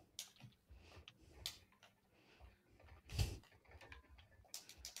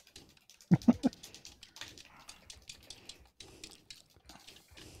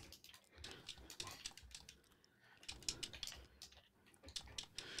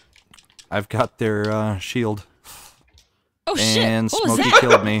 I've got their shield. Oh shit! And What was Smokey that?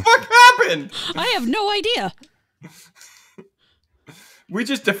 killed me. What happened? I have no idea. We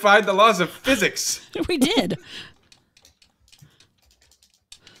just defied the laws of physics. We did.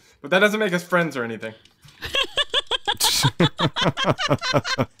 But that doesn't make us friends or anything.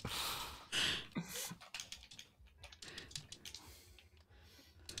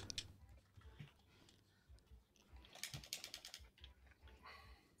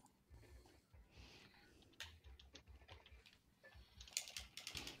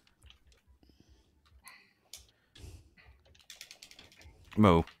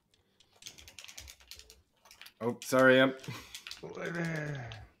 Moo. Oh, sorry, Imp. Sorry,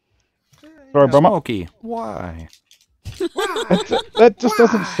 Brahma. Smokey, why? That just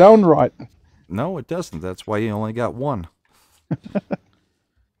doesn't sound right. No, it doesn't. That's why you only got one.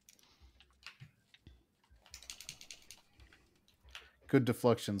 Good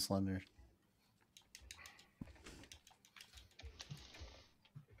deflection, Slender.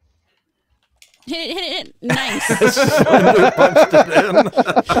 Hit it. Nice. Slender punched it in.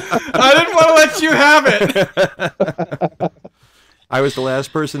 I didn't want to let you have it. I was the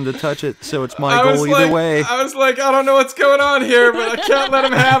last person to touch it, so it's my I goal was either like, way. I was like, I don't know what's going on here, but I can't let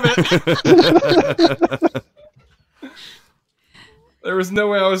him have it. There was no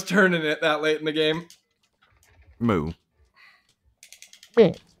way I was turning it that late in the game. Moo.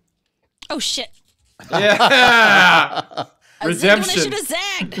 Oh shit! Yeah. I Redemption. should have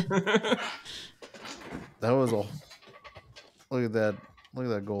zagged. That was all. Look at that. Look at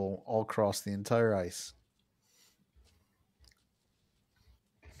that goal all across the entire ice.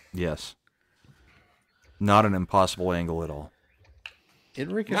 Yes. Not an impossible angle at all. It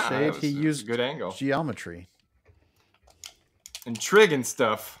Nah, ricocheted. it was He a used good angle. geometry. And trig and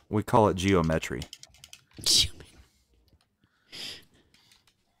stuff. We call it geometry.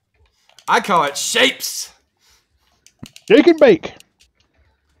 I call it shapes. Shake and bake.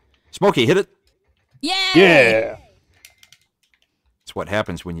 Smokey, hit it. Yay! Yeah. It's what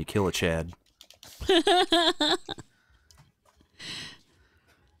happens when you kill a Chad.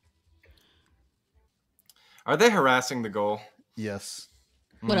 Are they harassing the goal? Yes.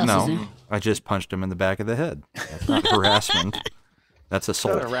 What else is No, there? I just punched him in the back of the head. That's not harassment. That's Not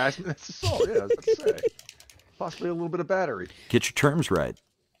assault. harassment. That's assault. Yeah, I was about to say. Possibly a little bit of battery. Get your terms right.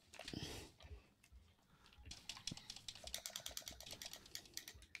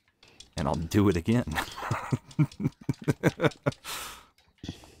 And I'll do it again.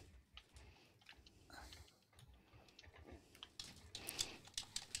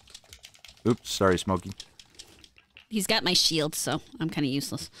 Oops, sorry, Smokey. He's got my shield, so I'm kind of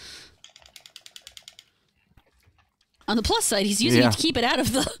useless. On the plus side, he's using it to keep it out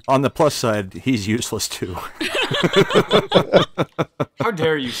of the... On the plus side, he's useless too. How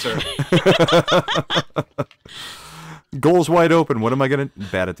dare you, sir? Goal's wide open. What am I going to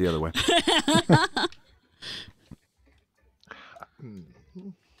bat it the other way?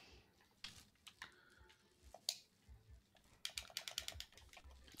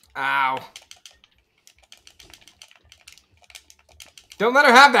 Ow. Don't let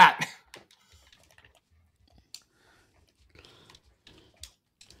her have that.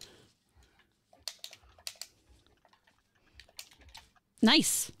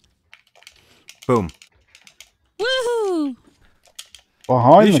 Nice. Boom. Woohoo!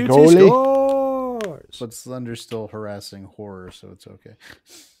 Behind the goalie. Scores. But Slender's still harassing horror, so it's okay.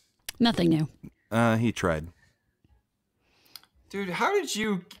 Nothing new. He tried. Dude, how did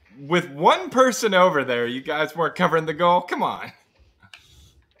you... With one person over there, you guys weren't covering the goal? Come on.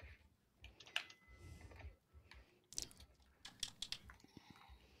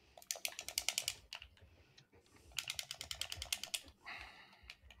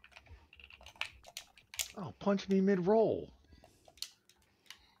 Oh, punch me mid-roll.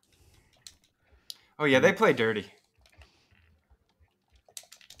 Oh, yeah, they play dirty.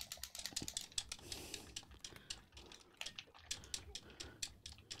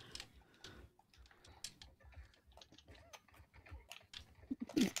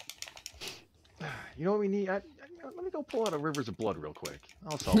 You know what we need? Let me go pull out a Rivers of Blood real quick.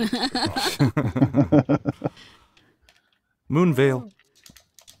 I'll solve it. Moonvale.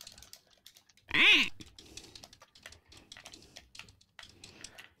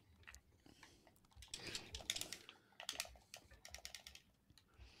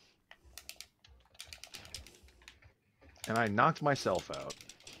 And I knocked myself out.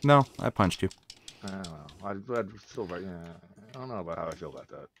 No, I punched you. I don't know. I'd still, yeah, I don't know about how I feel about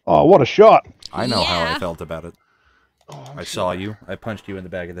that. Oh, what a shot. I know how I felt about it. Oh, I saw you. I punched you in the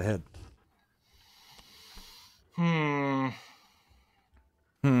back of the head.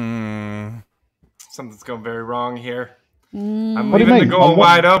 Something's going very wrong here. What I'm do you leaving the mean? goal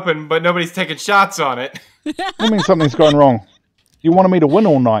wide open, but nobody's taking shots on it. I mean, something's going wrong. You wanted me to win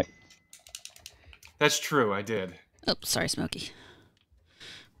all night. That's true, I did. Oh, sorry, Smokey.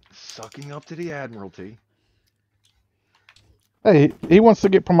 Sucking up to the Admiralty. Hey, he wants to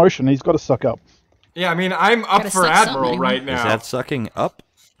get promotion. He's got to suck up. Yeah, I mean, I'm up Gotta for suck something Admiral anyway. right now. Is that sucking up?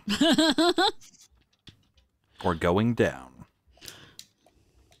 Or going down?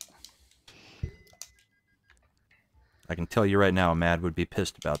 I can tell you right now, Mad would be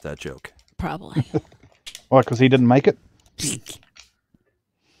pissed about that joke. Probably. Why, because he didn't make it?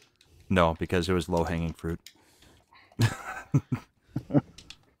 No, because it was low-hanging fruit.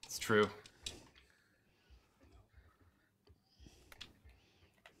 It's true.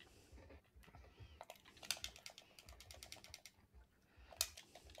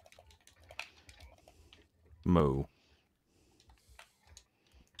 Moo.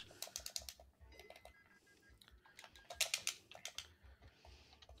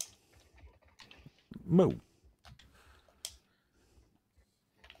 Moo.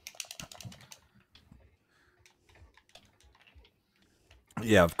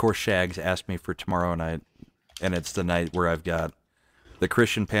 Yeah, of course Shags asked me for tomorrow night, and it's the night where I've got the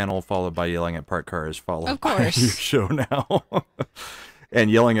Christian panel followed by Yelling at Parked Cars followed Of by course. your show now. And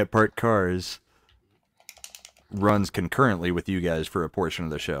Yelling at Parked Cars runs concurrently with you guys for a portion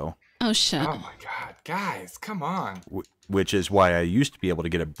of the show. Oh, shit. Oh my god, guys, come on. Which is why I used to be able to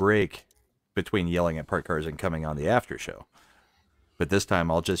get a break between Yelling at Parked Cars and coming on the after show. But this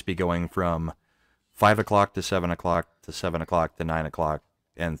time I'll just be going from 5 o'clock to 7 o'clock to 7 o'clock to 9 o'clock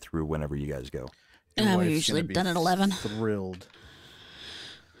and through whenever you guys go. We're Wife's usually gonna be done at 11. Thrilled.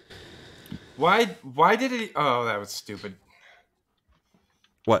 Why did it... Oh, that was stupid.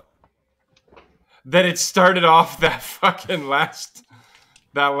 What? That it started off that fucking last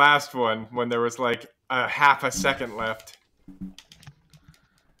one when there was like a half a second left.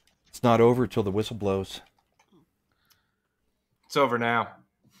 It's not over till the whistle blows. It's over now.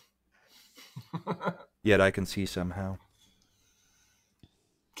 Yet I can see somehow.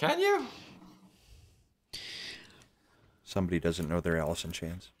 Can you? Somebody doesn't know their Alice in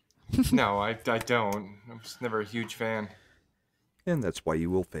Chains. No, I don't. I'm just never a huge fan. And that's why you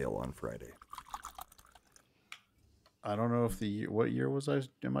will fail on Friday. I don't know if what year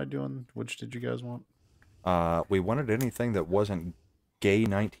am I doing? Which did you guys want? We wanted anything that wasn't gay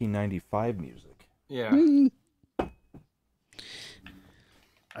 1995 music. Yeah.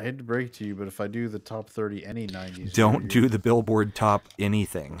 I hate to break it to you, but if I do the top 30 any 90s... Don't do the Billboard top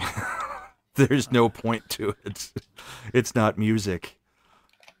anything. There's no point to it. It's not music.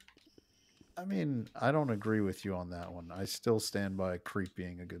 I mean, I don't agree with you on that one. I still stand by Creep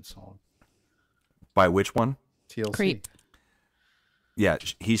being a good song. By which one? TLC. Creep. Yeah,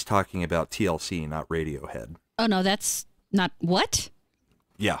 he's talking about TLC, not Radiohead. Oh, no, that's not... What?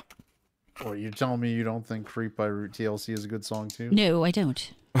 Yeah. Or you telling me you don't think Creep by TLC is a good song too? No, I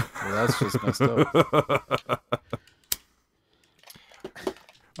don't. Well, that's just messed up.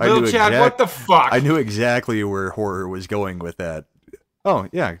 Little Chad, what the fuck? I knew exactly where Horror was going with that. Oh,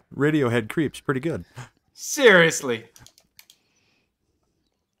 yeah, Radiohead Creep's pretty good. Seriously.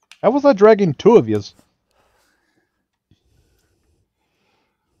 How was I dragging two of yous?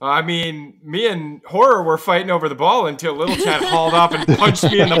 I mean, me and Horror were fighting over the ball until Little Chad hauled up and punched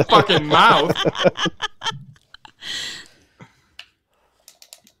me in the fucking mouth.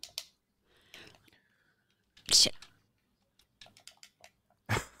 Shit.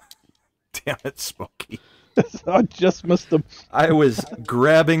 Damn it, Smokey. I just missed him. I was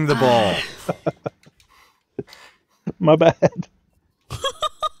grabbing the ball. My bad.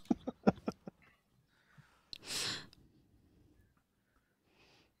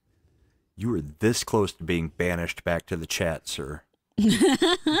 You were this close to being banished back to the chat, sir. But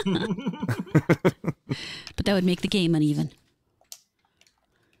that would make the game uneven.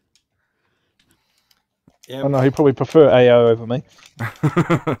 I know, he'd probably prefer AO over me.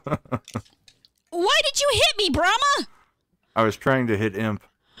 Why did you hit me, Brahma? I was trying to hit Imp.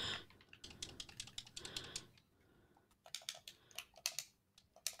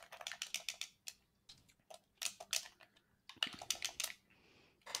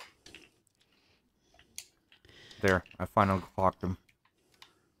 There, I finally clocked him.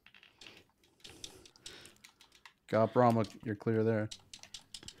 Got Brahma, you're clear there.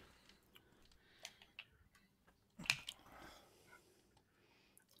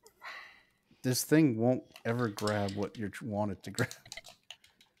 This thing won't ever grab what you want it to grab.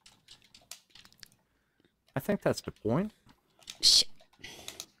 I think that's the point. Shit.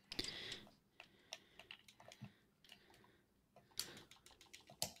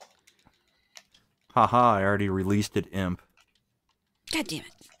 Haha, I already released it, Imp. God damn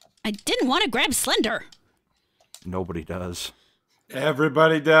it. I didn't want to grab Slender. Nobody does.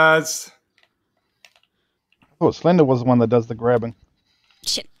 Everybody does. Oh, Slender was the one that does the grabbing.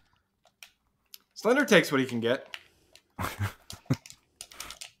 Shit. Slender takes what he can get.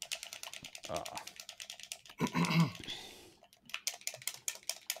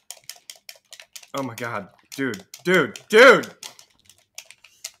 Oh my god. Dude.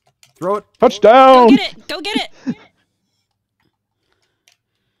 Throw it. Touchdown! Go get it. Go get it.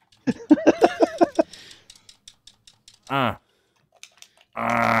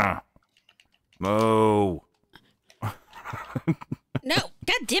 Mo. No.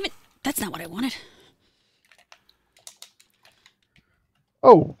 God damn it. That's not what I wanted.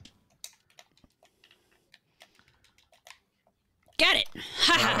 Oh, Got it.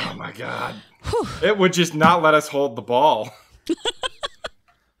 Ha ha. Oh my god. It would just not let us hold the ball.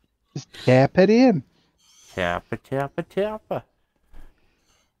 just tap it in. Tappa, tappa, tappa.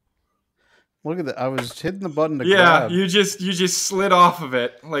 Look at that. I was hitting the button to Yeah, grab. you just slid off of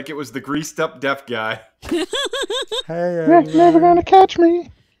it like it was the greased up deaf guy. You're never gonna catch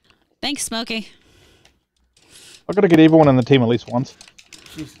me. Thanks, Smokey. I've got to get everyone on the team at least once.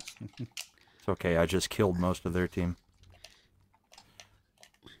 Jesus. It's okay, I just killed most of their team.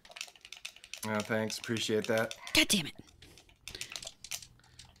 Oh, thanks. Appreciate that. God damn it.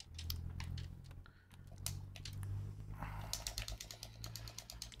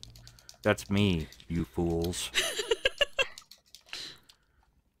 That's me, you fools.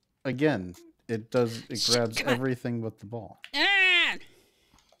 Again, it grabs Come on. everything but the ball. Ah!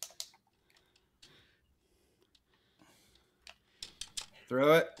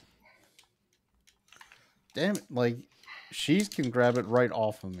 Throw it. Damn it. Like, she can grab it right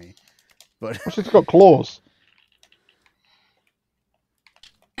off of me. But She's got claws.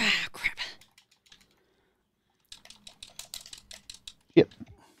 Ah, crap. Yep.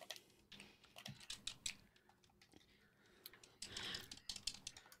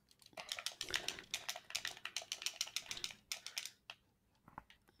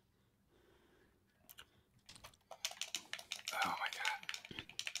 Oh my god.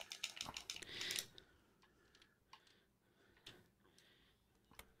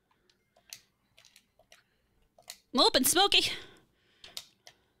 I'm open, Smokey.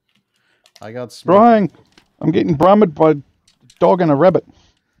 I got smoke. Trying. I'm getting brahmed by a dog and a rabbit.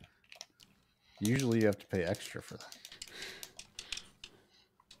 Usually you have to pay extra for that.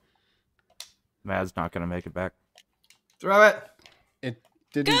 Mad's not gonna make it back. Throw it. It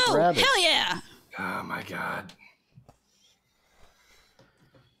didn't Go! grab it. Hell yeah! Oh my god.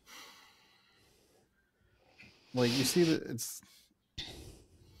 Like you see that it's.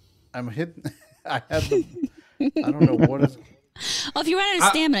 I'm hitting. I had the. I don't know what is. Well, if you run out of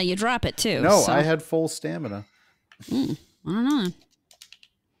stamina, you drop it too. No, so. I had full stamina. I don't know.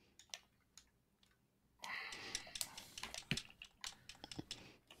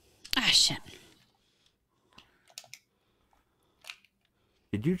 Ah, shit.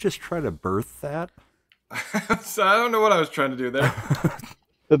 Did you just try to birth that? So I don't know what I was trying to do there.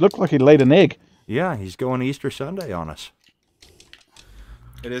 It looked like he laid an egg. Yeah, he's going Easter Sunday on us.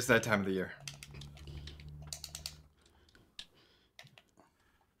 It is that time of the year.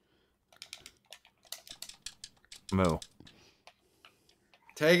 Moo.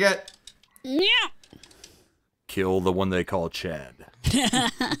 Take it. Yeah. Kill the one they call Chad.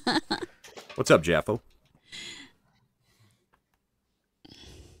 What's up, Jaffo?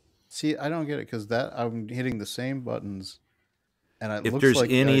 See, I don't get it because that I'm hitting the same buttons, and it If looks there's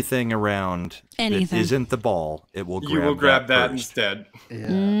like anything around that isn't the ball, it will grab You will grab that first. instead.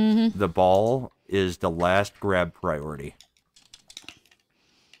 Yeah. The ball is the last grab priority.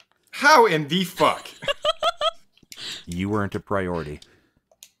 How in the fuck? You weren't a priority.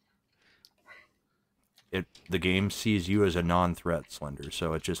 The game sees you as a non-threat, Slender,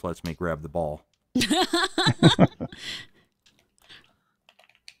 so it just lets me grab the ball.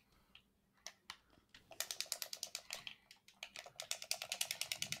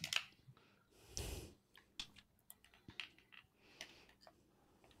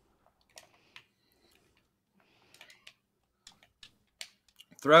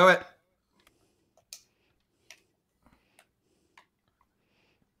 Throw it.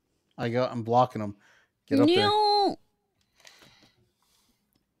 I'm blocking them. Get up there. No.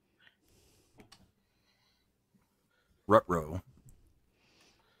 Rut-row.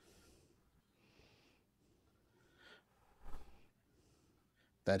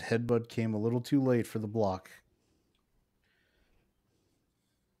 That headbutt came a little too late for the block.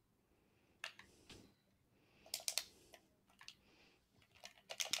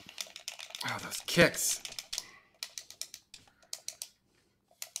 Wow, those kicks.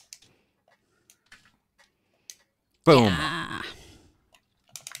 Boom. Yeah.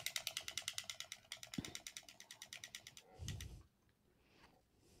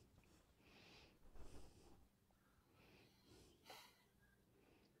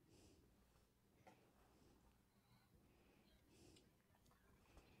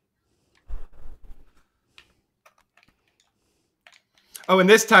 Oh, and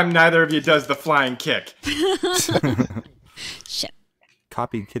this time neither of you does the flying kick. Shit.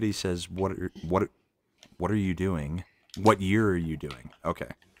 Copy Kitty says, what are you doing? What year are you doing? Okay.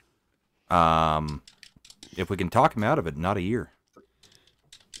 If we can talk him out of it, not a year.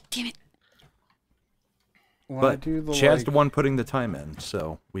 Damn it. When I But do the, Chad's the one putting the time in,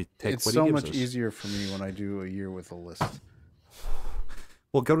 so we take it's what so he gives much us. easier for me when I do a year with a list.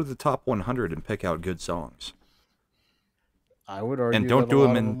 Well, go to the top 100 and pick out good songs. I would argue And don't that do a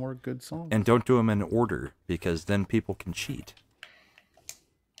them lot in of them were good songs. And don't do them in order, because then people can cheat.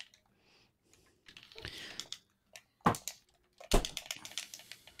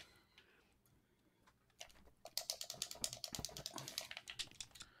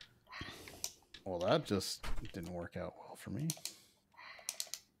 Well, that just didn't work out well for me.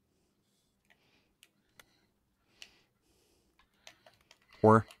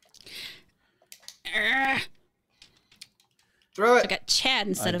 Or Throw I it. got Chad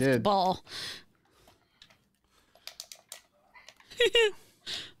instead I of the did. ball.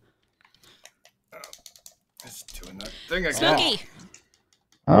 It's doing that thing again. Smokey.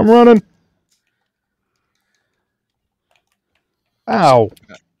 I'm running. Ow.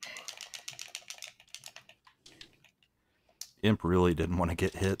 Imp really didn't want to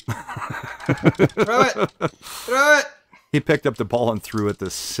get hit. Throw it. Throw it. He picked up the ball and threw it the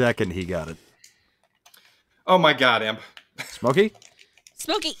second he got it. Oh my god, Imp. Smokey?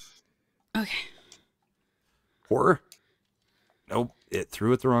 Smokey. Okay. Or? Nope, it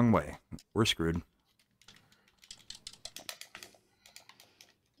threw it the wrong way. We're screwed.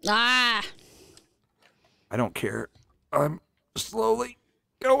 Ah. I don't care. I'm slowly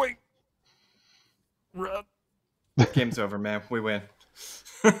going. Run. Game's over, man. We win.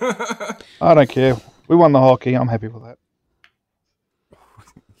 I don't care. We won the hockey. I'm happy with that.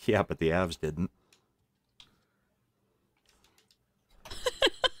 Yeah, but the Avs didn't.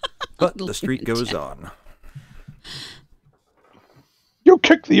 But the streak goes on. You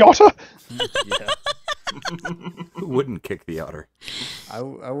kicked the otter? Yeah. Who wouldn't kick the otter? I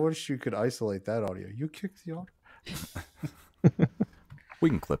wish you could isolate that audio. You kicked the otter? We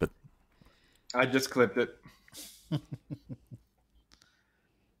can clip it. I just clipped it.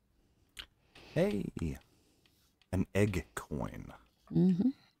 Hey. An egg coin. Mm-hmm.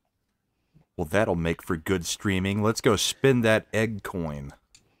 Well, that'll make for good streaming. Let's go spin that egg coin.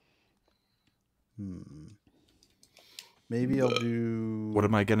 Maybe I'll do... What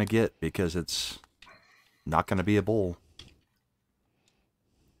am I going to get? Because it's not going to be a bull.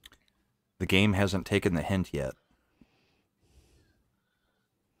 The game hasn't taken the hint yet.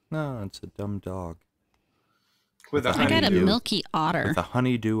 No, it's a dumb dog. With a I got a honeydew. milky otter. With a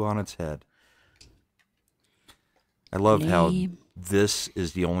honeydew on its head. I love how Lame. this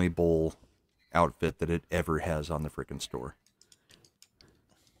is the only bull outfit that it ever has on the frickin' store.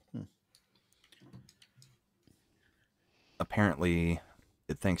 Apparently,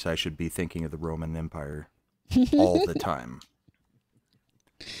 it thinks I should be thinking of the Roman Empire all the time.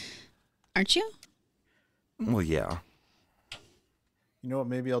 Aren't you? Well, yeah. You know what?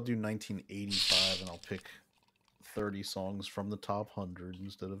 Maybe I'll do 1985 and I'll pick 30 songs from the top 100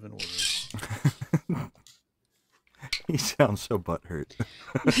 instead of in order. He sounds so butthurt.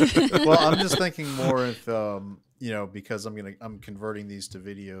 Well, I'm just thinking more if you know, because I'm converting these to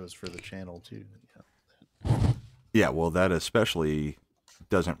videos for the channel too. Yeah. Yeah, well, that especially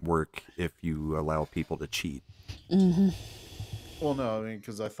doesn't work if you allow people to cheat. Mm-hmm. Well, no, I mean,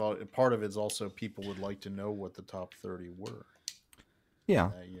 because I thought part of it's also people would like to know what the top 30 were. Yeah.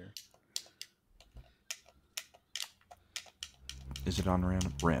 That year. Is it on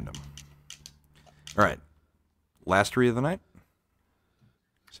random? Random. All right. Last three of the night?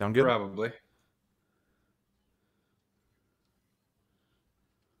 Sound good? Probably.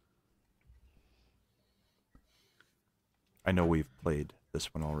 I know we've played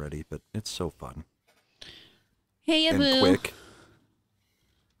this one already, but it's so fun. Hey, And Abu. quick.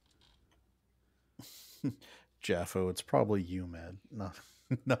 Jaffo, it's probably you, man, not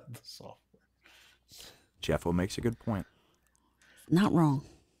the software. Jeffo makes a good point. Not wrong.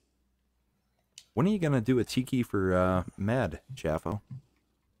 When are you going to do a tiki for Mad, Jaffo?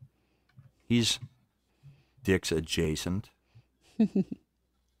 He's Dick's adjacent.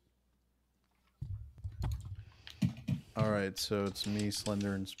 All right, so it's me,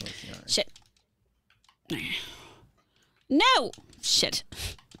 Slender, and Smokey. All right. Shit. No! Shit.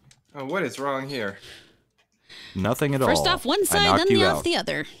 Oh, what is wrong here? Nothing at all. First off one I side, knocked then you off out. the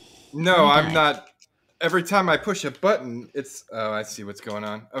other. No, You I'm died. not. Every time I push a button, it's... Oh, I see what's going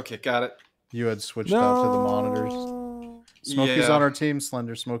on. Okay, got it. You had switched out to the monitors. Smokey's Yeah. on our team,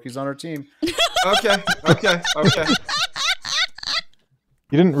 Slender. Smokey's on our team. Okay.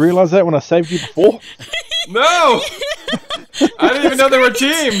 You didn't realize that when I saved you before? No! I didn't even know there were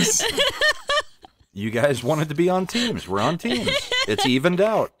teams. You guys wanted to be on teams. We're on teams. It's evened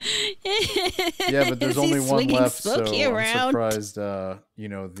out. Yeah, but there's only He's one swinging left, so Smokey I'm around. surprised. You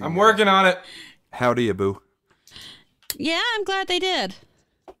know, I'm working on it. Howdy, Abu. Yeah, I'm glad they did.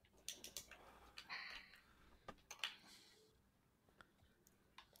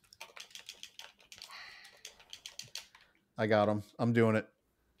 I got him. I'm doing it.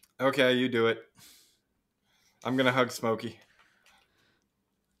 Okay, you do it. I'm gonna hug Smokey.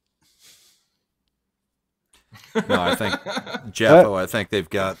 No, I think, Jaffo, I think they've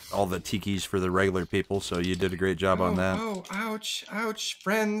got all the tikis for the regular people, so you did a great job on that. Oh, ouch, ouch.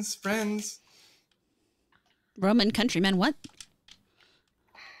 Friends. Roman countrymen, what?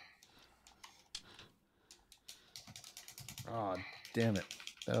 Oh, damn it.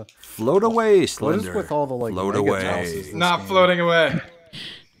 Float away, What Slender. is with all the like Float mega away. houses this Not game? floating away.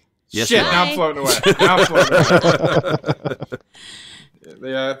 Yes, Shit, it is. now I'm floating away. Now I'm floating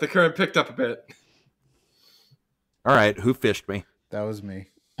away. The current picked up a bit. All right, who fished me? That was me.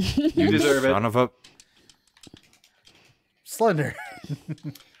 You deserve it. Son of a... Slender.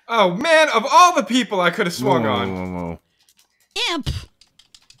 Oh, man, of all the people I could have swung Whoa, on. whoa, whoa. Imp!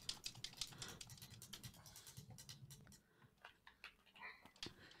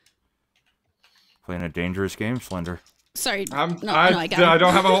 Playing a dangerous game, Slender. Sorry. I I got him. I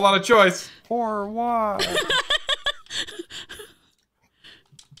don't have a whole lot of choice. For what?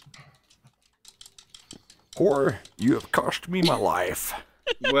 Or you have cost me my life.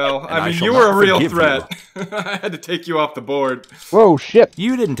 Well, I I mean, shall you were a not real forgive threat. I had to take you off the board. Whoa, shit.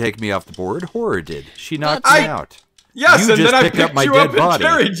 You didn't take me off the board. Horror did. She knocked I- me out. Yes, You and just then I picked up picked my you dead up body.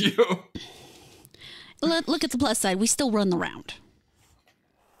 and carried you. Look at the plus side. We still run the round.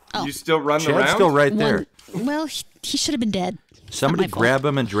 Oh. You still run the Chad's round? still right there. Well, he should have been dead. Somebody my fault. grab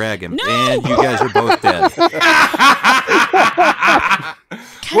him and drag him. No! And you guys are both dead.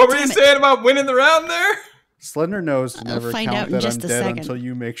 What were you damn it. saying about winning the round there? Slender knows to never find out count in that I'm just a dead second. until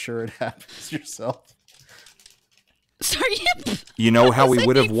you make sure it happens yourself. Sorry, Imp. You know how we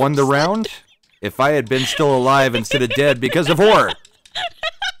would have won the round? If I had been still alive instead of dead because of horror.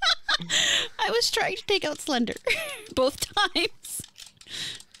 I I was trying to take out Slender. Both times.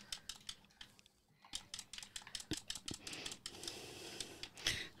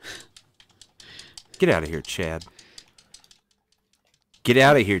 Get out of here, Chad. Get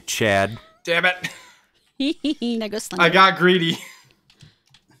out of here, Chad. Damn it. Now go Slender. I got greedy.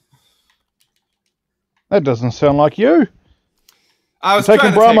 That doesn't sound like you. I was Taking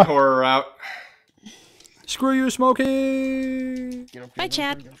trying to Brahma. take horror out. Screw you, Smokey. Bye,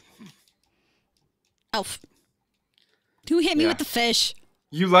 Chad. Oh. Who hit me with the fish?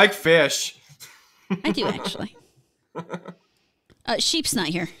 You like fish. I do, actually. Sheep's not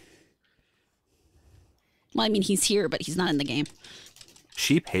here. Well, I mean, he's here, but he's not in the game.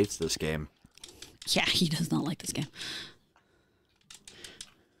 Sheep hates this game. Yeah, he does not like this game.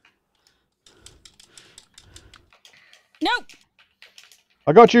 Nope.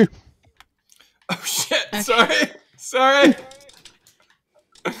 I got you. Oh, shit. Sorry. Sorry.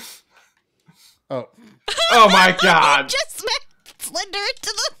 Oh. Oh, my God. Just smacked Slender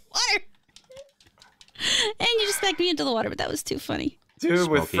into the water. And you just smacked me into the water, but that was too funny. Dude,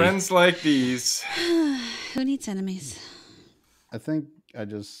 with Smokey. friends like these. Who needs enemies? I think I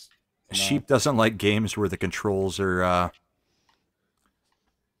just... Sheep doesn't like games where the controls are a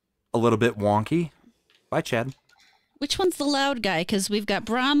little bit wonky. Bye, Chad. Which one's the loud guy? Because we've got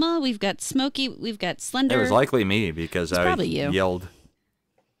Brahma, we've got Smokey, we've got Slender. It was likely me because I probably you. yelled.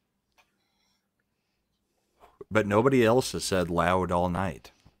 But nobody else has said loud all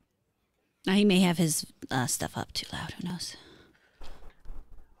night. Now, he may have his stuff up too loud. Who knows?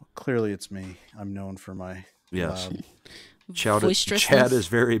 Clearly it's me. I'm known for my Yes. loud... Boisterousness? Chad is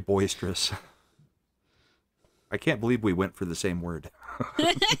very boisterous. I can't believe we went for the same word.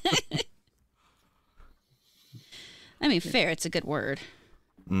 I mean, fair, it's a good word.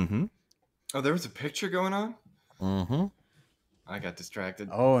 Mm-hmm. Oh, there was a picture going on? Mm-hmm. I got distracted.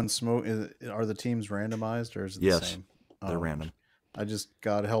 Oh, and are the teams randomized or is it the Yes, same? they're random. I just,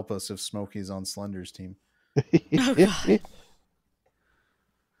 God help us if Smokey's on Slender's team. Oh, God.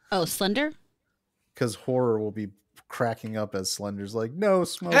 Oh, Slender? Because horror will be cracking up as Slender's like, no,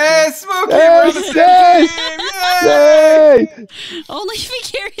 Smokey. Hey, Smokey! Hey, We're on the yay! same team! Yay! Yay! Only if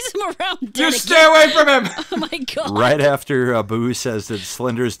he carries him around dead You stay away from him! Oh, my God. Right after Boo says that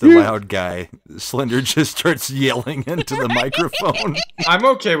Slender's the loud guy, Slender just starts yelling into the microphone. I'm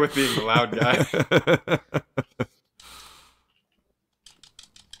okay with being the loud guy.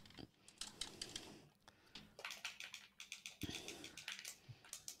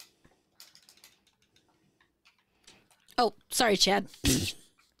 Oh, sorry, Chad.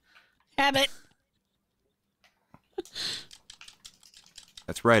 Habit.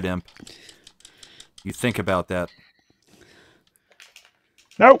 That's right, Imp. You think about that.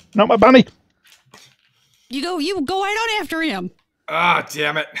 No, not my bunny. You go right on after him. Ah,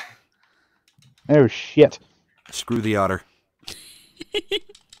 damn it. Oh, shit. Screw the otter.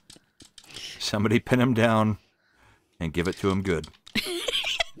 Somebody pin him down and give it to him good.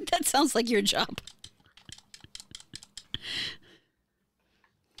 That sounds like your job.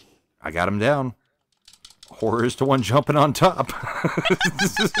 I got him down. Horror's the one jumping on top.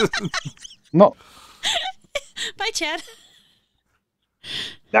 No. Bye, Chad.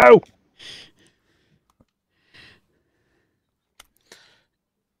 No.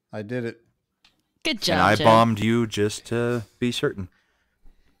 I did it. Good job, And I Chad. bombed you just to be certain.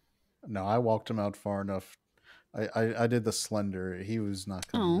 No, I walked him out far enough. I did the Slender. He was not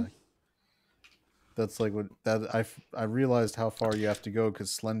coming back. That's like what that I realized how far you have to go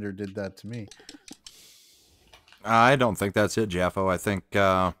because Slender did that to me. I don't think that's it, Jaffo. I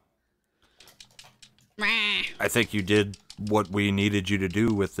think you did what we needed you to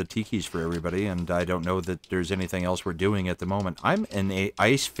do with the tikis for everybody, and I don't know that there's anything else we're doing at the moment. I'm in a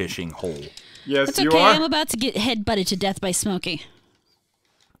ice fishing hole. Yes, It's you okay. are. I'm about to get head-butted to death by Smokey.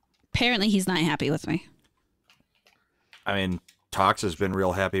 Apparently, he's not happy with me. I mean, Tox has been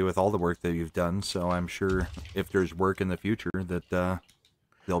real happy with all the work that you've done, so I'm sure if there's work in the future that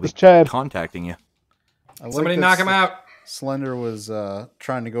they'll be It's Chad. contacting you. I like Somebody that knock him out. Slender was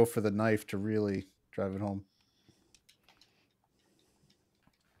trying to go for the knife to really drive it home.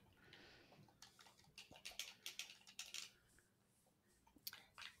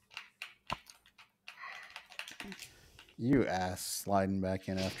 You ass sliding back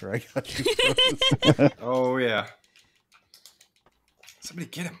in after I got you frozen. Oh, yeah. Somebody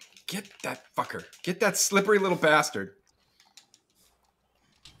get him. Get that fucker. Get that slippery little bastard.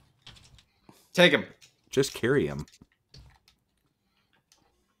 Take him. Just carry him.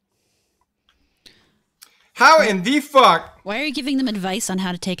 How in the fuck? Why are you giving them advice on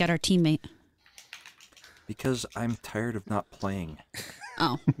how to take out our teammate? Because I'm tired of not playing.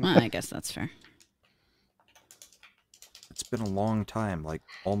 Oh, well, I guess that's fair. It's been a long time, like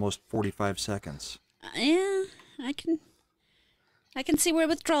almost 45 seconds. Yeah, I can see where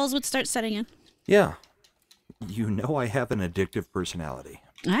withdrawals would start setting in. Yeah. You know I have an addictive personality.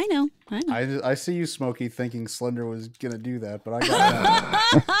 I know. I see you, Smokey, thinking Slender was gonna do that, but I got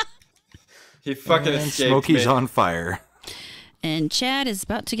that. He fucking And escaped Smokey's me. on fire. And Chad is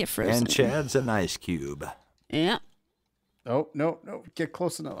about to get frozen. And Chad's an ice cube. Yeah. Oh, no, get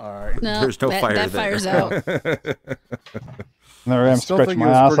close enough. All right. No, There's no fire that there. fire's out. There I I am still scratching think it my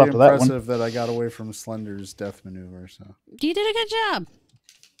was ass pretty after that one. impressive that I got away from Slender's death maneuver. So You did a good job.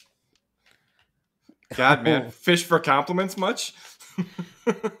 God, man. Fish for compliments much?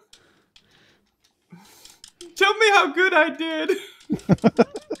 Tell me how good I did.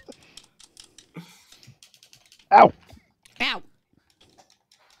 Ow! Ow.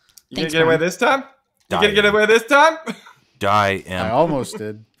 You Thanks, gonna get away Brahma. this time? You Die. gonna get away this time? Die, I Imp. almost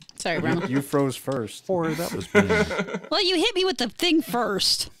did. Sorry, Brahma. You froze first. Or that was me. Well, you hit me with the thing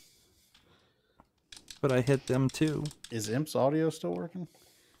first. But I hit them too. Is Imp's audio still working?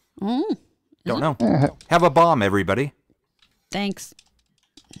 Oh, Don't know. Have a bomb, everybody. thanks.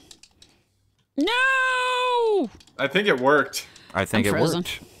 No! I think it worked. I think I'm it frozen.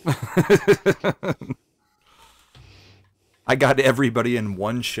 worked. I got everybody in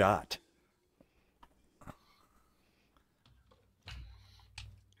one shot.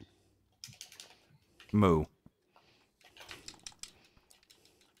 Moo.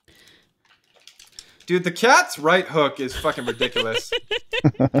 Dude, the cat's right hook is fucking ridiculous.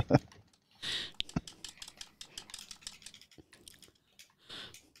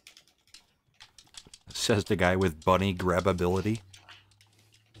 Says the guy with bunny grab ability.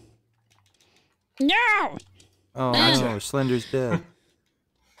 No! Oh Gotcha. no, Slender's dead.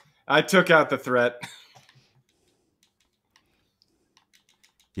 I took out the threat.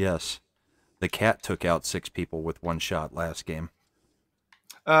 Yes. The cat took out 6 people with one shot last game.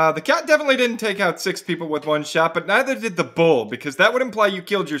 The cat definitely didn't take out 6 people with one shot, but neither did the bull, because that would imply you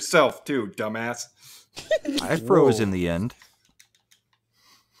killed yourself too, dumbass. I froze in the end.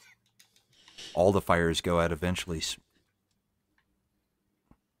 All the fires go out eventually.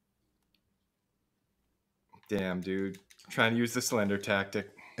 Damn, dude. Trying to use the Slender tactic.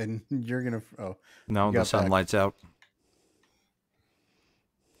 And you're gonna. Oh, No, You the got back. sunlight's out.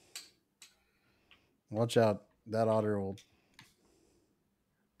 watch out! That otter will.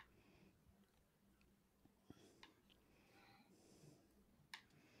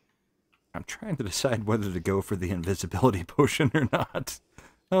 I'm trying to decide whether to go for the invisibility potion or not.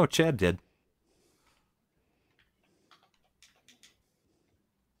 Oh, Chad did.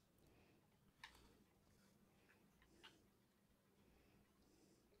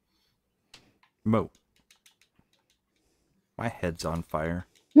 Mo. My head's on fire.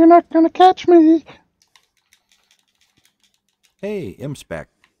 You're not gonna catch me. Hey, Imp's back.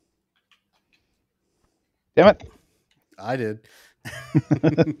 Damn it! I did.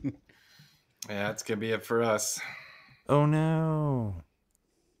 Yeah, that's gonna be it for us. Oh no.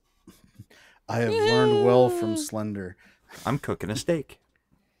 I have learned well from Slender. I'm cooking a steak.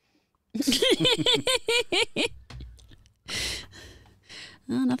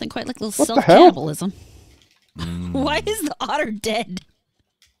 Oh, nothing quite like a little What the self hell? cannibalism. Why is the otter dead?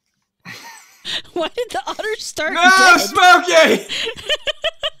 Why did the otter start No, dead? Smokey!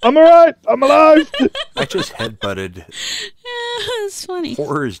 I'm alright. I'm alive. I just headbutted It's funny.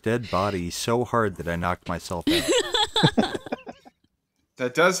 Horror's dead body so hard that I knocked myself out.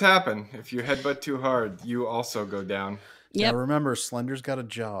 That does happen. If you headbutt too hard, you also go down. Yep. Now remember, Slender's got a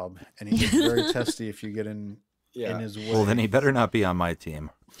job, and he gets very testy if you get in Yeah. his way. Well, then he better not be on my team.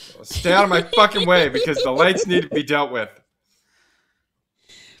 Stay out of my fucking way because the lights need to be dealt with.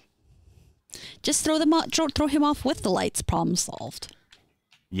 Just throw them out, throw him off with the lights. Problem solved.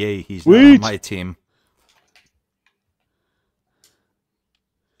 Yay, he's not on Sweet. my team.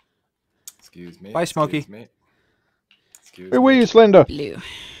 Excuse me. Bye, Smokey. Excuse me. Excuse Where me. were you, Slender? Blue.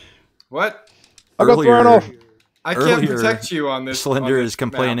 What? I got thrown off. I can't Earlier, protect you on this. Slender on this is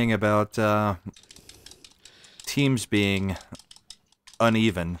complaining about teams being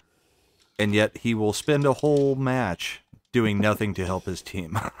uneven, and yet he will spend a whole match doing nothing to help his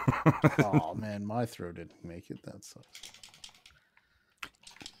team. Oh man, my throw didn't make it. That sucks.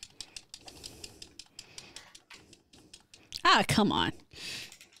 Ah, come on.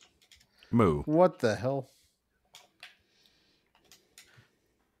 Moo. What the hell?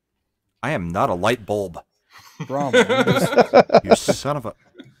 I am not a light bulb. Brahma, you just- You son of a...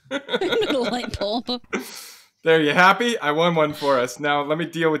 Little light bulb. There, you happy? I won one for us. Now let me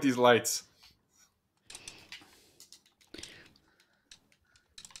deal with these lights.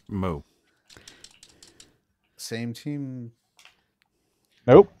 Moo. Same team.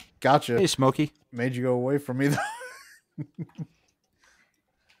 Nope. Gotcha. Hey, Smokey. Made you go away from me, though.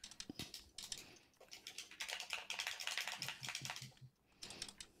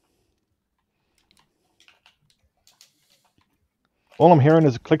 All I'm hearing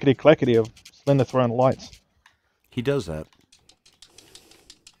is a clickety-clackety of Slender throwing lights. He does that.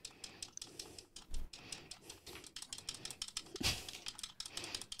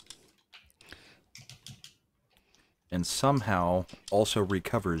 And somehow also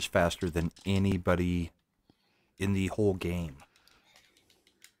recovers faster than anybody in the whole game.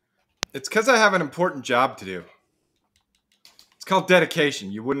 It's because I have an important job to do. It's called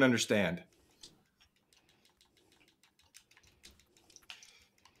dedication. You wouldn't understand.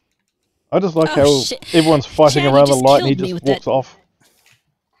 I just like Oh, how shit. everyone's fighting Chad, you around the just light and he killed me just with walks that. off.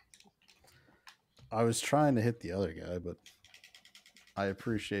 I was trying to hit the other guy, but I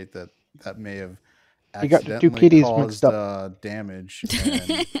appreciate that may have You got the two accidentally kitties caused mixed up. damage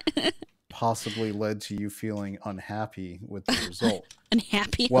and possibly led to you feeling unhappy with the result.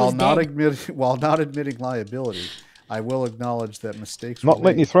 Unhappy. While not admitting liability, I will acknowledge that mistakes were Not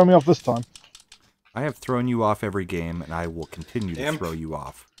letting you made. throw me off this time. I have thrown you off every game, and I will continue to Imp. throw you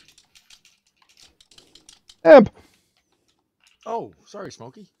off. Amp! Oh, sorry,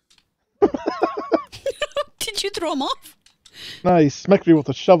 Smokey. Did you throw him off? No, he smacked me with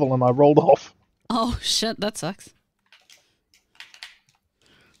a shovel and I rolled off. Oh shit, that sucks.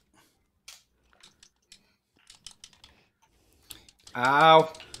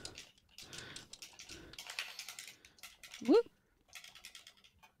 Ow. Whoop.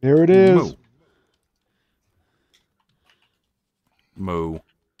 There it is. Moo. Moo.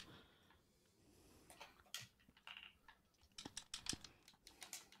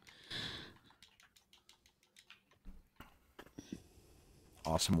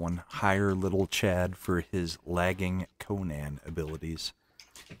 Awesome one. Hire little Chad for his lagging Conan abilities.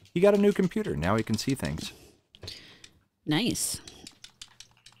 He got a new computer. Now he can see things. Nice.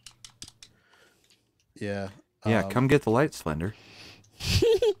 Yeah. Yeah, come get the light, Slender.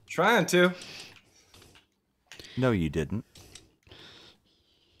 Trying to. No, you didn't.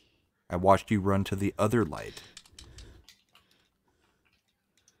 I watched you run to the other light.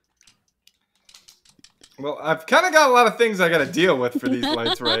 Well, I've kind of got a lot of things I got to deal with for these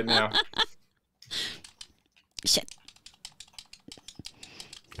lights right now. Shit.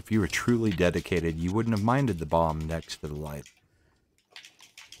 If you were truly dedicated, you wouldn't have minded the bomb next to the light.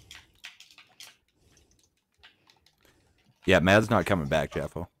 Yeah, Mad's not coming back,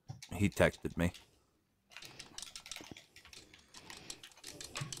 Jeffo. He texted me.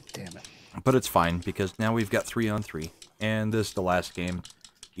 Damn it. But it's fine, because now we've got 3-on-3. And this is the last game.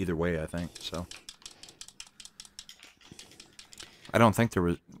 Either way, I think, so. I don't think there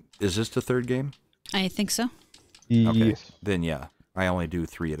was... Is this the third game? I think so. Okay. Yes. Then, yeah. I only do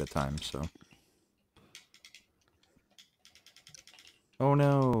 3 at a time, so... Oh,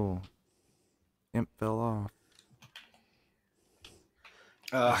 no. Imp fell off.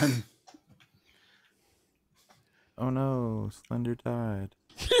 Oh, no. Slender died.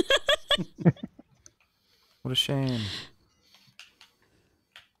 What a shame.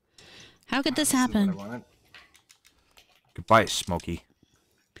 How could this This is what I happen? want. Goodbye, Smokey.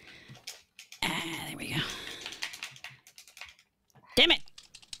 Ah, there we go. Damn it!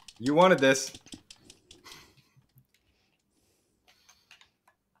 You wanted this.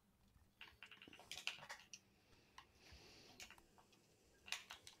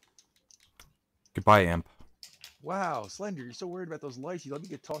 Goodbye, Imp. Wow, Slender, you're so worried about those lights, you let me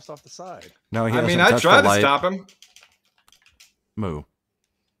get tossed off the side. No, he I hasn't mean, I touched tried the to light. stop him. Moo.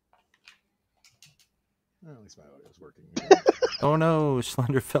 Well, at least my audio's working. Oh no,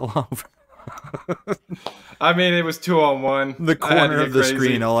 Slender fell off. I mean, it was 2-on-1. The I had to corner get of the crazy.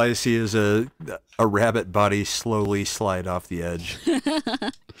 screen, all I see is a rabbit body slowly slide off the edge.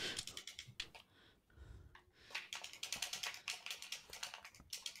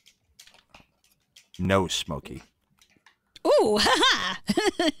 No, Smokey. Ooh,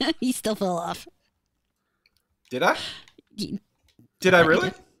 haha! He still fell off. Did I? Ye- Did I really?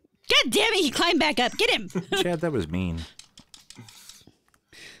 God damn it! He climbed back up. Get him! Chad, that was mean.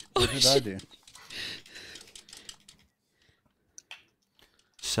 What did I do?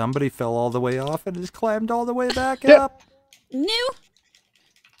 Somebody fell all the way off and has climbed all the way back Yep. up. New.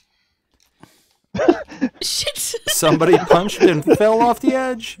 Shit. Somebody punched and fell off the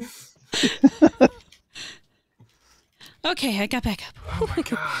edge. Okay, I got back up. Oh my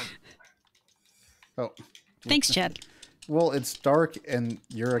god. Oh, Thanks, Chad. well, it's dark and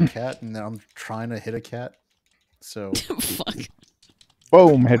you're a cat, and I'm trying to hit a cat. So Fuck.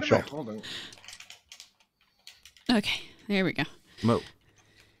 Boom, What am I headshot. holding? Okay, there we go. Mo.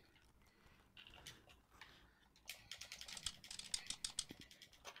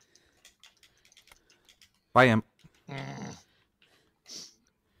 Bye, Imp.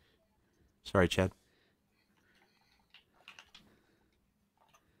 Sorry, Chad.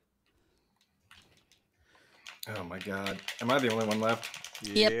 Oh my god. Am I the only one left?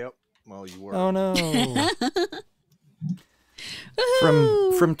 Yep. Well, you were. Oh no.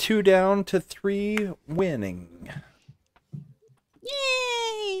 Woohoo! From 2 down to 3 winning.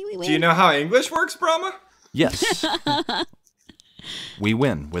 Yay! We win. Do you know how English works, Brahma? Yes. We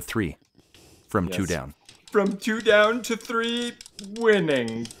win with 3 from 2 Yes. down. From 2 down to 3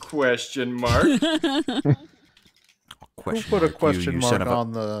 winning, question mark. Who put a you question son mark of a-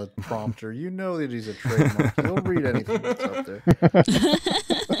 on the prompter? You know that he's a trademark. He'll read anything that's up there.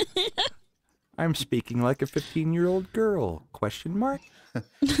 I'm speaking like a 15-year-old girl. Question mark?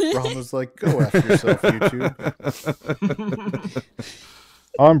 Brahma's like, go after yourself, YouTube.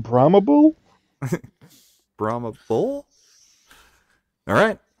 I'm Brahma Bull. Brahma Bull? All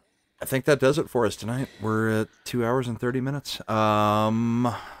right. I think that does it for us tonight. We're at 2 hours and 30 minutes.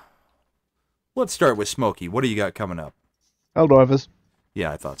 Let's start with Smokey. What do you got coming up? Helldivers.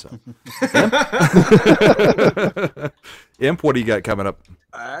 Yeah, I thought so. Imp? Imp, what do you got coming up?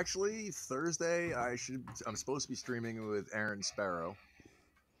 Actually, Thursday, I'm supposed to be streaming with Aaron Sparrow.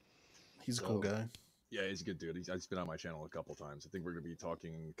 He's a cool guy. Yeah, he's a good dude. He's been on my channel a couple times. I think we're going to be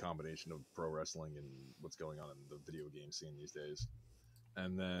talking combination of pro wrestling and what's going on in the video game scene these days.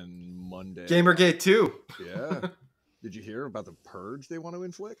 And then Monday... Gamergate 2. Yeah. Did you hear about the purge they want to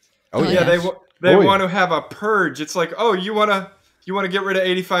inflict? Oh, Yeah, yes. they want to have a purge. It's like, oh, you want to get rid of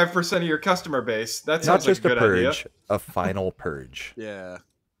 85% of your customer base. That Not sounds like just a good a purge, idea. a final purge. Yeah.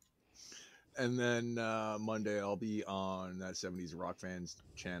 And then Monday I'll be on that 70s Rock Fans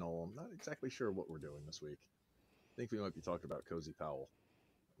channel. I'm not exactly sure what we're doing this week. I think we might be talking about Cozy Powell.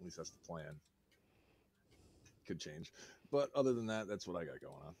 At least that's the plan. Could change. But other than that, that's what I got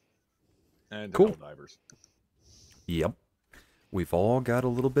going on. And Cool. Divers. Yep. We've all got a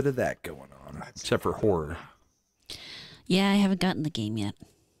little bit of that going on, except for horror. Yeah, I haven't gotten the game yet.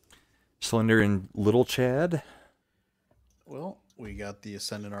 Slender and Little Chad. Well, we got the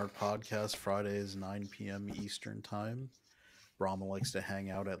Ascendant Art podcast Fridays, 9 p.m. Eastern time. Brahma likes to hang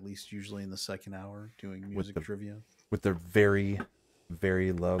out at least usually in the second hour doing music trivia. With their very,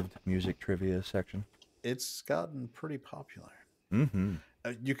 very loved music trivia section. It's gotten pretty popular. Mm-hmm.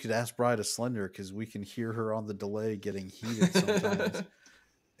 You could ask Bride of Slender because we can hear her on the delay getting heated sometimes.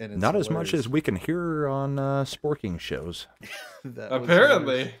 And it's Not as much hilarious. as we can hear on sporking shows. That was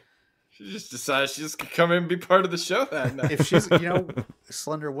Apparently. hilarious. She just decided she just could come in and be part of the show that night. If she's,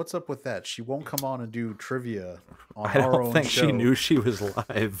 Slender, what's up with that? She won't come on and do trivia on I our don't own think show. she knew she was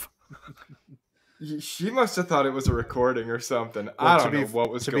live. She must have thought it was a recording or something. Well, I don't know what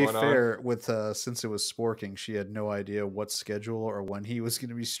was going To be on. fair, with since it was sporking, she had no idea what schedule or when he was going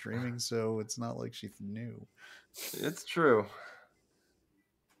to be streaming, so it's not like she knew. It's true.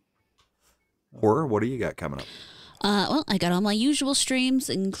 Horror, what do you got coming up? Well, I got all my usual streams,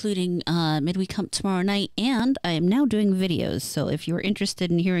 including Midweek Hump tomorrow night, and I am now doing videos. So if you're interested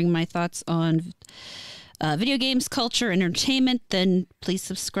in hearing my thoughts on video games, culture, entertainment, then please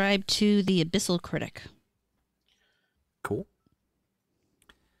subscribe to The Abyssal Critic. Cool.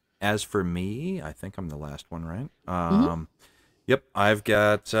 As for me, I think I'm the last one, right? Yep, I've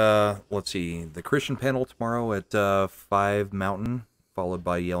got, let's see, the Christian panel tomorrow at 5 Mountain, followed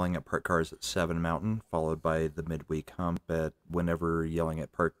by Yelling at Park Cars at 7 Mountain, followed by the Midweek Hump at whenever Yelling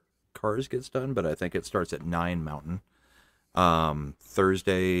at Park Cars gets done, but I think it starts at 9 Mountain.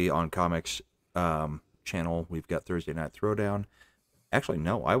 Thursday on Comics channel, we've got Thursday Night Throwdown. Actually,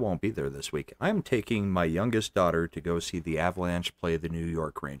 no, I won't be there this week. I'm taking my youngest daughter to go see the Avalanche play the New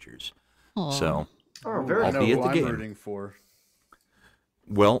York Rangers. Aw. So, Oh, very I I'll know be at who the I'm game. rooting for.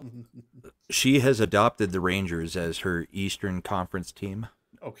 well, she has adopted the Rangers as her Eastern Conference team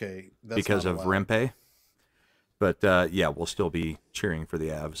Okay, that's because not of allowed. Rempe. But yeah, we'll still be cheering for the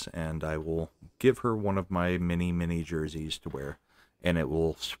Avs, and I will give her one of my mini jerseys to wear, and it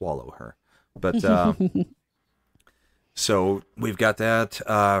will swallow her. But so we've got that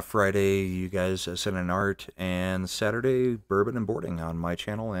Friday, you guys send an art, and Saturday Bourbon and Boarding on my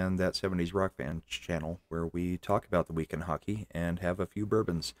channel and that 70s Rock Band channel, where we talk about the week in hockey and have a few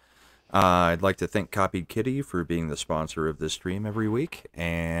bourbons. I'd like to thank Copied Kitty for being the sponsor of this stream every week,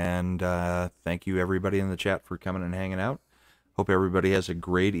 and thank you everybody in the chat for coming and hanging out. Hope everybody has a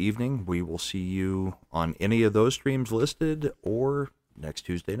great evening. We will see you on any of those streams listed or next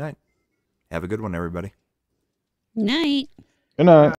Tuesday night. Have a good one, everybody. Night. Good night.